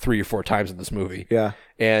song like 3 or 4 times in this movie. Yeah.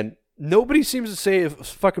 And nobody seems to say a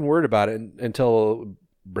fucking word about it until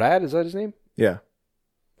Brad, is that his name? Yeah.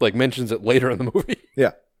 Like, mentions it later in the movie.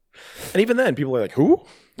 Yeah. And even then, people are like, who?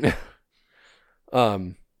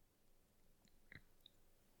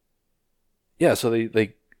 Yeah, so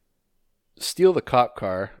they steal the cop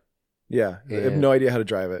car. Yeah. They have no idea how to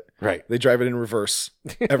drive it. Right. They drive it in reverse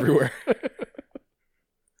everywhere.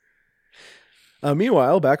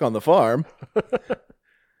 Meanwhile, back on the farm,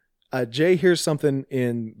 Jay hears something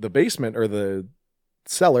in the basement or the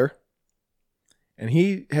cellar, and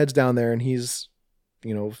he heads down there and he's,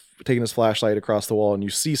 taking his flashlight across the wall, and you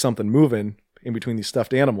see something moving in between these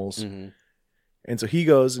stuffed animals. Mm-hmm. And so he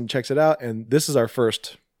goes and checks it out, and this is our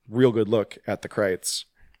first real good look at the Krites.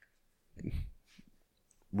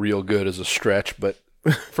 Real good as a stretch, but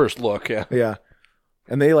first look, yeah. Yeah.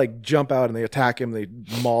 And they like jump out and they attack him. They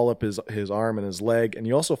maul up his arm and his leg. And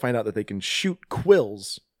you also find out that they can shoot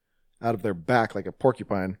quills out of their back like a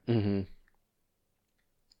porcupine. Mm-hmm.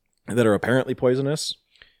 That are apparently poisonous.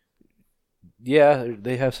 Yeah,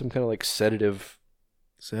 they have some kind of like sedative.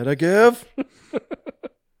 Sedative?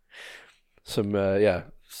 some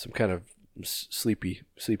kind of sleepy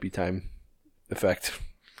time effect.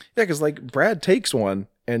 Yeah, because like Brad takes one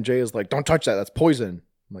and Jay is like, don't touch that. That's poison.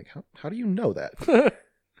 I'm like, how do you know that?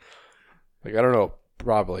 Like, I don't know.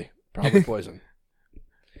 Probably poison.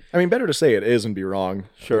 I mean, better to say it is and be wrong.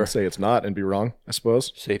 Sure. Than say it's not and be wrong, I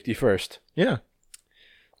suppose. Safety first. Yeah.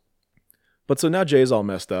 But so now Jay's all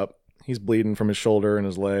messed up. He's bleeding from his shoulder and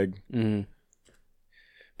his leg. Mm-hmm.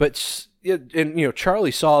 But, and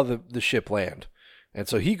Charlie saw the ship land. And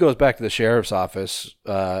so he goes back to the sheriff's office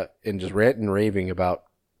and just ranting and raving about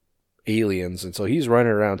aliens. And so he's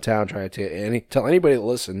running around town trying to tell anybody that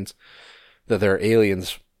listens that there are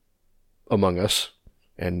aliens among us.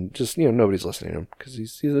 And just, nobody's listening to him because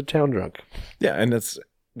he's a town drunk. Yeah, and that's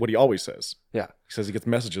what he always says. Yeah. He says he gets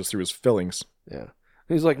messages through his fillings. Yeah.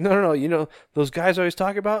 And he's like, no, those guys I always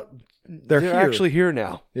talk about, they're here. actually here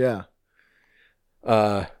now. Yeah.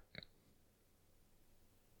 Yeah.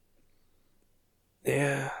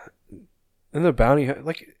 And the bounty,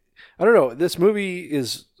 like, I don't know. This movie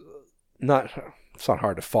is it's not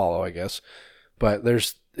hard to follow, I guess. But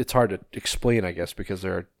it's hard to explain, I guess, because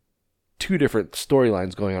there are 2 different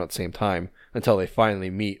storylines going on at the same time until they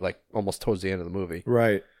finally meet, like, almost towards the end of the movie.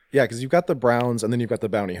 Right. Yeah, because you've got the Browns and then you've got the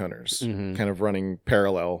bounty hunters kind of running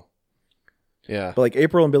parallel. Yeah. But like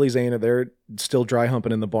April and Billy Zane, they're still dry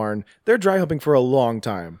humping in the barn. They're dry humping for a long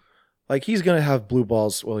time. Like, he's going to have blue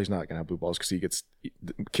balls. Well, he's not going to have blue balls because he gets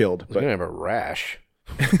killed. He's going to have a rash.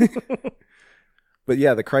 But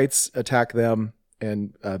yeah, the Krites attack them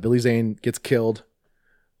and Billy Zane gets killed.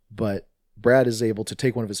 But Brad is able to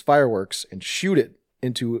take one of his fireworks and shoot it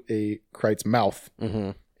into a Kreit's mouth.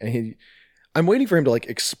 Mm-hmm. And I'm waiting for him to like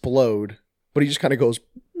explode, but he just kind of goes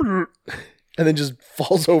and then just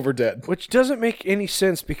falls over dead. Which doesn't make any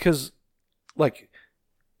sense because, like,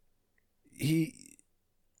 he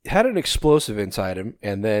had an explosive inside him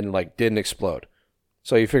and then, like, didn't explode.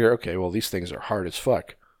 So you figure, okay, well, these things are hard as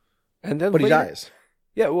fuck. And then But he later- dies.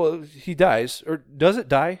 Yeah, well, he dies. Or does it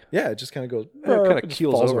die? Yeah, it just kind of goes. It kind of just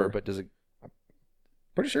keels falls over, but does it...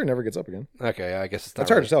 Pretty sure it never gets up again. Okay, I guess it's not It's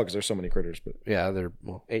hard really- to tell because there's so many critters, but Yeah, there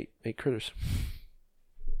are eight critters.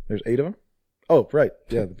 there's 8 of them. Oh, right.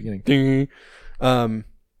 Yeah, the beginning. Ding.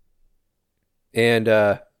 And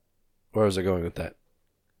where was I going with that?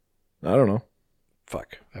 I don't know.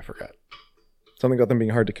 Fuck, I forgot. Something about them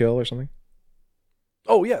being hard to kill or something.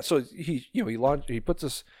 Oh yeah, so he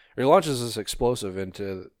launches this explosive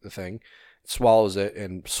into the thing, swallows it,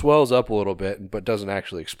 and swells up a little bit, but doesn't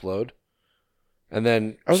actually explode. And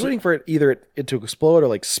then I was waiting for it it to explode or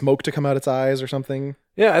like smoke to come out its eyes or something.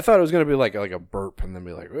 Yeah, I thought it was gonna be like a burp, and then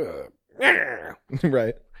be like, ugh.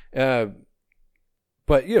 Right.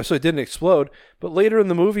 But so it didn't explode. But later in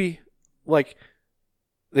the movie, like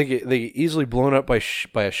they get easily blown up by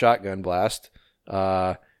a shotgun blast.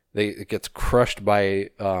 It gets crushed by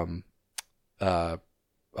a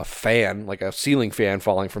fan, like a ceiling fan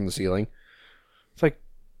falling from the ceiling. It's like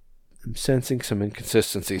I'm sensing some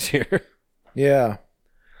inconsistencies here. Yeah.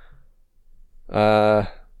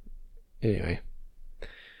 Anyway,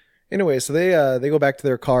 so they go back to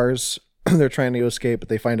their cars. They're trying to escape, but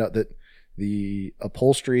they find out that the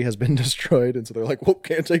upholstery has been destroyed, and so they're like, "Well,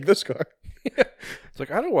 can't take this car." It's like,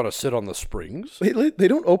 I don't want to sit on the springs. They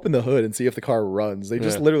don't open the hood and see if the car runs. They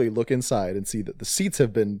just Yeah. literally look inside and see that the seats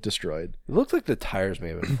have been destroyed. It looks like the tires may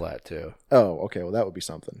have been flat too. Oh, okay. Well, that would be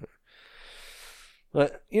something.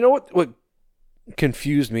 But you know what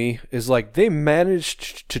confused me is like they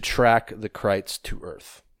managed to track the Kreitz to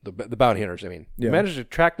Earth. The bounty hunters, I mean. They Yeah. managed to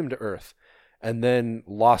track them to Earth and then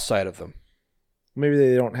lost sight of them. Maybe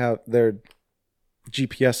they don't have their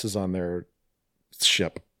GPS is on their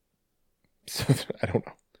ship. So, I don't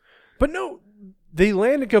know. But no, they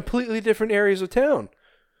land in completely different areas of town.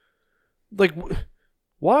 Like,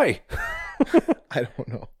 why? I don't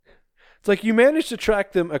know. It's like you managed to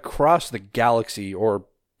track them across the galaxy or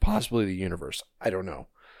possibly the universe. I don't know.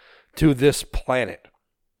 To this planet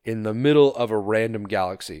in the middle of a random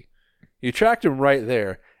galaxy. You tracked them right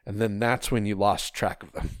there, and then that's when you lost track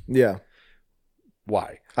of them. Yeah.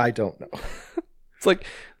 Why? I don't know. It's like,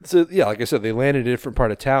 so yeah, like I said, they landed in a different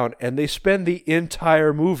part of town, and they spend the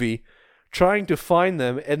entire movie trying to find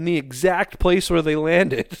them in the exact place where they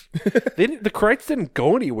landed. The Kreitz didn't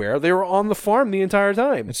go anywhere. They were on the farm the entire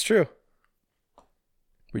time. It's true.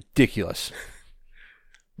 Ridiculous.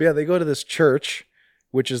 But yeah, they go to this church,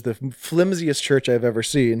 which is the flimsiest church I've ever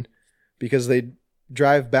seen, because they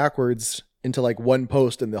drive backwards into like one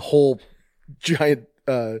post and the whole giant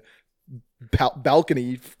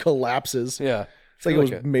balcony collapses. Yeah. It's like it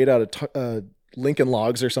was made out of Lincoln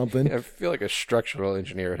logs or something. I feel like a structural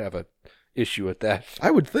engineer would have an issue with that.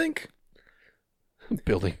 I would think.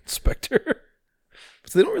 Building inspector.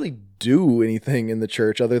 So they don't really do anything in the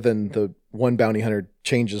church other than the one bounty hunter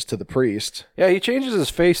changes to the priest. Yeah, he changes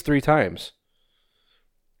his face 3 times.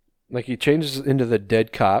 Like he changes into the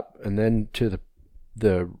dead cop and then to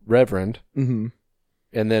the reverend. Mm-hmm.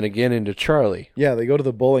 And then again into Charlie. Yeah, they go to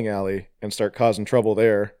the bowling alley and start causing trouble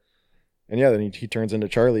there. And yeah, then he turns into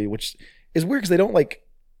Charlie, which is weird because they don't like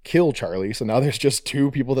kill Charlie. So now there's just 2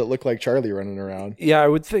 people that look like Charlie running around. Yeah, I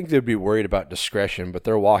would think they'd be worried about discretion, but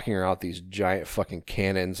they're walking around with these giant fucking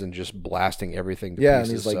cannons and just blasting everything to Yeah, and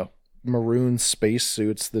pieces. these like maroon space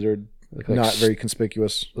suits that are Look like not very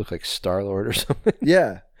conspicuous. Look like Star-Lord or something.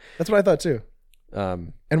 Yeah, that's what I thought too.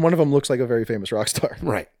 And one of them looks like a very famous rock star.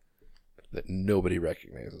 Right. That nobody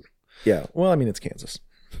recognizes. Yeah. Well, I mean, it's Kansas.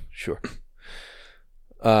 Sure.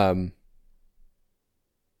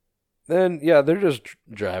 Then yeah, they're just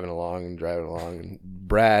driving along, and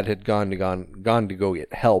Brad had gone to go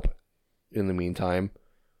get help in the meantime,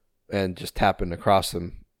 and just happened across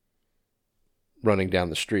them running down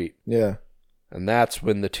the street. Yeah. And that's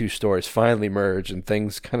when the 2 stories finally merge and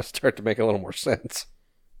things kind of start to make a little more sense.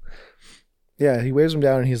 Yeah, he waves them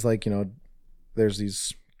down and he's like, there's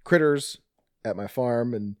these critters at my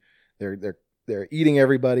farm and they're eating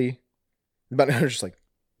everybody. The bounty hunter's just like,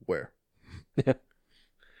 where? Yeah.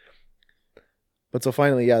 But so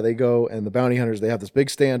finally, yeah, they go and the bounty hunters, they have this big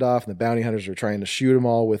standoff and the bounty hunters are trying to shoot them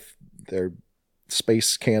all with their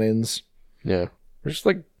space cannons. Yeah. They're just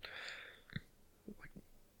like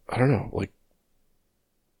I don't know, like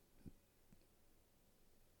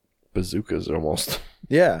bazookas almost.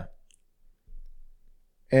 Yeah.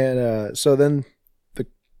 And so then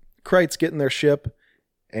Kreitz get in their ship,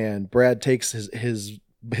 and Brad takes his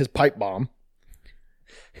pipe bomb.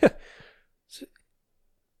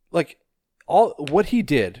 Like, what he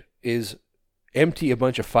did is empty a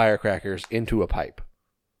bunch of firecrackers into a pipe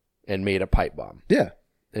and made a pipe bomb. Yeah.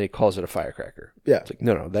 And he calls it a firecracker. Yeah. It's like,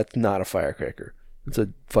 no, that's not a firecracker. It's a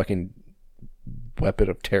fucking weapon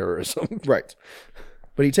of terrorism. Right.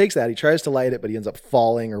 But he takes that, he tries to light it, but he ends up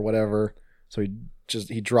falling or whatever. So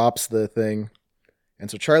he drops the thing.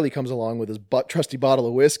 And so Charlie comes along with his trusty bottle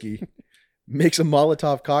of whiskey, makes a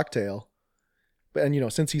Molotov cocktail.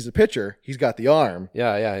 And, since he's a pitcher, he's got the arm.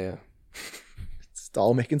 Yeah. It's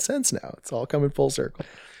all making sense now. It's all coming full circle.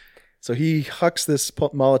 So he hucks this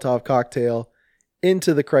Molotov cocktail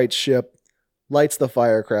into the Kreitz ship, lights the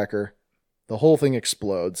firecracker. The whole thing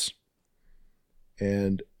explodes.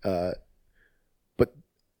 And, but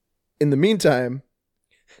in the meantime,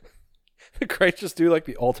 the Kreitz just do like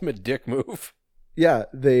the ultimate dick move. Yeah,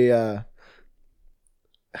 they, how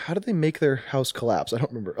did they make their house collapse? I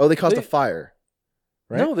don't remember. Oh, they caused a fire.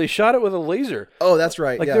 Right? No, they shot it with a laser. Oh, that's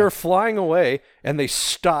right. Like yeah. they were flying away and they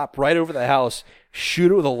stop right over the house,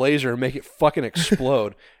 shoot it with a laser and make it fucking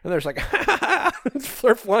explode. And they're just like,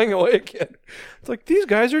 they're flying away again. It's like, these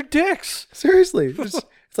guys are dicks. Seriously. It's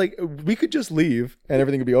like, we could just leave and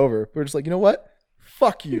everything would be over. We're just like, you know what?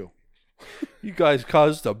 Fuck you. You guys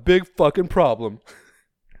caused a big fucking problem.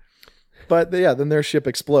 But yeah, then their ship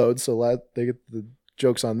explodes. So they get the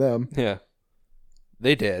joke's on them. Yeah.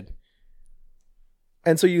 They did.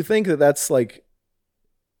 And so you think that that's like,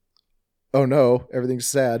 oh no, everything's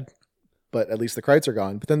sad, but at least the Kreitz are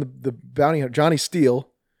gone. But then the bounty hunter, Johnny Steele,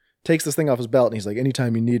 takes this thing off his belt and he's like,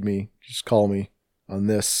 anytime you need me, just call me on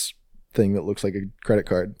this thing that looks like a credit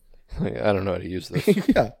card. Like, I don't know how to use this.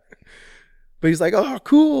 Yeah. But he's like, oh,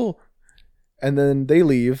 cool. And then they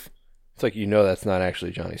leave. It's like, that's not actually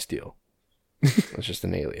Johnny Steele. It's just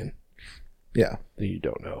an alien. Yeah. That you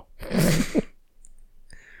don't know.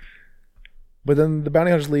 But then the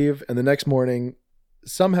bounty hunters leave, and the next morning,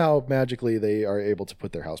 somehow magically, they are able to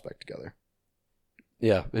put their house back together.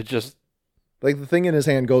 Yeah, it just... Like, the thing in his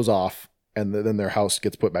hand goes off, and then their house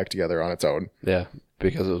gets put back together on its own. Yeah,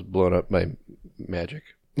 because it was blown up by magic.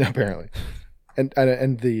 Apparently.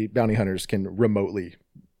 And the bounty hunters can remotely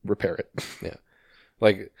repair it. Yeah.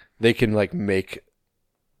 Like, they can, like, make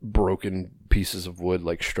broken pieces of wood,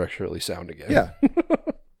 like, structurally sound again. Yeah.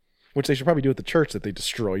 Which they should probably do at the church that they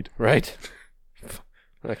destroyed. Right.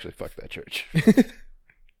 Actually, fuck that church.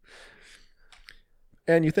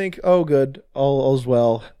 And you think, oh, good, all's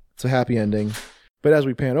well. It's a happy ending. But as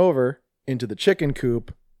we pan over into the chicken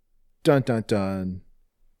coop, dun dun dun,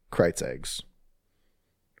 Kreitz eggs.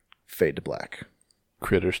 Fade to black.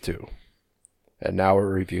 Critters 2. And now a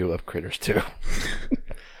review of Critters 2.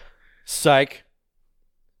 Psych.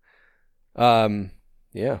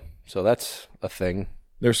 Yeah, so that's a thing.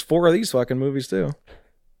 There's 4 of these fucking movies too.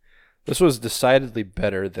 This was decidedly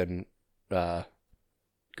better than Ghoulies.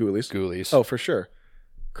 Oh, for sure.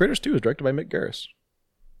 Critters 2 is directed by Mick Garris.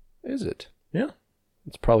 Is it? Yeah.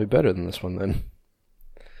 It's probably better than this one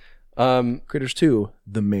then. Critters 2,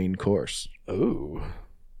 the main course. Ooh.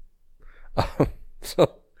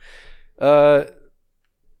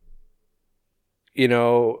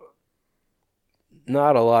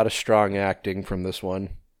 Not a lot of strong acting from this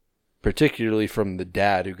one, particularly from the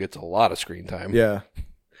dad who gets a lot of screen time. Yeah.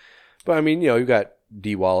 But I mean, you got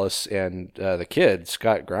Dee Wallace and the kid,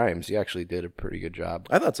 Scott Grimes. He actually did a pretty good job.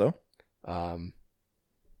 I thought so.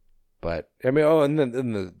 But I mean, and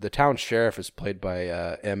then the town sheriff is played by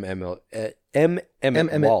M.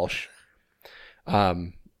 Walsh.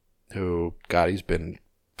 Who, God, he's been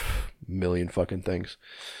a million fucking things.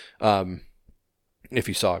 If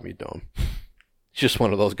you saw him, you'd know him. He's just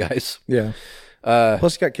one of those guys. Yeah.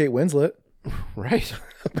 Plus, you got Kate Winslet. Right.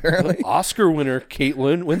 Apparently. Oscar winner Kate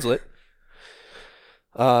Winslet.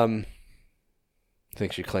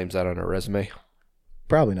 Think she claims that on her resume?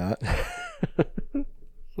 Probably not.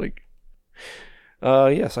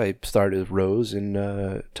 Yes, I starred as Rose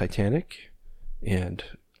in Titanic and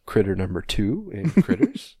Critter number 2 in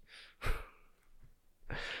Critters.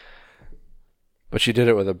 But she did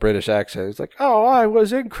it with a British accent. It's like, oh, I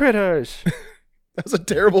was in Critters. That's a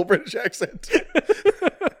terrible British accent.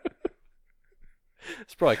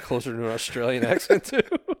 It's probably closer to an Australian accent, too.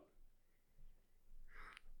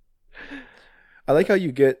 I like how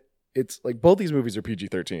it's like both these movies are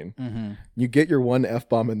PG-13. Mm-hmm. You get your one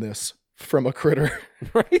F-bomb in this from a critter.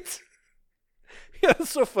 Right? Yeah, that's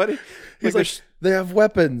so funny. He's like, they have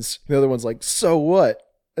weapons. The other one's like, so what?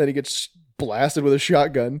 And he gets blasted with a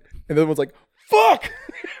shotgun. And the other one's like, fuck!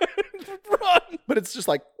 Run! But it's just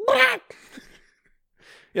like,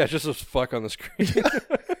 yeah, it's just a fuck on the screen.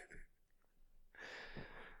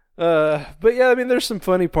 But yeah, I mean, there's some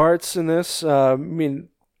funny parts in this. I mean,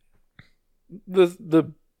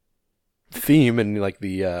 the theme and like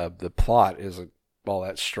the plot isn't all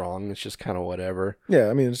that strong. It's just kind of whatever. Yeah,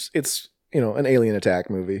 I mean, it's an alien attack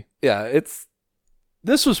movie. Yeah,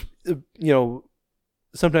 this was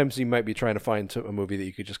sometimes you might be trying to find a movie that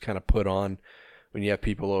you could just kind of put on when you have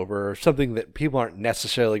people over, or something that people aren't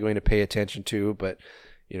necessarily going to pay attention to, but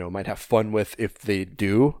might have fun with if they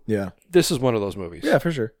do. Yeah, this is one of those movies. Yeah,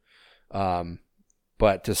 for sure.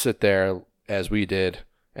 But to sit there as we did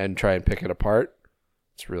and try and pick it apart,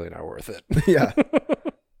 it's really not worth it. Yeah.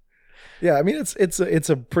 Yeah, I mean, it's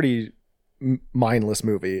a pretty mindless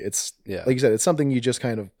movie. It's like you said, it's something you just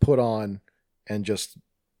kind of put on and just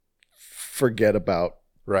forget about.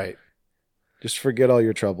 Right. Just forget all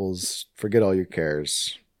your troubles, forget all your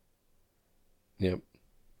cares. Yep.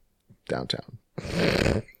 Downtown.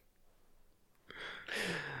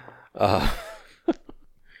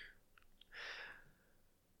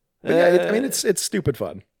 But yeah, I mean, it's stupid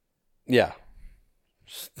fun. Yeah.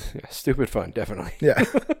 Stupid fun, definitely. Yeah.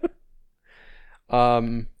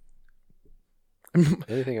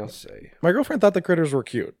 Anything else to say? My girlfriend thought the critters were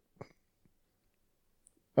cute.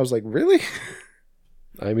 I was like, really?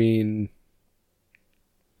 I mean,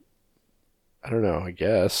 I don't know, I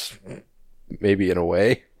guess. Maybe in a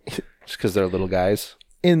way. Just because they're little guys.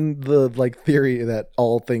 In the theory that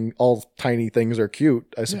all tiny things are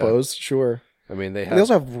cute, I suppose. Yeah. Sure. I mean, they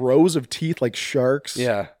also have rows of teeth like sharks.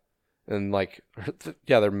 Yeah. And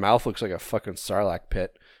their mouth looks like a fucking sarlacc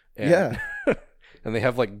pit. And, yeah. And they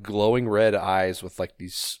have glowing red eyes with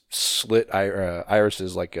these slit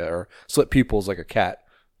irises, or slit pupils like a cat.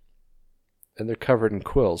 And they're covered in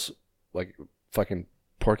quills, like fucking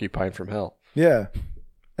porcupine from hell. Yeah.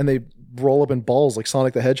 And they roll up in balls like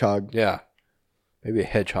Sonic the Hedgehog. Yeah. Maybe a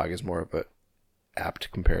hedgehog is more of a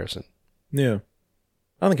apt comparison. Yeah.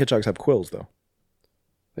 I don't think hedgehogs have quills, though.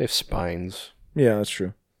 They have spines. Yeah, that's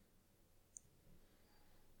true.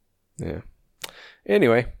 Yeah.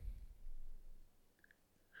 Anyway.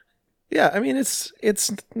 Yeah, I mean, it's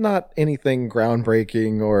not anything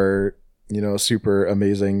groundbreaking or, super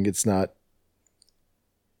amazing. It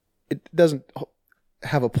doesn't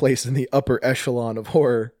have a place in the upper echelon of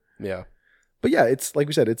horror. Yeah. But yeah, it's like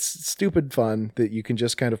we said, it's stupid fun that you can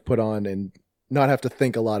just kind of put on and not have to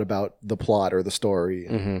think a lot about the plot or the story.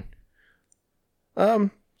 Mm-hmm.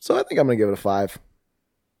 So I think I'm going to give it a 5.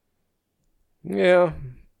 Yeah.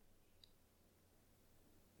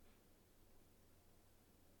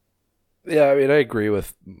 Yeah, I mean, I agree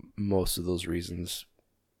with most of those reasons.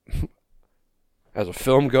 As a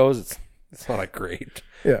film goes, it's not that great.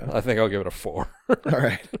 Yeah. I think I'll give it a 4. All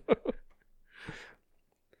right.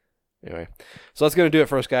 Anyway, so that's going to do it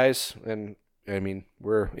for us, guys. And, I mean,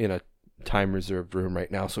 we're in a time-reserved room right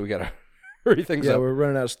now, so we got to hurry things up. Yeah, we're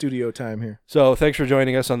running out of studio time here. So thanks for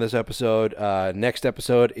joining us on this episode. Next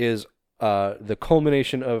episode is the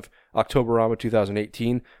culmination of Octoberama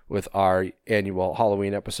 2018 with our annual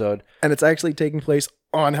Halloween episode. And it's actually taking place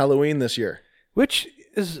on Halloween this year. Which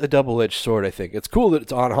is a double-edged sword, I think. It's cool that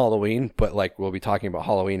it's on Halloween, but we'll be talking about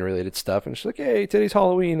Halloween-related stuff. And it's like, hey, today's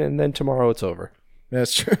Halloween, and then tomorrow it's over.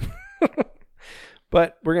 That's true.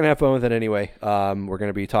 But we're going to have fun with it anyway. We're going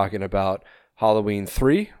to be talking about Halloween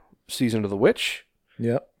 3, Season of the Witch.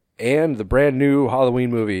 Yep. And the brand new Halloween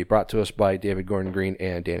movie brought to us by David Gordon Green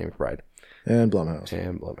and Danny McBride. And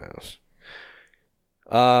Blumhouse.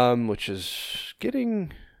 Which is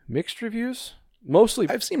getting mixed reviews. Mostly.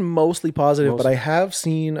 I've seen mostly positive, but I have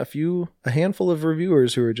seen a handful of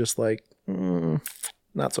reviewers who are just like,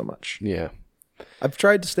 not so much. Yeah. I've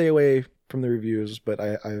tried to stay away from the reviews, but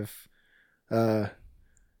I've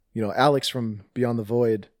Alex from Beyond the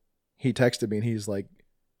Void, he texted me and he's like,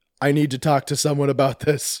 I need to talk to someone about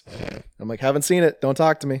this. I'm like, haven't seen it. Don't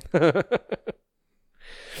talk to me. All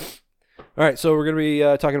right. So we're going to be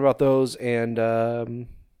talking about those and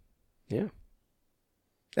yeah.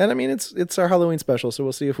 And I mean, it's our Halloween special, so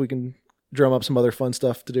we'll see if we can drum up some other fun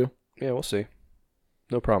stuff to do. Yeah, we'll see.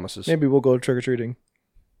 No promises. Maybe we'll go trick-or-treating.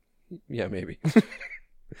 Yeah, maybe.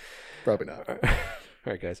 Probably not. All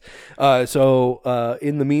right, guys. So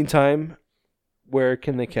in the meantime, where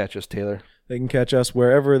can they catch us, Taylor? They can catch us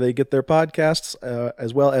wherever they get their podcasts,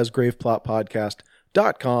 as well as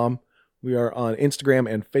graveplotpodcast.com. We are on Instagram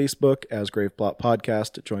and Facebook as Graveplot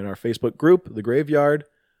Podcast. Join our Facebook group, The Graveyard.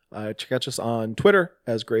 Catch us on Twitter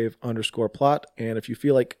as grave_plot. And if you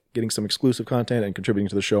feel like getting some exclusive content and contributing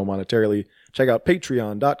to the show monetarily, check out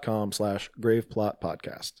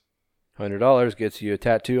patreon.com/graveplotpodcast. $100 gets you a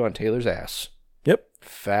tattoo on Taylor's ass. Yep.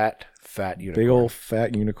 Fat unicorn. Big old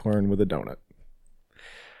fat unicorn with a donut.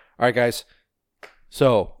 All right, guys.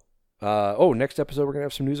 So, Next episode we're gonna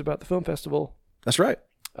have some news about the film festival. That's right.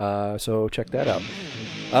 So check that out.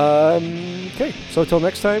 Okay, so until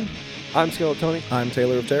next time, I'm Skeletoni. I'm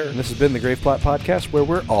Taylor of Terror. And this has been the Grave Plot Podcast, where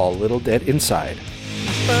we're all a little dead inside.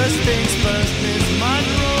 First things first, Miss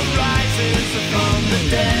Monroe rises from the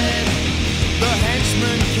dead. The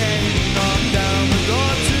henchman came